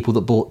 10 people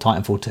that bought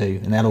Titanfall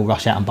 2, and they'll all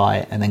rush out and buy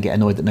it and then get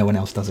annoyed that no one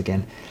else does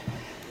again.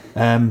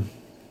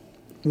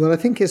 Well, I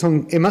think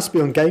it must be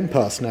on Game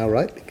Pass now,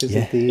 right? Because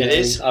it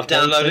is. I've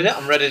downloaded it.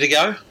 I'm ready to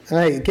go.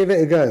 Hey, give it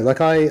a go.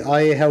 Like,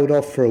 I held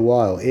off for a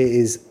while. It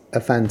is a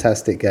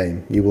fantastic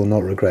game. You will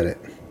not regret it.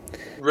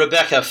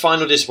 Rebecca,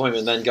 final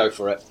disappointment, then go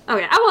for it.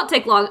 Okay, I won't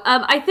take long.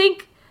 I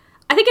think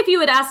if you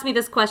had asked me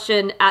this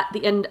question at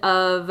the end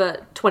of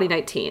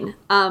 2019,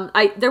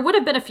 there would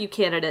have been a few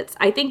candidates.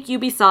 I think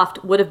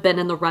Ubisoft would have been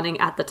in the running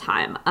at the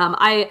time.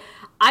 I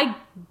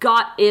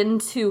got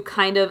into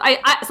kind of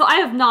so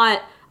I have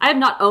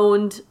not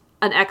owned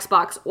an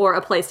Xbox or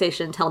a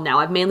PlayStation until now.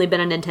 I've mainly been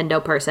a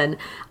Nintendo person.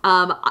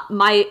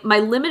 My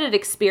limited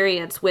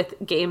experience with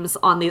games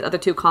on these other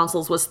two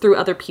consoles was through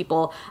other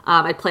people.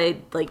 I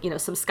played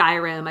some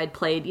Skyrim. I'd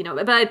played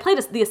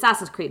the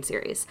Assassin's Creed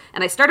series,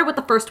 and I started with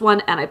the first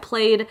one, and I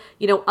played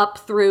up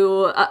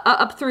through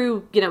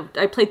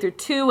I played through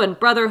 2 and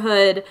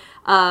Brotherhood,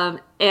 and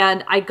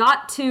I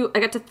got to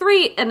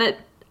 3, and I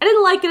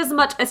didn't like it as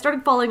much. I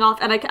started falling off,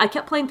 and I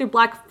kept playing through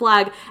Black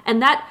Flag,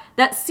 and that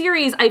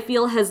series, I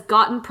feel, has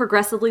gotten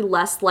progressively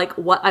less like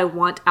what I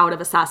want out of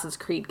Assassin's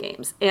Creed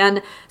games.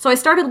 And so I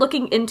started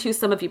looking into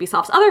some of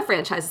Ubisoft's other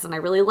franchises, and I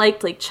really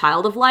liked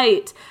Child of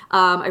Light.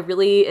 I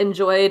really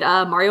enjoyed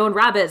Mario and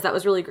Rabbids. That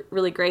was really,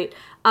 really great.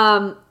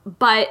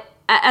 But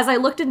as I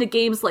looked into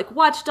games like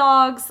Watch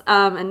Dogs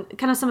and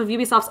kind of some of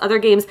Ubisoft's other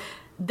games,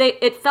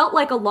 it felt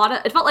like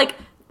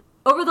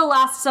over the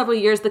last several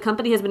years, the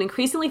company has been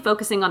increasingly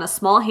focusing on a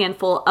small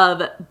handful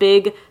of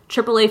big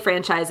AAA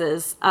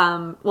franchises.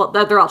 Well,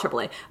 they're all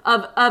AAA,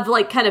 of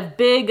kind of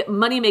big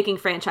money-making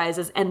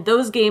franchises, and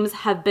those games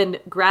have been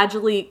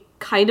gradually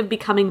kind of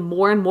becoming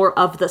more and more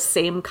of the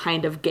same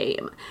kind of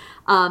game.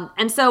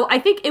 And so I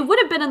think it would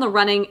have been in the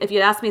running if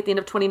you'd asked me at the end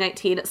of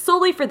 2019,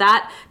 solely for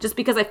that, just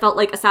because I felt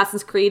like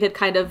Assassin's Creed had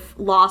kind of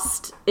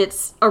lost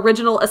its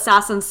original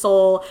assassin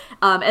soul,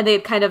 and they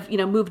had kind of,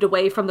 moved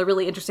away from the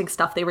really interesting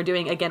stuff they were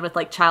doing, again, with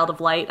Child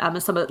of Light,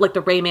 and some of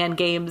the Rayman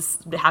games.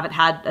 They haven't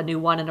had a new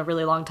one in a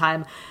really long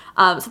time.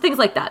 So things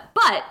like that.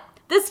 But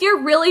this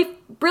year really,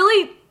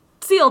 really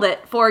sealed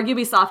it for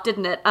Ubisoft,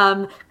 didn't it?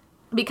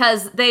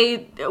 Because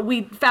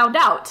we found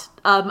out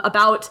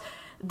about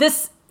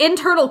this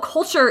internal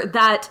culture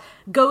that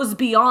goes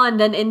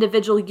beyond an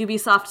individual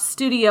Ubisoft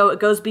studio. It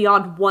goes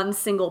beyond one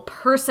single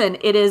person.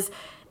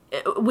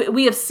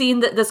 We have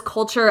seen that this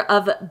culture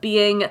of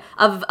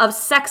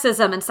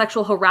sexism and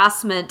sexual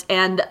harassment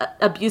and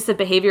abusive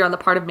behavior on the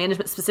part of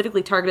management,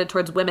 specifically targeted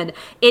towards women,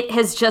 it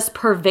has just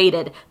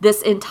pervaded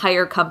this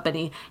entire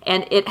company,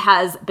 and it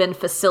has been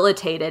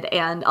facilitated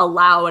and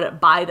allowed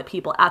by the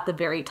people at the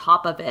very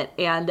top of it.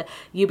 And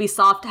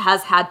Ubisoft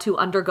has had to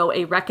undergo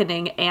a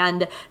reckoning,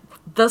 and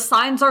the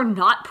signs are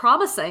not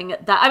promising.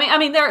 That I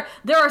mean, there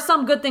are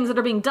some good things that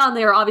are being done.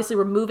 They are obviously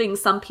removing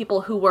some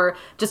people who were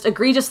just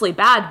egregiously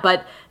bad,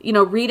 but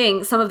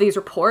reading some of these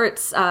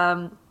reports,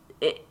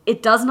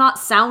 it does not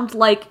sound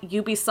like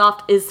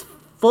Ubisoft is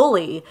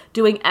fully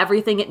doing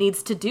everything it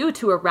needs to do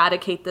to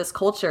eradicate this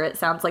culture. It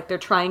sounds like they're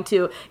trying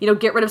to,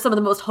 get rid of some of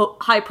the most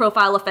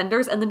high-profile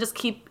offenders and then just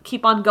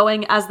keep on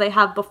going as they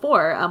have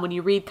before. When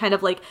you read kind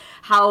of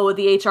how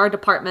the HR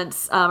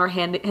departments are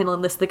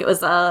handling this, I think it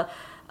was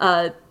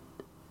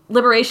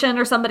Liberation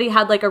or somebody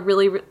had a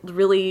really,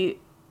 really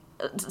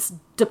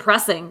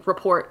depressing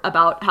report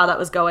about how that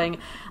was going.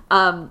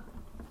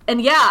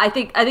 And yeah, I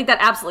think that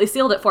absolutely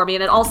sealed it for me.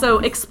 And it also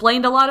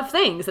explained a lot of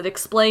things. It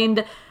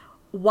explained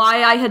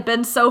why I had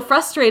been so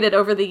frustrated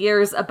over the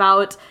years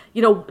about,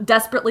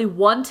 desperately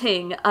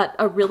wanting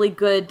a really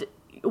good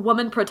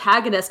woman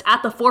protagonist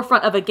at the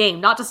forefront of a game,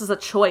 not just as a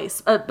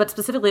choice, but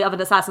specifically of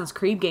an Assassin's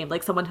Creed game,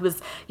 like someone who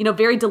was,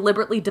 very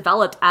deliberately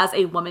developed as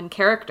a woman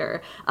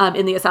character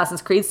in the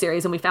Assassin's Creed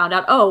series. And we found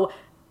out,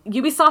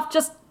 Ubisoft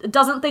just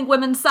doesn't think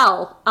women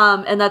sell.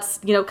 And that's,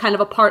 kind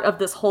of a part of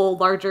this whole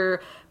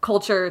larger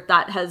culture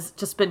that has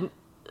just been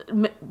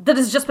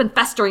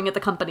festering at the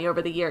company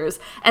over the years.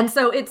 And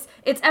so it's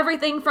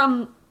everything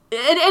from,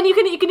 and you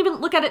can even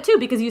look at it too,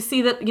 because you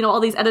see that, all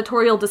these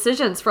editorial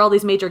decisions for all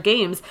these major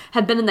games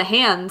have been in the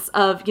hands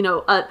of,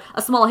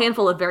 a small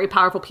handful of very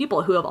powerful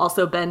people who have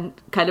also been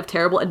kind of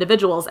terrible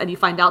individuals. And you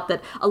find out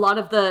that a lot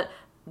of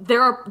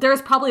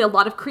there's probably a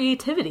lot of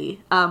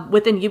creativity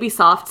within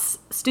Ubisoft's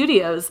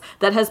studios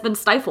that has been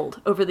stifled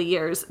over the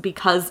years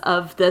because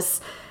of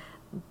this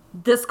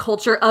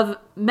culture of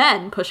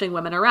men pushing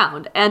women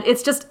around. And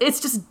it's just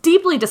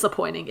deeply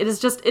disappointing. It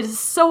is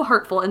so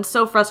hurtful and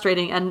so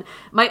frustrating. And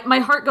my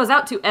heart goes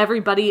out to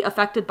everybody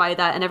affected by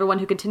that and everyone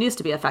who continues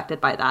to be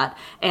affected by that.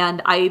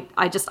 And I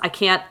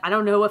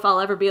don't know if I'll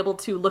ever be able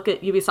to look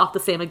at Ubisoft the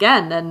same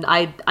again. And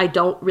I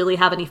don't really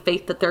have any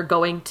faith that they're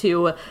going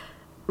to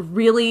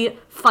really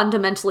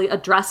fundamentally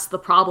address the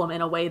problem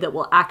in a way that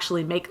will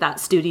actually make that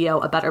studio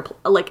a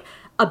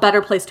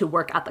better place to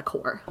work at the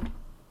core.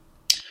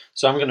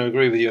 So I'm going to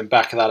agree with you and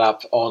back that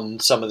up on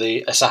some of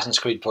the Assassin's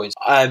Creed points.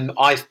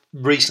 I've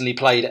recently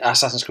played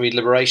Assassin's Creed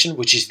Liberation,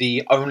 which is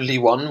the only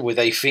one with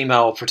a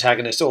female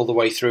protagonist all the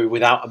way through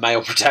without a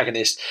male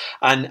protagonist.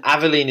 And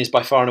Aveline is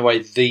by far and away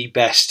the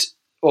best,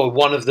 or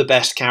one of the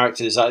best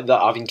characters that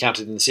I've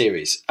encountered in the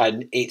series.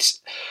 And it's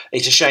a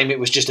shame it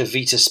was just a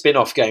Vita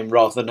spin-off game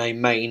rather than a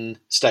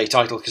mainstay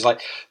title, because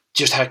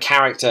just her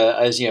character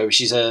as,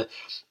 she's a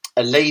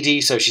lady,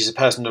 so she's a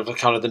person of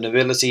kind of the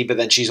nobility, but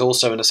then she's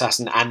also an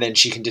assassin, and then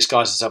she can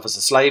disguise herself as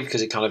a slave,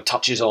 because it kind of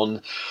touches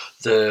on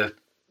the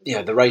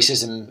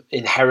racism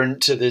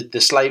inherent to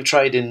the slave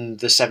trade in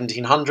the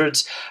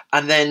 1700s.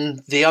 And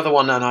then the other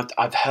one, and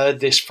I've heard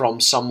this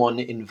from someone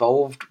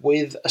involved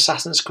with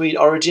Assassin's Creed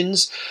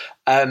Origins,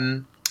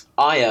 Aya,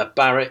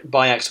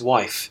 Bayek's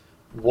wife,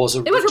 was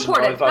a. It was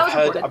reported.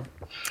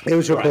 It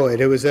was reported.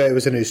 It was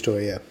a news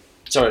story. Yeah.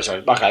 Sorry.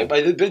 Okay,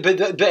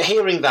 but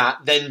hearing that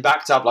then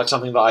backed up like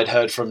something that I'd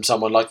heard from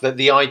someone, like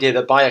the idea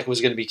that Bayek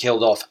was going to be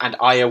killed off and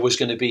Aya was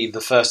going to be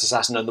the first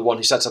assassin and the one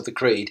who sets up the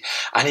creed,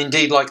 and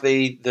indeed like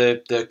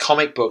the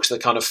comic books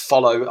that kind of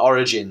follow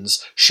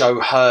Origins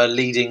show her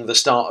leading the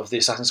start of the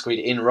Assassin's Creed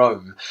in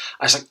Rome.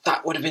 I was like,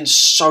 that would have been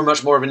so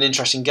much more of an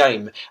interesting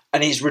game,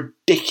 and it's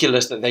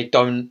ridiculous that they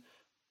don't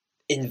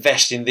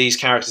invest in these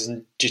characters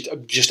and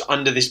just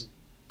under this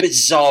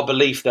bizarre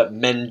belief that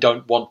men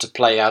don't want to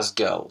play as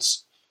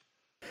girls.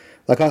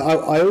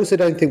 I also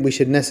don't think we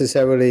should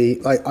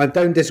necessarily. I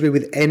don't disagree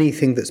with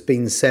anything that's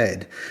been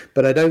said,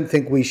 but I don't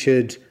think we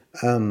should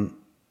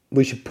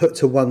put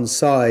to one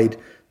side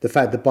the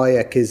fact that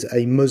Bayek is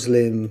a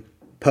Muslim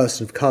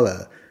person of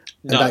colour,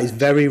 and that is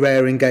very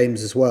rare in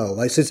games as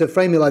well. So to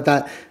frame it like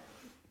that,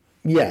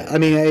 yeah, I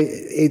mean,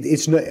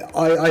 it's not.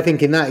 I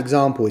think in that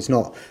example, it's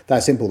not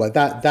that simple.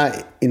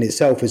 That in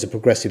itself is a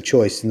progressive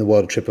choice in the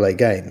world of AAA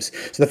games.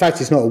 So the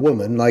fact it's not a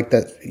woman, like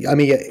that. I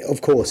mean,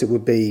 of course, it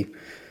would be.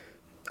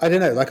 I don't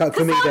know.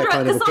 For me, they're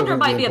kind of Cassandra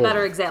might be a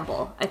better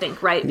example, I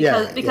think, right?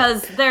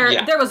 Because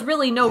there was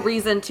really no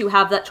reason to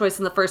have that choice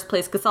in the first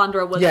place.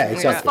 Cassandra was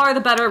far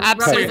the better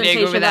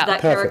representation of that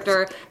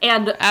character,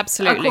 and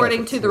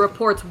according to the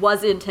reports,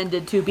 was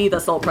intended to be the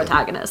sole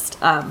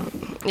protagonist. And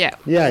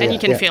you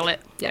can feel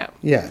it.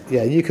 Yeah,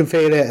 you can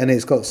feel it, and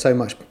it's got so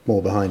much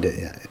more behind it.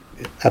 Yeah,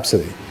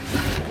 absolutely.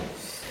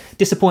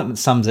 Disappointment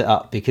sums it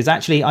up, because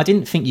actually I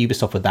didn't think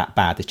Ubisoft were that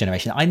bad this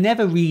generation. I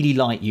never really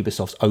liked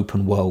Ubisoft's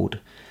open world.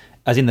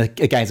 As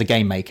a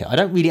game maker,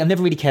 I've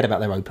never really cared about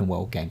their open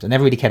world games. I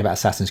never really cared about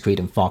Assassin's Creed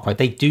and Far Cry.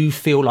 They do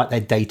feel like they're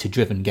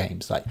data-driven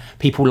games. Like,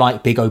 people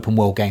like big open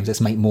world games. Let's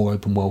make more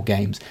open world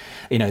games.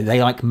 They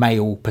like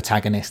male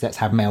protagonists. Let's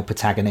have male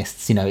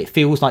protagonists. It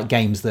feels like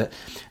games that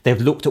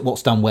they've looked at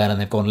what's done well and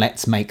they've gone,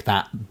 let's make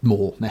that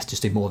more. Let's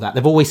just do more of that.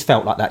 They've always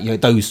felt like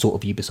that. Those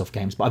sort of Ubisoft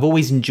games. But I've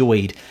always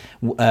enjoyed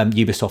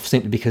Ubisoft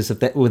simply because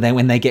of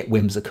when they get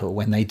whimsical,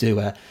 when they do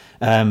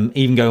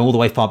even going all the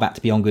way far back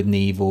to Beyond Good and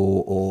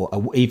Evil,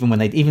 or even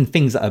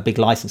things that are big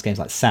license games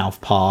like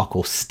South Park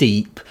or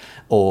Steep,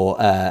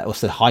 or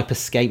also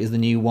Hyperscape is the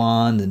new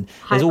one, and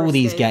there's all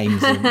these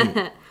games.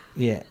 And,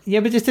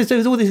 but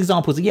there's all these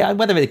examples.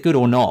 Whether they're good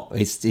or not,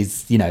 it's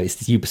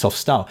Ubisoft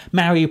style.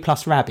 Mario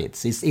plus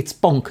Rabbids, it's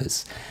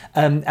bonkers.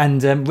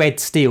 And Red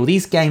Steel,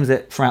 these games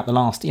that throughout the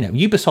last,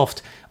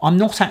 Ubisoft. I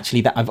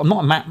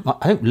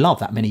don't love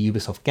that many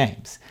Ubisoft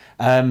games.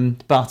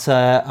 But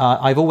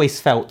I've always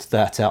felt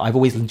that I've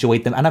always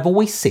enjoyed them, and I've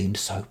always seemed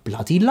so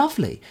bloody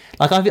lovely.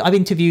 Like I've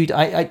interviewed,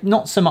 I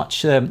not so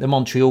much the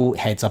Montreal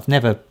heads. I've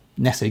never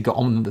necessarily got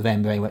on with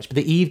them very much, but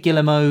the Yves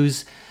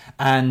Guillemot's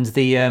and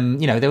the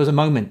there was a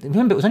moment.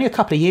 Remember, it was only a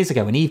couple of years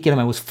ago when Yves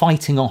Guillemot was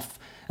fighting off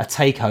a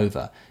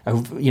takeover,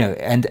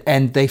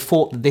 and they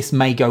thought that this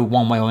may go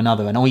one way or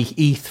another. And on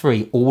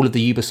E3, all of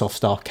the Ubisoft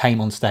staff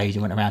came on stage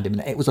and went around him,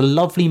 and it was a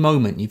lovely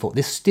moment. You thought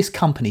this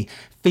company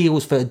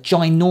feels, for a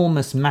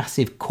ginormous,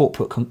 massive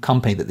corporate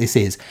company that this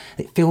is,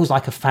 it feels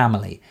like a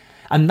family.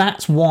 And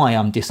that's why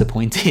I'm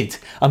disappointed.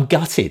 I'm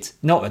gutted.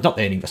 That's not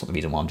the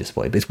reason why I'm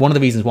disappointed, but it's one of the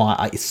reasons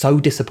why it's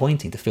so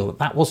disappointing to feel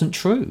that wasn't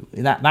true.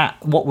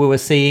 That what we were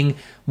seeing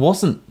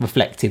wasn't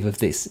reflective of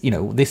this.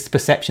 This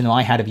perception that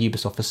I had of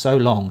Ubisoft for so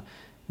long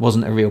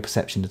wasn't a real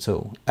perception at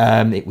all.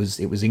 It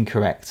was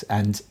incorrect,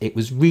 and it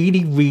was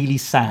really, really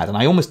sad. And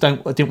I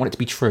didn't want it to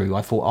be true.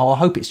 I thought, I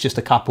hope it's just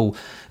a couple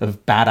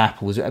of bad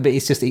apples. But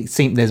it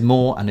seemed there's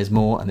more and there's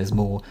more and there's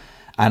more.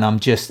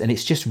 And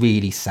it's just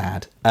really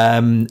sad,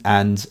 and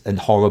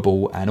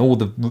horrible, and all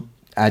the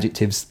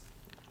adjectives.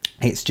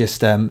 It's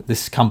just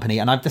this company,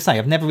 and I have to say,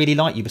 I've never really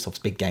liked Ubisoft's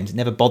big games. It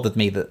never bothered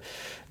me that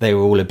they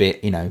were all a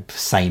bit,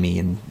 samey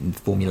and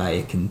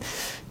formulaic and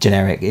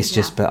generic. It's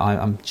just, but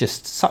I'm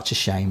just such a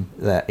shame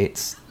that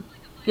it's.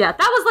 Yeah, that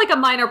was like a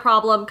minor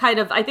problem, kind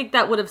of. I think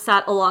that would have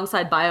sat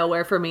alongside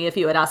BioWare for me if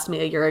you had asked me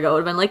a year ago. It would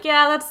have been like,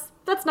 yeah,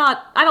 that's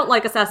not. I don't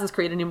like Assassin's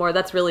Creed anymore.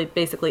 That's really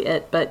basically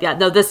it. But yeah,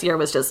 no, this year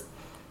was just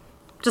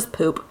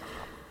poop.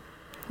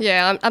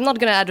 Yeah, I'm not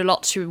going to add a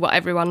lot to what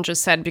everyone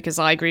just said because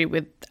I agree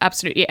with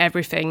absolutely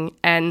everything.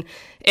 And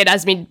it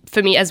has been,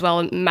 for me as well,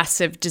 a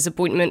massive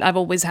disappointment. I've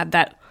always had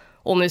that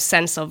almost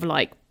sense of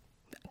like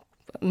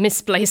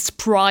misplaced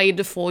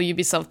pride for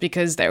Ubisoft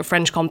because they're a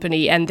French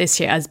company, and this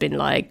year has been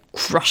like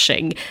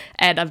crushing.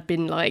 And I've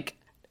been like,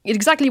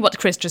 exactly what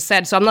Chris just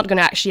said, so I'm not going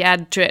to actually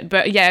add to it.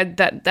 But yeah,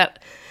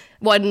 that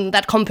when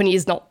that company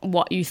is not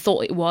what you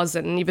thought it was,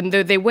 and even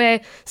though there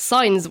were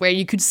signs where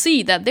you could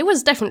see that there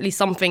was definitely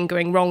something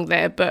going wrong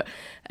there, but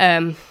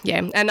and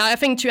I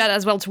think to add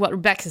as well to what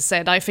Rebecca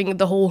said, I think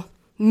the whole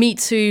Me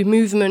Too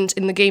movement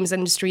in the games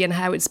industry and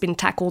how it's been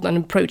tackled and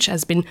approached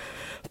has been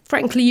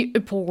frankly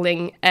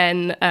appalling,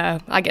 and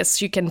I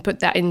guess you can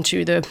put that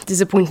into the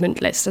disappointment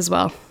list as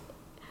well.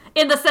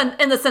 In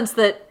the sense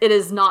that it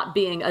is not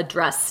being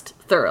addressed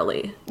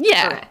thoroughly.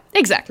 Yeah, okay.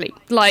 Exactly.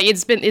 Like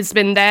it's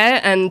been there,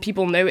 and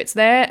people know it's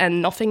there,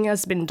 and nothing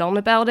has been done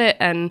about it,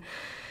 and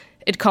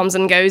it comes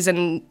and goes,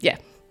 and yeah.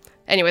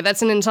 Anyway,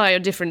 that's an entire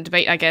different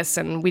debate, I guess,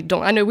 and we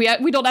don't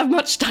have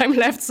much time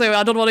left, so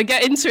I don't want to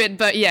get into it.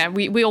 But yeah,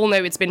 we all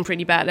know it's been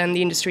pretty bad, and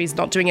the industry is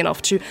not doing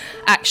enough to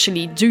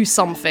actually do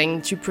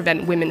something to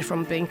prevent women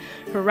from being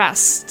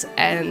harassed,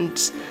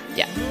 and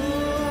yeah.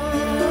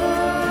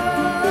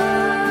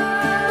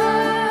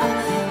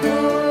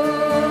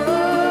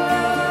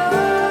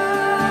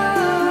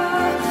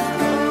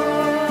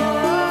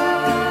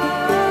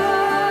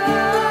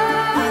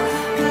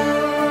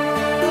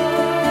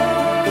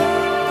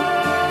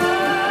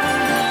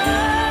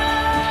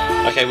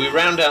 Okay, we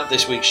round out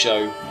this week's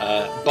show,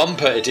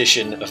 bumper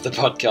edition of the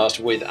podcast,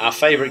 with our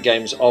favourite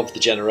games of the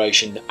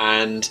generation,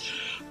 and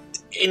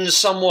in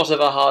somewhat of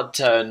a hard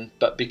turn,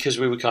 but because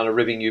we were kind of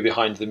ribbing you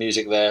behind the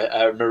music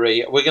there,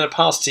 Marie, we're going to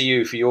pass to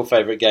you for your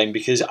favourite game,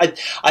 because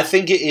I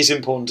think it is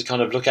important to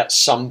kind of look at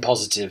some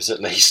positives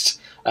at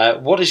least.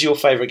 What is your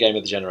favourite game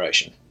of the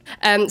generation?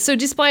 So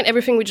despite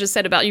everything we just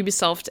said about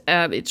Ubisoft,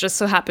 it just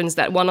so happens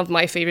that one of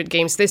my favorite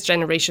games this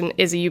generation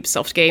is a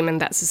Ubisoft game, and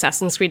that's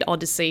Assassin's Creed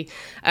Odyssey,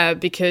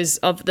 because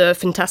of the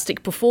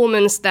fantastic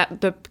performance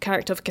that the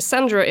character of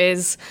Cassandra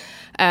is.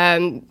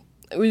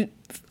 We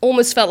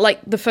almost felt like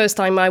the first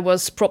time I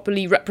was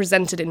properly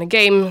represented in a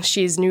game.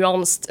 She's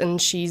nuanced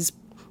and she's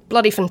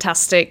bloody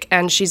fantastic,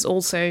 and she's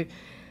also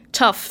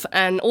tough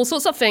and all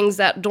sorts of things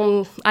that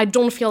I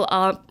don't feel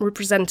are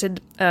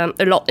represented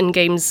a lot in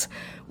games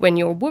when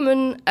you're a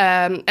woman,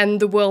 and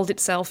the world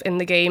itself in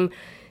the game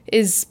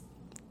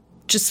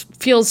just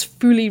feels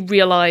fully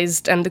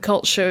realized, and the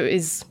culture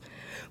is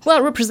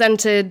well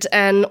represented,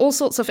 and all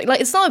sorts of things.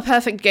 Like, it's not a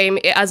perfect game.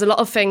 It has a lot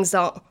of things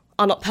that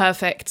are not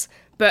perfect,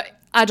 but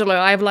I don't know,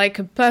 I have like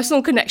a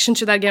personal connection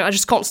to that game. I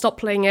just can't stop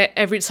playing it.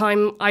 Every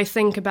time I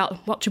think about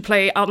what to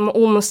play, I'm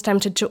almost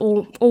tempted to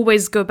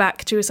always go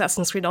back to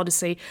Assassin's Creed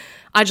Odyssey.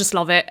 I just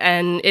love it,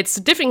 and it's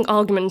a different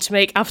argument to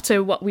make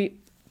after what we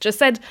just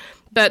said,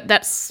 but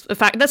that's a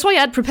fact. That's why I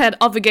had prepared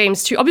other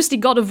games too. Obviously,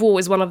 God of War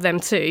is one of them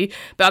too,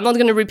 but I'm not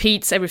going to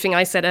repeat everything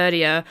I said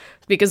earlier,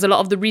 because a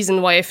lot of the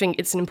reason why I think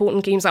it's an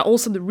important game are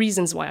also the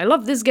reasons why I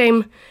love this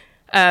game.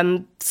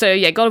 So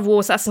yeah, God of War,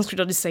 Assassin's Creed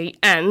Odyssey,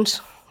 and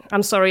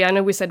I'm sorry, I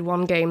know we said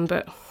one game,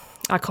 but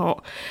I can't.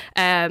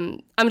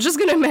 I'm just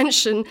going to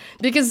mention,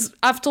 because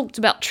I've talked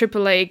about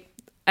AAA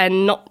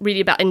and not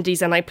really about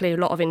indies, and I play a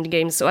lot of indie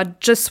games, so I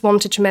just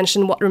wanted to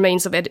mention What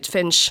Remains of Edith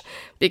Finch,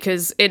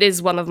 because it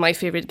is one of my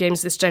favorite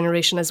games this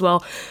generation as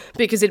well,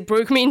 because it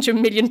broke me into a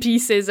million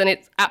pieces, and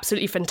it's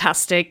absolutely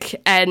fantastic.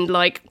 And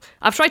like,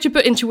 I've tried to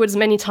put into words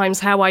many times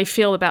how I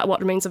feel about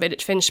What Remains of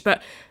Edith Finch,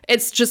 but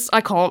it's just,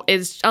 I can't.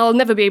 I'll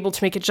never be able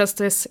to make it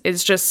justice.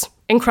 It's just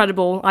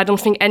incredible. I don't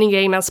think any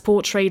game has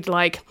portrayed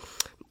like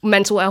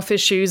mental health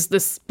issues,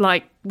 this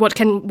like what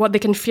they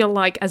can feel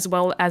like as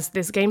well as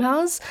this game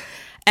has.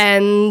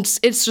 And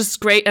it's just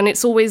great. And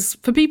it's always,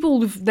 for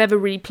people who've never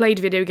really played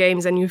video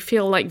games and you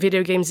feel like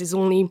video games is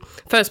only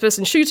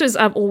first-person shooters,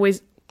 I've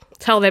always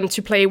tell them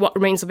to play What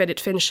Remains of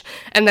Edith Finch,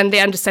 and then they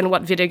understand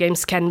what video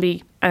games can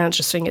be. And I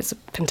just think it's a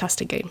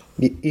fantastic game.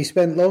 You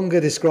spent longer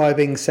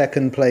describing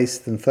second place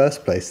than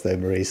first place, though,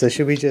 Marie. So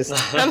should we just...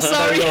 I'm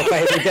sorry. Your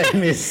favourite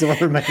game is What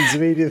Remains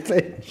of Edith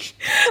Finch.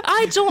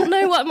 I don't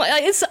know what...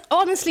 it's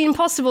honestly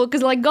impossible,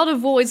 because like God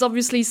of War is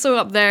obviously so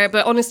up there,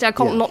 but honestly I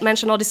can't not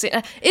mention Odyssey.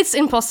 It's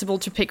impossible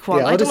to pick one.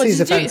 Yeah, Odyssey is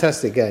a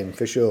fantastic game,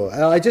 for sure.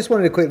 I just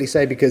wanted to quickly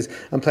say, because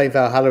I'm playing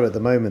Valhalla at the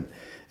moment,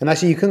 and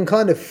actually, you can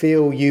kind of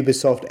feel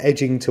Ubisoft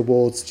edging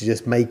towards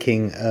just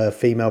making a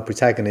female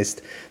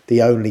protagonist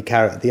the only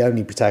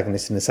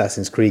protagonist in an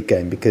Assassin's Creed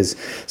game, because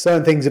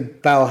certain things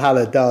that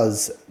Valhalla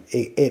does,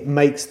 it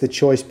makes the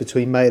choice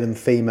between male and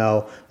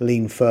female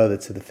lean further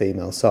to the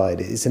female side.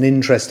 It's an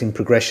interesting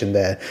progression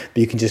there, but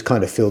you can just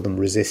kind of feel them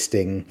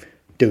resisting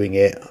doing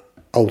it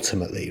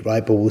ultimately,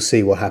 right? But we'll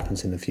see what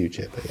happens in the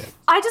future. But yeah.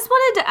 I just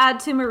wanted to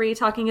add to Marie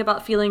talking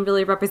about feeling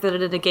really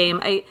represented in a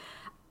game.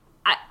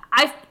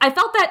 I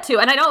felt that too,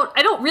 and I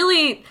don't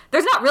really.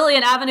 There's not really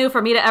an avenue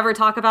for me to ever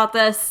talk about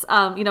this,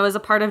 as a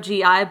part of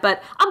GI.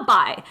 But I'm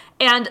bi,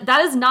 and that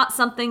is not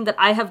something that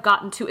I have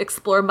gotten to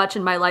explore much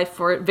in my life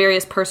for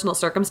various personal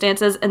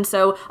circumstances. And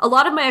so, a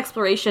lot of my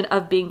exploration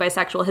of being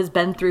bisexual has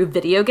been through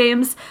video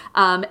games.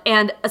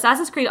 And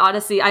Assassin's Creed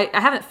Odyssey, I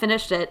haven't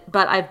finished it,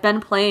 but I've been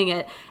playing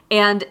it,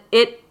 and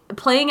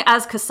playing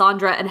as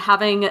Cassandra and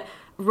having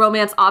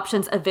romance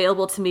options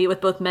available to me with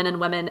both men and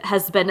women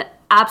has been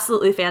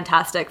absolutely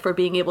fantastic for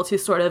being able to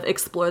sort of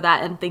explore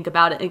that and think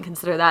about it and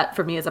consider that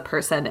for me as a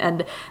person.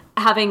 And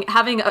having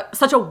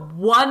such a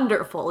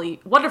wonderfully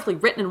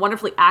written and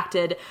wonderfully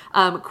acted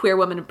queer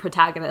woman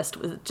protagonist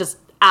was just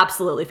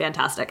absolutely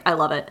fantastic. I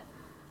love it.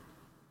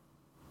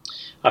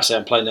 Actually,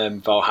 I'm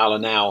playing Valhalla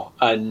now,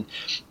 and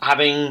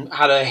having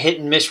had a hit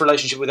and miss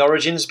relationship with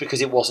Origins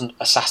because it wasn't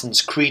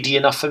Assassin's Creedy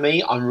enough for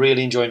me, I'm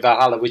really enjoying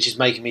Valhalla, which is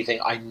making me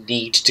think I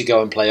need to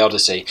go and play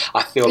Odyssey.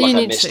 I feel like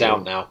I missed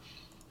out now.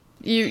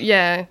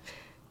 Yeah.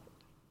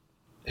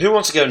 Who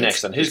wants to go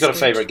next then? Who's got a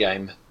favourite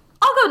game?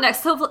 I'll go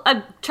next. Hopefully,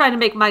 I'm trying to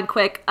make mine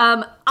quick.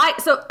 As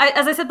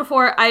I said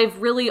before,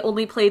 I've really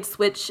only played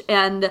Switch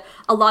and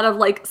a lot of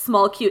like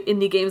small, cute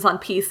indie games on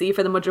PC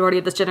for the majority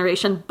of this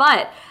generation.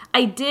 But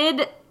I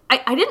didn't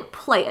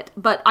play it,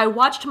 but I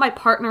watched my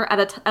partner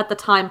at the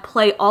time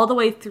play all the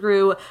way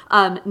through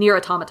Nier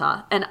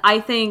Automata, and I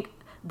think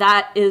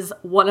that is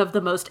one of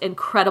the most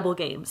incredible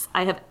games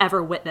I have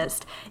ever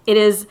witnessed. It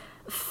is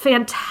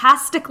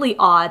fantastically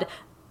odd.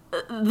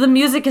 The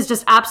music is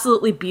just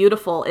absolutely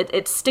beautiful.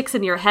 It sticks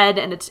in your head,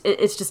 and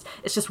it's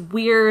just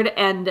weird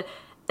and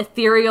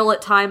ethereal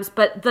at times.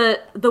 But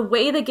the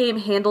way the game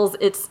handles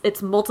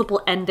its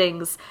multiple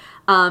endings,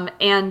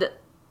 and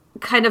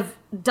kind of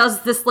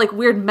does this like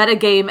weird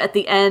metagame at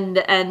the end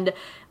and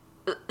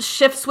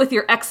shifts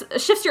your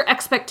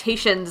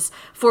expectations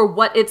for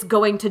what it's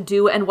going to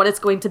do and what it's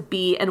going to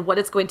be and what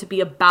it's going to be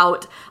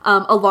about,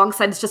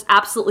 alongside it's just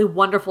absolutely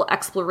wonderful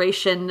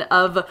exploration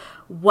of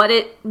what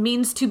it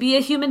means to be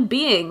a human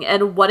being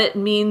and what it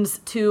means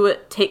to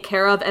take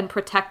care of and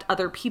protect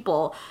other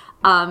people.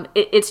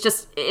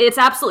 It's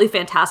absolutely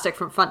fantastic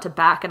from front to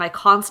back, and I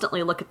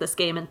constantly look at this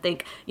game and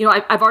think,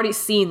 I've already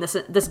seen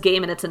this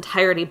game in its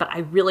entirety, but I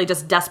really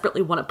just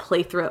desperately want to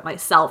play through it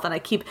myself, and I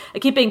keep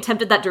being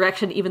tempted that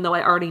direction, even though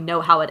I already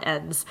know how it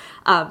ends.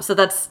 So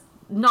that's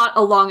not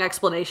a long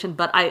explanation,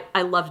 but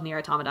I loved Nier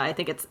Automata. I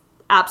think it's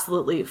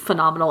absolutely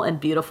phenomenal and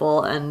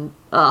beautiful, and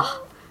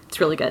it's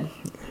really good.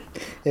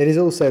 It is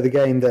also the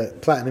game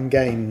that Platinum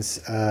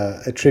Games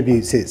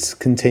attributes its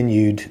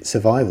continued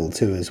survival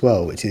to as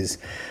well, which is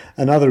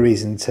another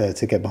reason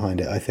to get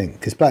behind it, I think,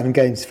 because Platinum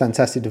Games is a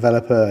fantastic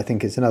developer. I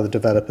think it's another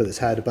developer that's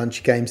had a bunch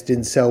of games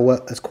didn't sell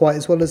quite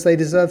as well as they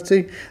deserve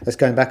to. That's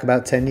going back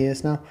about 10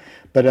 years now.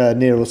 But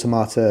Nier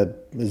Automata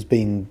has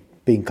been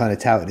kind of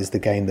touted as the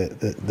game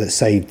that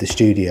saved the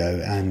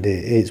studio, and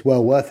it's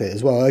well worth it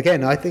as well.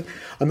 Again,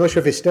 I'm not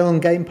sure if it's still on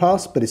Game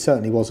Pass, but it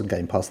certainly was on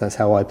Game Pass. That's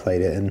how I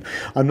played it, and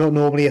I'm not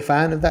normally a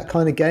fan of that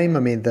kind of game. I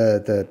mean,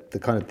 the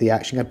kind of the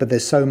action game, but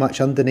there's so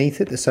much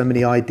underneath it. There's so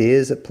many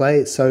ideas at play.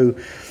 It's so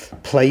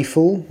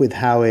playful with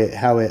how it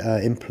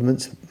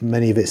implements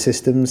many of its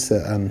systems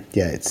that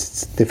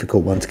it's a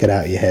difficult one to get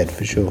out of your head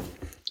for sure.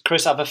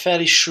 Chris, I have a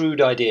fairly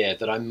shrewd idea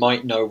that I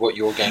might know what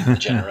your game of the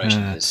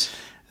generation is.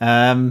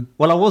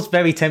 Well, I was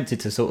very tempted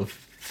to sort of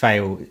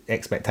fail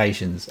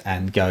expectations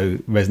and go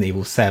Resident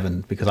Evil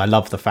 7 because I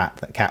love the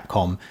fact that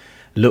Capcom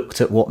looked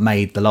at what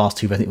made the last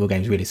two Resident Evil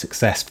games really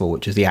successful,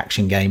 which is the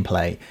action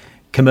gameplay,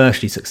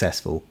 commercially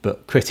successful,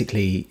 but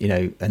critically,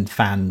 and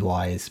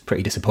fan-wise,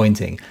 pretty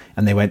disappointing.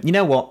 And they went, you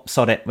know what,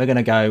 sod it, we're going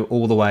to go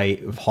all the way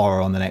with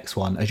horror on the next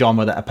one, a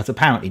genre that is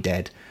apparently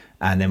dead.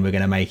 And then we're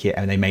going to make it,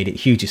 and they made it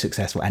hugely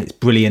successful, and it's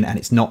brilliant, and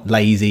it's not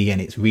lazy,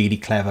 and it's really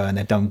clever, and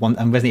they've done one,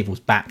 and Resident Evil's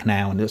back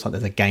now, and it looks like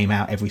there's a game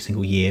out every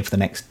single year for the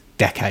next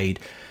decade.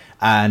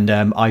 And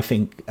I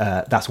think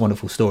that's a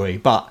wonderful story.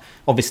 But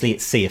obviously,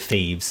 it's Sea of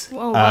Thieves.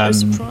 Oh, what a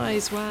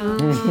surprise! Wow.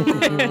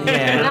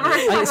 Yeah,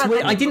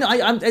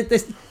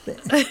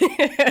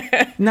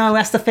 no,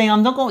 that's the thing.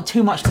 I'm not got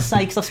too much to say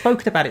because I've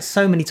spoken about it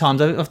so many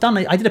times.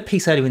 I did a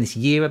piece earlier in this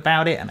year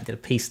about it, and I did a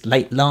piece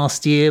late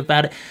last year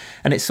about it.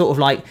 And it's sort of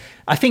like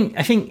I think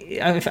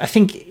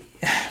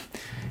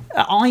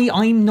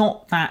I'm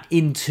not that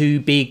into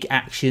big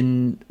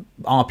action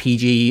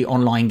RPG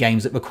online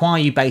games that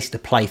require you basically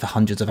to play for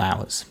hundreds of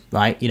hours,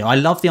 right? You know, I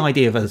love the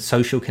idea of a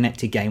social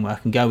connected game where I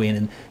can go in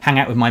and hang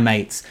out with my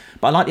mates,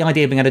 but I like the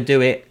idea of being able to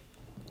do it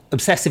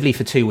obsessively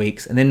for 2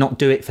 weeks and then not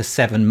do it for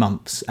 7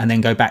 months and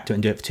then go back to it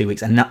and do it for 2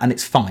 weeks and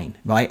it's fine,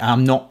 right?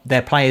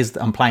 Their players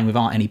that I'm playing with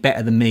aren't any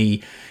better than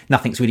me.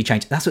 Nothing's really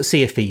changed. That's what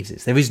Sea of Thieves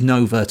is. There is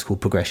no vertical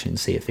progression in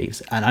Sea of Thieves.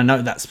 And I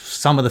know that's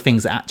some of the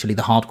things that actually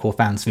the hardcore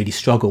fans really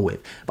struggle with,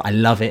 but I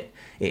love it.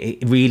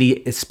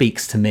 It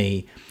speaks to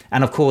me.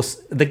 And of course,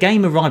 the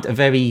game arrived at a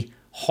very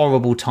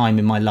horrible time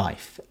in my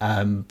life.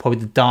 Probably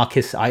the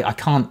darkest.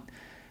 My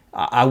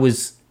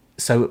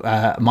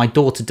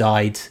daughter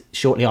died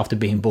shortly after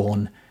being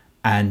born,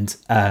 and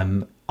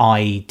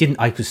I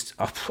was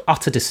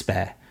utter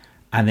despair.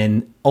 And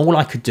then all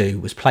I could do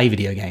was play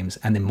video games.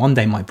 And then one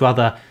day my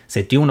brother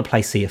said, "Do you want to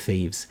play Sea of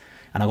Thieves?"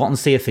 And I got on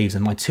Sea of Thieves,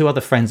 and my 2 other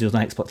friends who was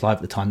on Xbox Live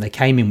at the time, they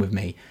came in with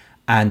me.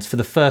 And for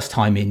the first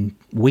time in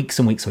weeks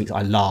and weeks and weeks,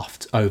 I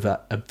laughed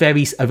over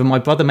my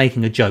brother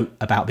making a joke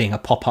about being a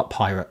pop-up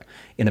pirate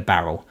in a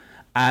barrel.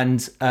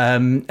 And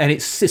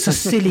it's a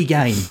silly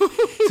game.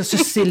 It's just a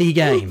silly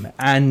game.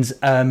 And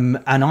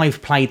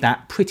I've played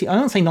that I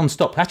don't say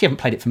non-stop. I actually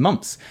haven't played it for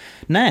months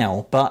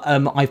now, but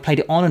I've played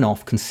it on and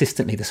off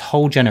consistently this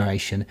whole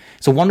generation.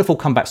 It's a wonderful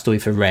comeback story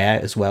for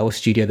Rare as well, a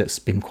studio that's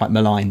been quite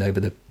maligned over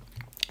the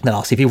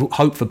last. If you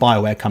hope for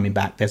BioWare coming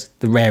back, the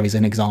Rare is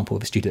an example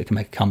of a studio that can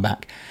make a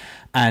comeback.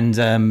 And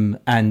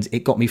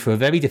it got me through a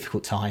very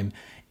difficult time.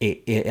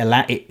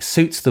 It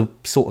suits the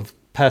sort of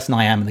person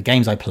I am and the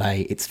games I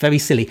play. It's very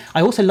silly.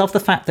 I also love the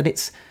fact that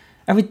it's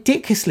a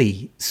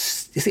ridiculously.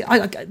 It's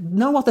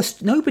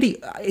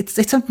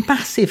a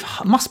massive.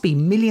 Must be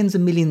millions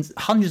and millions,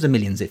 hundreds of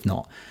millions, if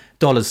not,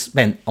 dollars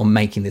spent on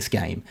making this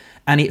game.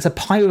 And it's a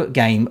pirate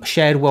game,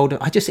 shared world.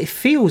 It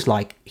feels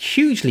like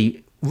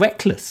hugely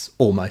reckless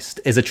almost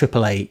as a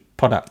AAA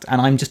product,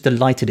 and I'm just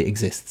delighted it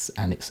exists,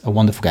 and it's a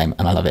wonderful game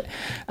and I love it.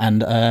 And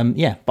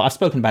but I've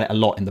spoken about it a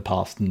lot in the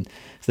past, and so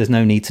there's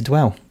no need to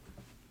dwell.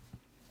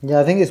 Yeah,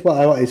 I think it's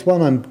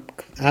one I'm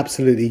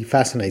absolutely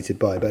fascinated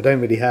by, but I don't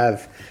really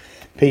have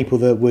people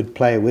that would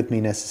play it with me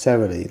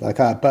necessarily.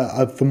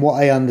 From what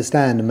I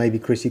understand, and maybe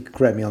Chris, you could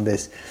correct me on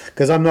this,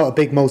 because I'm not a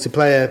big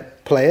multiplayer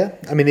player.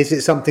 I mean, is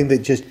it something that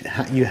just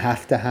you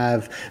have to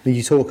have? I mean,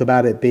 you talk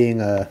about it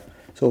being a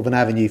sort of an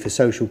avenue for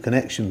social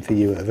connection for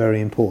you at a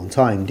very important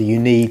time. Do you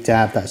need to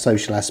have that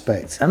social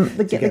aspect?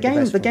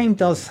 The game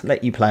does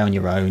let you play on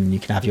your own. You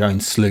can have your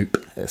own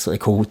sloop. It's what they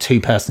call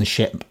 2-person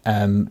ship.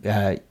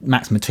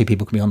 Maximum 2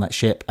 people can be on that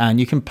ship, and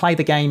you can play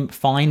the game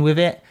fine with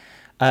it.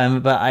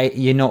 But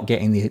you're not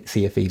getting the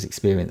Sea of Thieves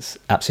experience.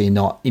 Absolutely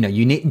not. You know,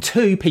 you need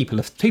 2 people.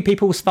 2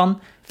 people was fun.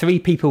 3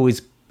 people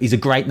is a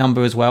great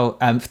number as well.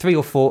 3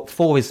 or 4.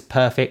 4 is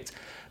perfect.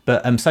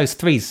 But so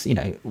 3's,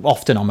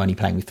 often I'm only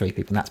playing with 3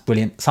 people, and that's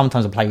brilliant.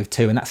 Sometimes I play with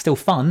 2, and that's still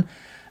fun.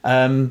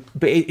 But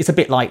it's a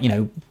bit like,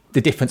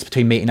 the difference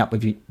between meeting up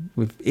with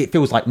it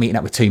feels like meeting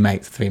up with 2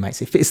 mates, 3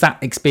 mates. It's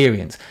that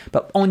experience.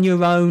 But on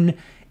your own,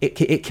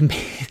 it can be,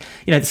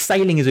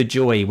 sailing is a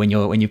joy when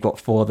you've got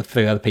 3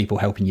 other people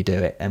helping you do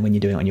it, and when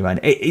you're doing it on your own.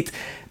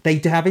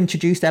 They have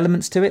introduced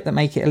elements to it that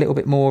make it a little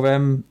bit more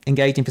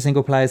engaging for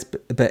single players,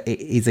 but it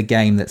is a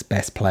game that's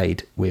best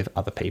played with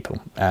other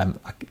people,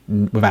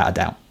 without a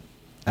doubt.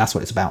 That's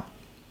what it's about.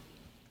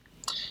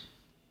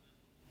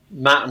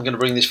 Matt, I'm going to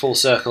bring this full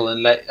circle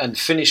and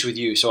finish with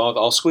you, so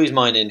I'll squeeze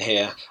mine in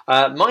here.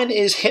 Mine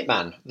is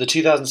Hitman, the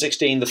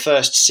 2016, the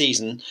first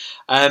season.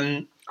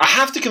 I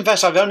have to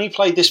confess, I've only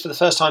played this for the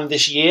first time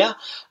this year,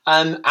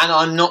 and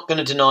I'm not going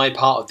to deny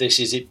part of this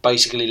is it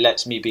basically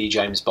lets me be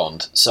James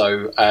Bond.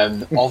 So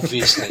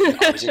obviously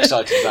I was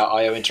excited about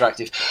IO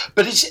Interactive,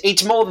 but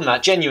it's more than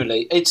that.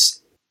 Genuinely,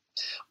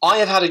 I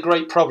have had a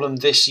great problem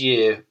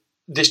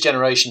this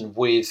generation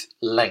with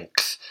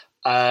length.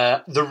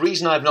 The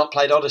reason I've not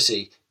played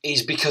Odyssey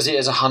is because it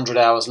is 100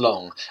 hours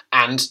long,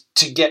 and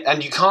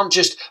you can't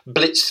just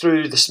blitz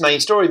through the main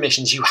story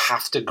missions. You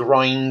have to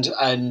grind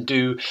and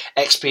do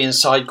XP and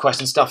side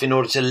quests and stuff in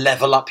order to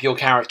level up your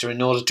character,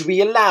 in order to be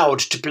allowed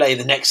to play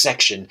the next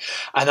section,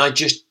 and I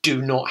just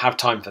do not have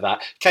time for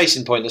that. Case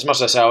in point, as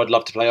much as I say I would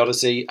love to play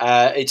Odyssey,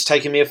 it's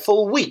taken me a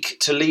full week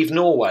to leave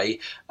Norway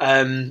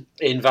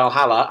in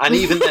Valhalla, and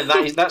even then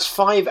that's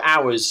 5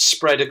 hours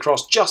spread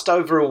across just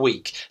over a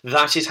week.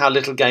 That is how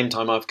little game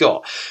time I've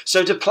got.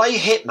 So to play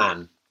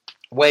Hitman,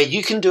 where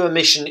you can do a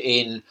mission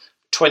in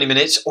 20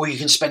 minutes, or you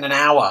can spend an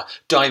hour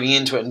diving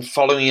into it and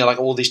following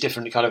all these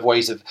different kind of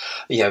ways of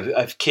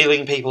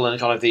killing people, and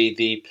kind of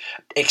the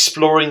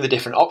exploring the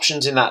different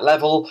options in that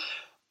level.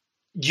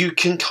 You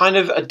can kind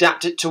of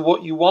adapt it to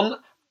what you want,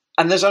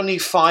 and there's only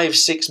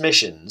 5-6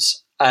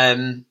 missions.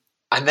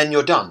 and then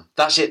you're done.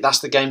 That's it. That's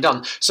the game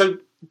done. So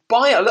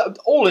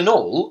all in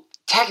all,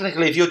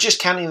 technically, if you're just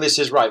counting this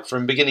as right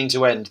from beginning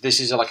to end, this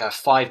is like a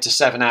 5 to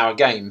 7 hour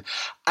game,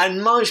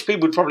 and most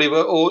people would probably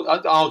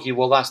argue,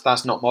 well,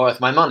 that's not worth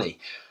my money.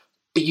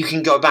 But you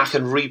can go back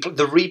and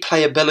the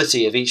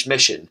replayability of each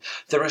mission.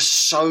 There are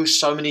so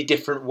many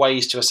different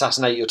ways to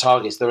assassinate your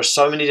targets. There are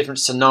so many different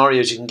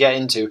scenarios you can get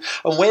into.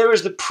 And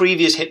whereas the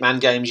previous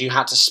Hitman games, you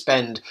had to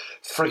spend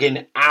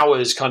friggin'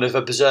 hours kind of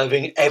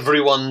observing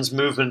everyone's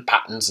movement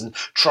patterns and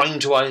trying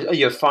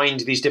to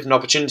find these different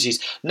opportunities.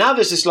 Now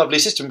there's this lovely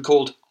system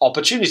called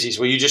opportunities,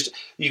 where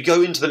you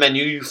go into the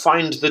menu, you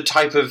find the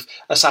type of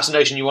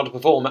assassination you want to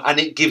perform, and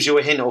it gives you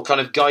a hint or kind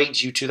of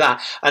guides you to that.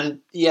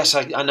 And yes,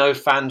 I know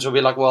fans will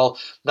be like, well,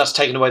 that's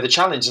taken away the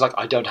challenge. It's like,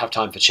 I don't have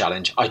time for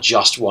challenge. I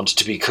just want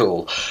to be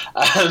cool.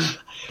 And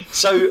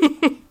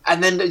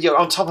then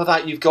on top of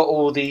that, you've got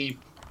all the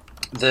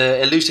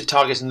elusive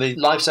targets and the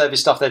live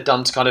service stuff they've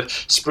done to kind of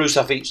spruce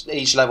up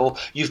each level.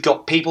 You've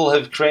got people who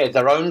have created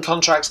their own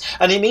contracts,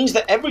 and it means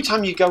that every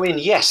time you go in,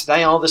 yes,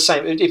 they are the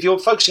same. If you're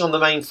focusing on the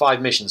main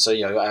 5 missions,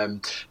 so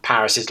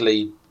Paris,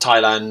 Italy,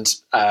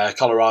 Thailand,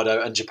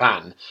 Colorado, and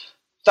Japan,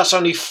 that's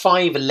only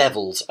 5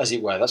 levels, as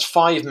it were. That's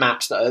 5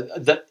 maps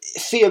that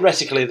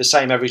theoretically are the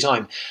same every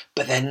time,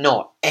 but they're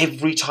not.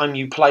 Every time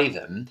you play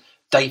them,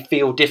 they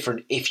feel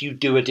different. If you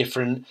take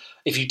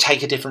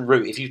a different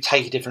route, if you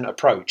take a different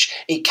approach,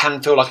 it can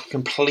feel like a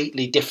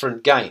completely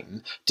different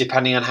game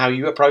depending on how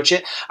you approach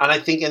it. And I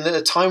think in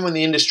the time when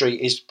the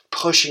industry is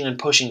pushing and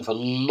pushing for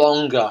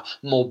longer,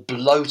 more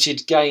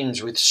bloated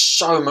games with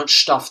so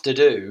much stuff to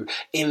do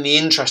in the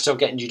interest of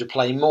getting you to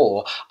play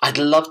more, I'd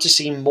love to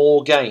see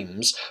more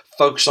games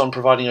focus on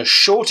providing a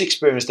short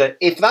experience that,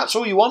 if that's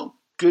all you want,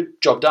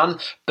 good job done,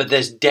 but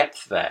there's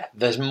depth there.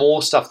 There's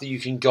more stuff that you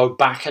can go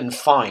back and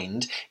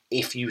find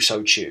if you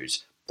so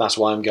choose. That's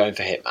why I'm going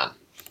for Hitman.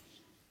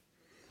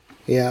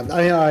 Yeah,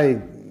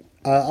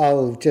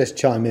 I'll just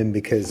chime in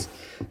because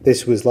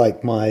this was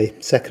like my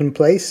second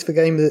place for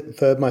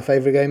my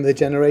favourite game of the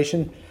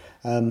generation.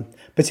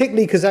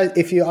 Particularly because I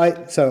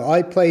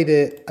played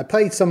it. I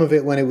played some of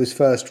it when it was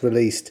first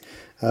released.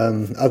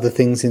 Other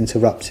things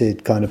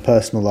interrupted, kind of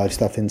personal life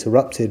stuff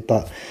interrupted,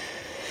 but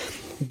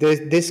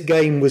this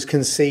game was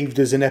conceived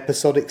as an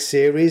episodic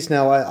series.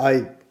 Now,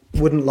 I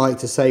wouldn't like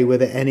to say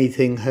whether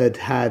anything had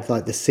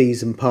like the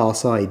season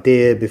pass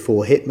idea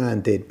before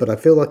Hitman did, but I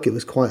feel like it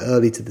was quite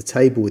early to the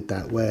table with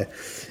that, where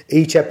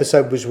each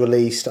episode was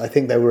released. I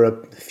think they were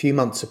a few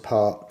months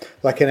apart,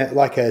 like a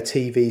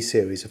TV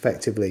series,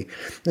 effectively.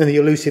 And the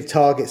elusive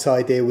targets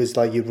idea was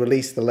like you'd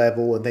release the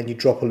level and then you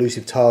drop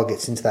elusive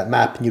targets into that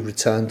map and you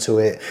return to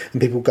it, and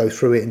people go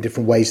through it in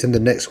different ways, and the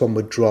next one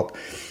would drop.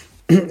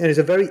 And it's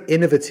a very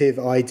innovative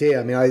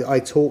idea. I mean, I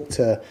talked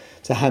to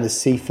Hannes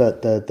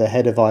Seifert, the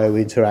head of IO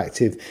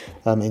Interactive,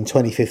 in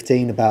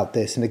 2015 about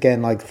this. And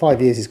again, like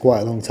 5 years is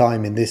quite a long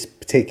time in this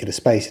particular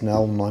space, in the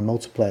online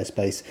multiplayer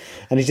space.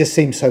 And it just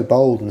seemed so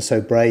bold and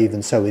so brave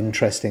and so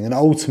interesting. And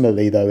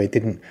ultimately, though, it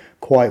didn't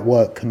quite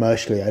work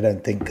commercially, I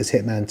don't think, because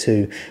Hitman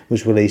 2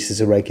 was released as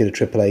a regular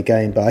AAA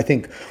game. But I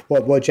think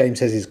what James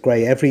says is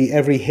great.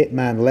 Every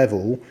Hitman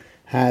level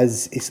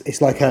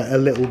it's like a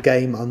little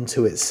game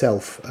unto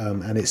itself,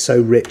 and it's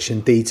so rich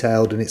and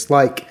detailed, and it's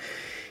like,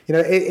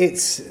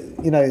 there's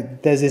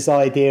this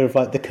idea of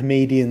like the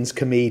comedian's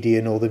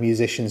comedian or the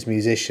musician's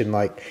musician.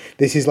 Like,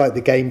 this is like the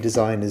game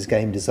designer's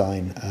game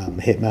design.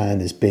 Hitman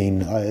has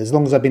been, as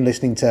long as I've been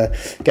listening to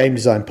game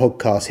design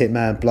podcasts,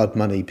 Hitman Blood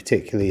Money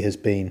particularly has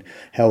been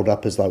held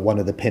up as like one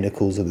of the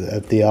pinnacles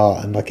of the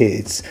art, and like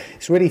it's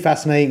really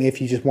fascinating if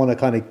you just want to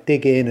kind of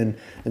dig in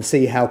and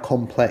see how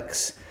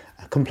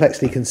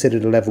complexly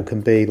considered a level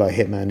can be. Like,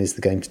 Hitman is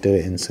the game to do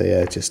it in. So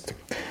yeah, just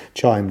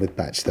chime with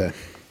Batch there.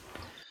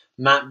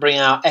 Matt, bring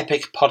our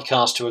epic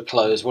podcast to a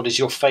close. What is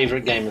your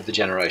favourite game of the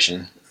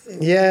generation?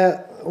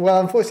 Yeah,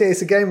 well, unfortunately,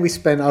 it's a game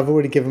I've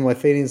already given my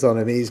feelings on,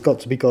 and it's got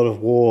to be God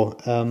of War.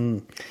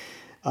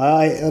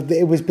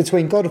 It was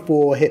between God of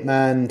War,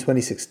 Hitman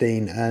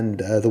 2016, and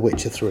The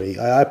Witcher 3.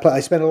 I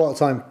spent a lot of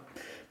time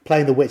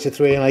playing The Witcher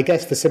 3, and I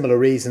guess for similar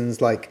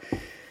reasons, like,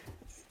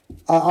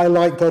 I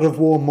like God of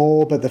War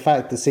more, but the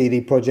fact that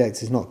CD Projekt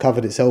has not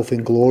covered itself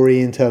in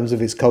glory in terms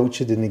of its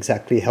culture didn't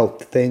exactly help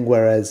the thing,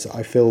 whereas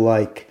I feel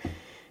like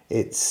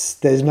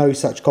there's no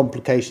such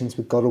complications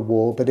with God of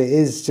War, but it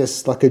is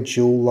just like a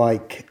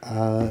jewel-like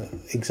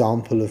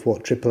example of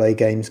what AAA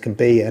games can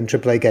be, and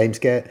AAA games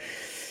get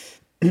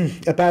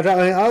a bad rap.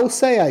 I mean, I'll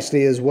say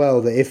actually as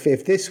well that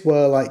if this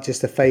were like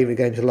just a favourite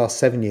game for the last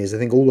 7 years, I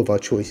think all of our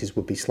choices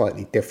would be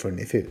slightly different.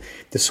 If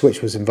the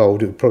Switch was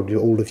involved, it would probably be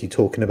all of you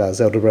talking about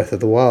Zelda Breath of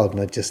the Wild, and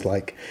I'd just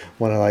like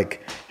want to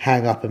like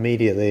hang up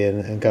immediately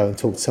and go and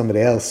talk to somebody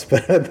else.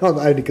 But not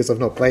only because I've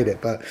not played it,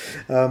 but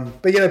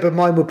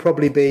mine would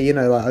probably be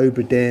like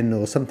Obra Dinn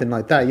or something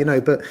like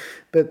that.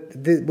 But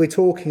we're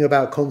talking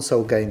about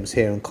console games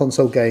here, and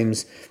console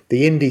games,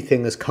 the indie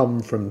thing has come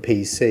from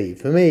PC.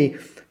 For me,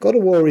 God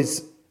of War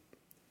is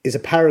a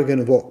paragon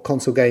of what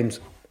console games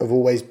have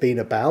always been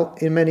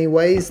about in many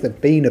ways. They've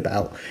been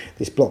about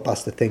this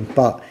blockbuster thing,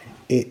 but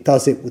it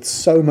does it with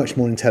so much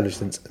more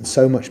intelligence and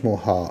so much more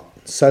heart,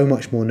 so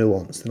much more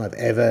nuance than I've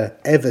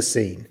ever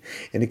seen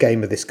in a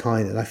game of this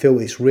kind. And I feel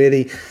it's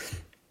really,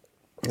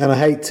 and I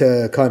hate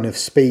to kind of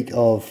speak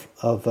of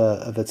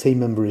a team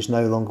member who's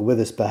no longer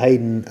with us, but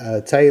Hayden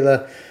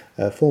Taylor,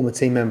 a former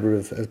team member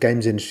of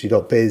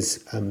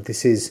GamesIndustry.biz,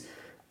 this is,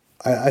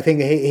 I think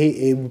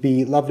it would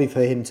be lovely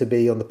for him to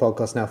be on the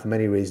podcast now for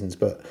many reasons,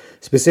 but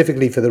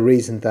specifically for the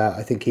reason that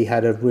I think he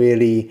had a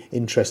really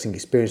interesting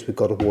experience with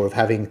God of War, of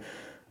having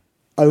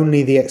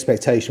only the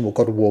expectation what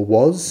God of War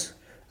was,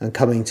 and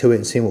coming to it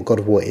and seeing what God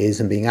of War is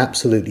and being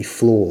absolutely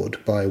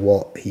floored by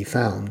what he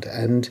found.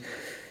 And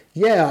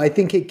yeah, I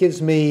think it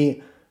gives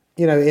me,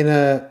 in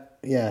a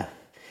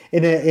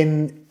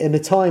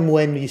time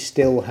when you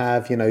still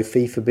have,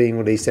 FIFA being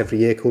released every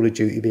year, Call of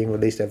Duty being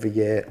released every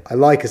year. I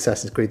like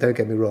Assassin's Creed, don't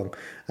get me wrong.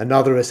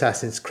 Another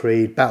Assassin's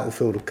Creed,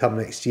 Battlefield will come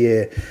next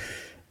year.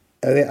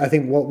 I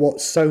think what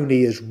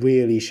Sony has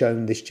really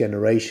shown this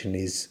generation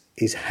is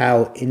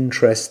how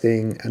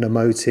interesting and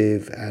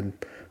emotive and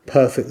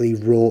perfectly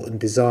wrought and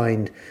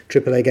designed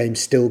AAA games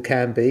still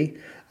can be.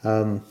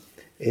 I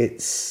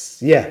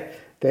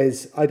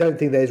don't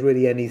think there's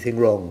really anything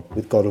wrong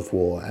with God of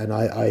War, and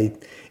I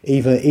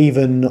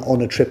even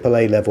on a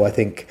AAA level, I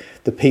think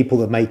the people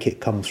that make it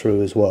come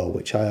through as well,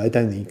 which I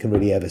don't think you can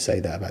really ever say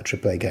that about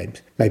AAA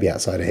games, maybe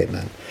outside of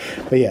Hitman.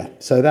 But yeah,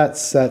 so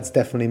that's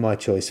definitely my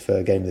choice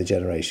for Game of the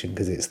Generation,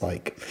 because it's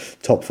like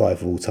top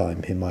 5 of all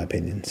time in my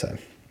opinion. So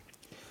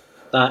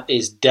that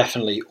is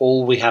definitely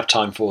all we have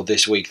time for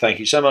this week. Thank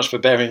you so much for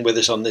bearing with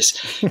us on this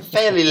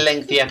fairly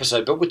lengthy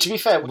episode. But to be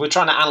fair, we're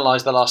trying to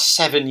analyse the last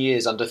 7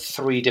 years under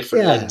 3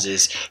 different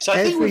lenses. So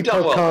I think we've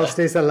done well. Every podcast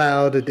is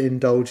allowed an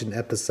indulgent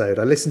episode.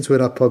 I listen to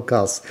enough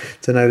podcasts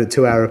to know that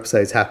 2-hour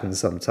episodes happen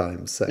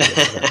sometimes. So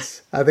yeah,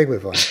 I think we're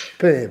fine.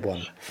 Put it at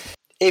 1.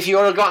 If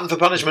you're a glutton for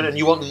punishment and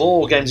you want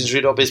more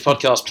GamesIndustry.biz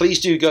podcasts, please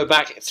do go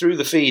back through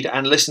the feed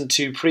and listen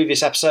to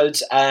previous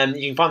episodes.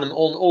 You can find them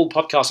on all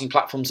podcasting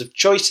platforms of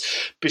choice.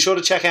 Be sure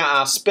to check out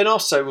our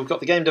spin-offs. So we've got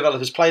the Game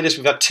Developers Playlist.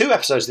 We've had 2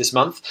 episodes this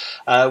month,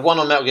 one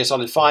on Metal Gear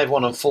Solid 5,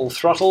 one on Full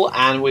Throttle,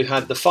 and we've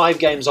had the 5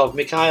 games of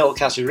Mikhail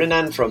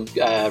Kasurinen from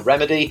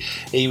Remedy.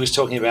 He was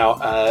talking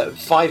about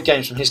 5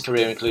 games from his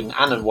career, including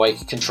Alan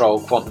Wake,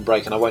 Control, Quantum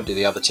Break, and I won't do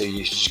the other 2.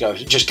 You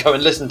should just go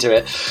and listen to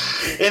it.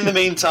 In the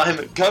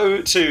meantime,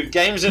 go to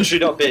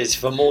GamesIndustry.biz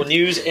for more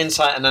news,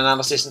 insight and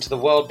analysis into the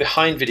world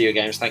behind video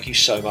games. Thank you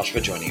so much for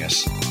joining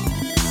us.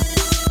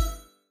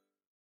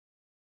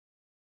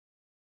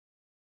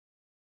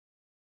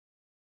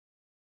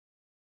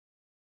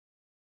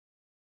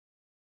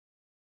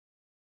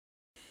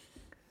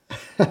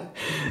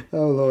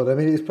 Oh Lord, I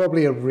mean, it's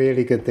probably a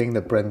really good thing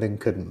that Brendan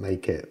couldn't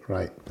make it,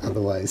 right?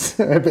 Otherwise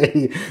it'd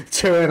be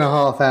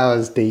 2.5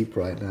 hours deep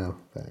right now.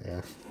 But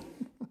yeah.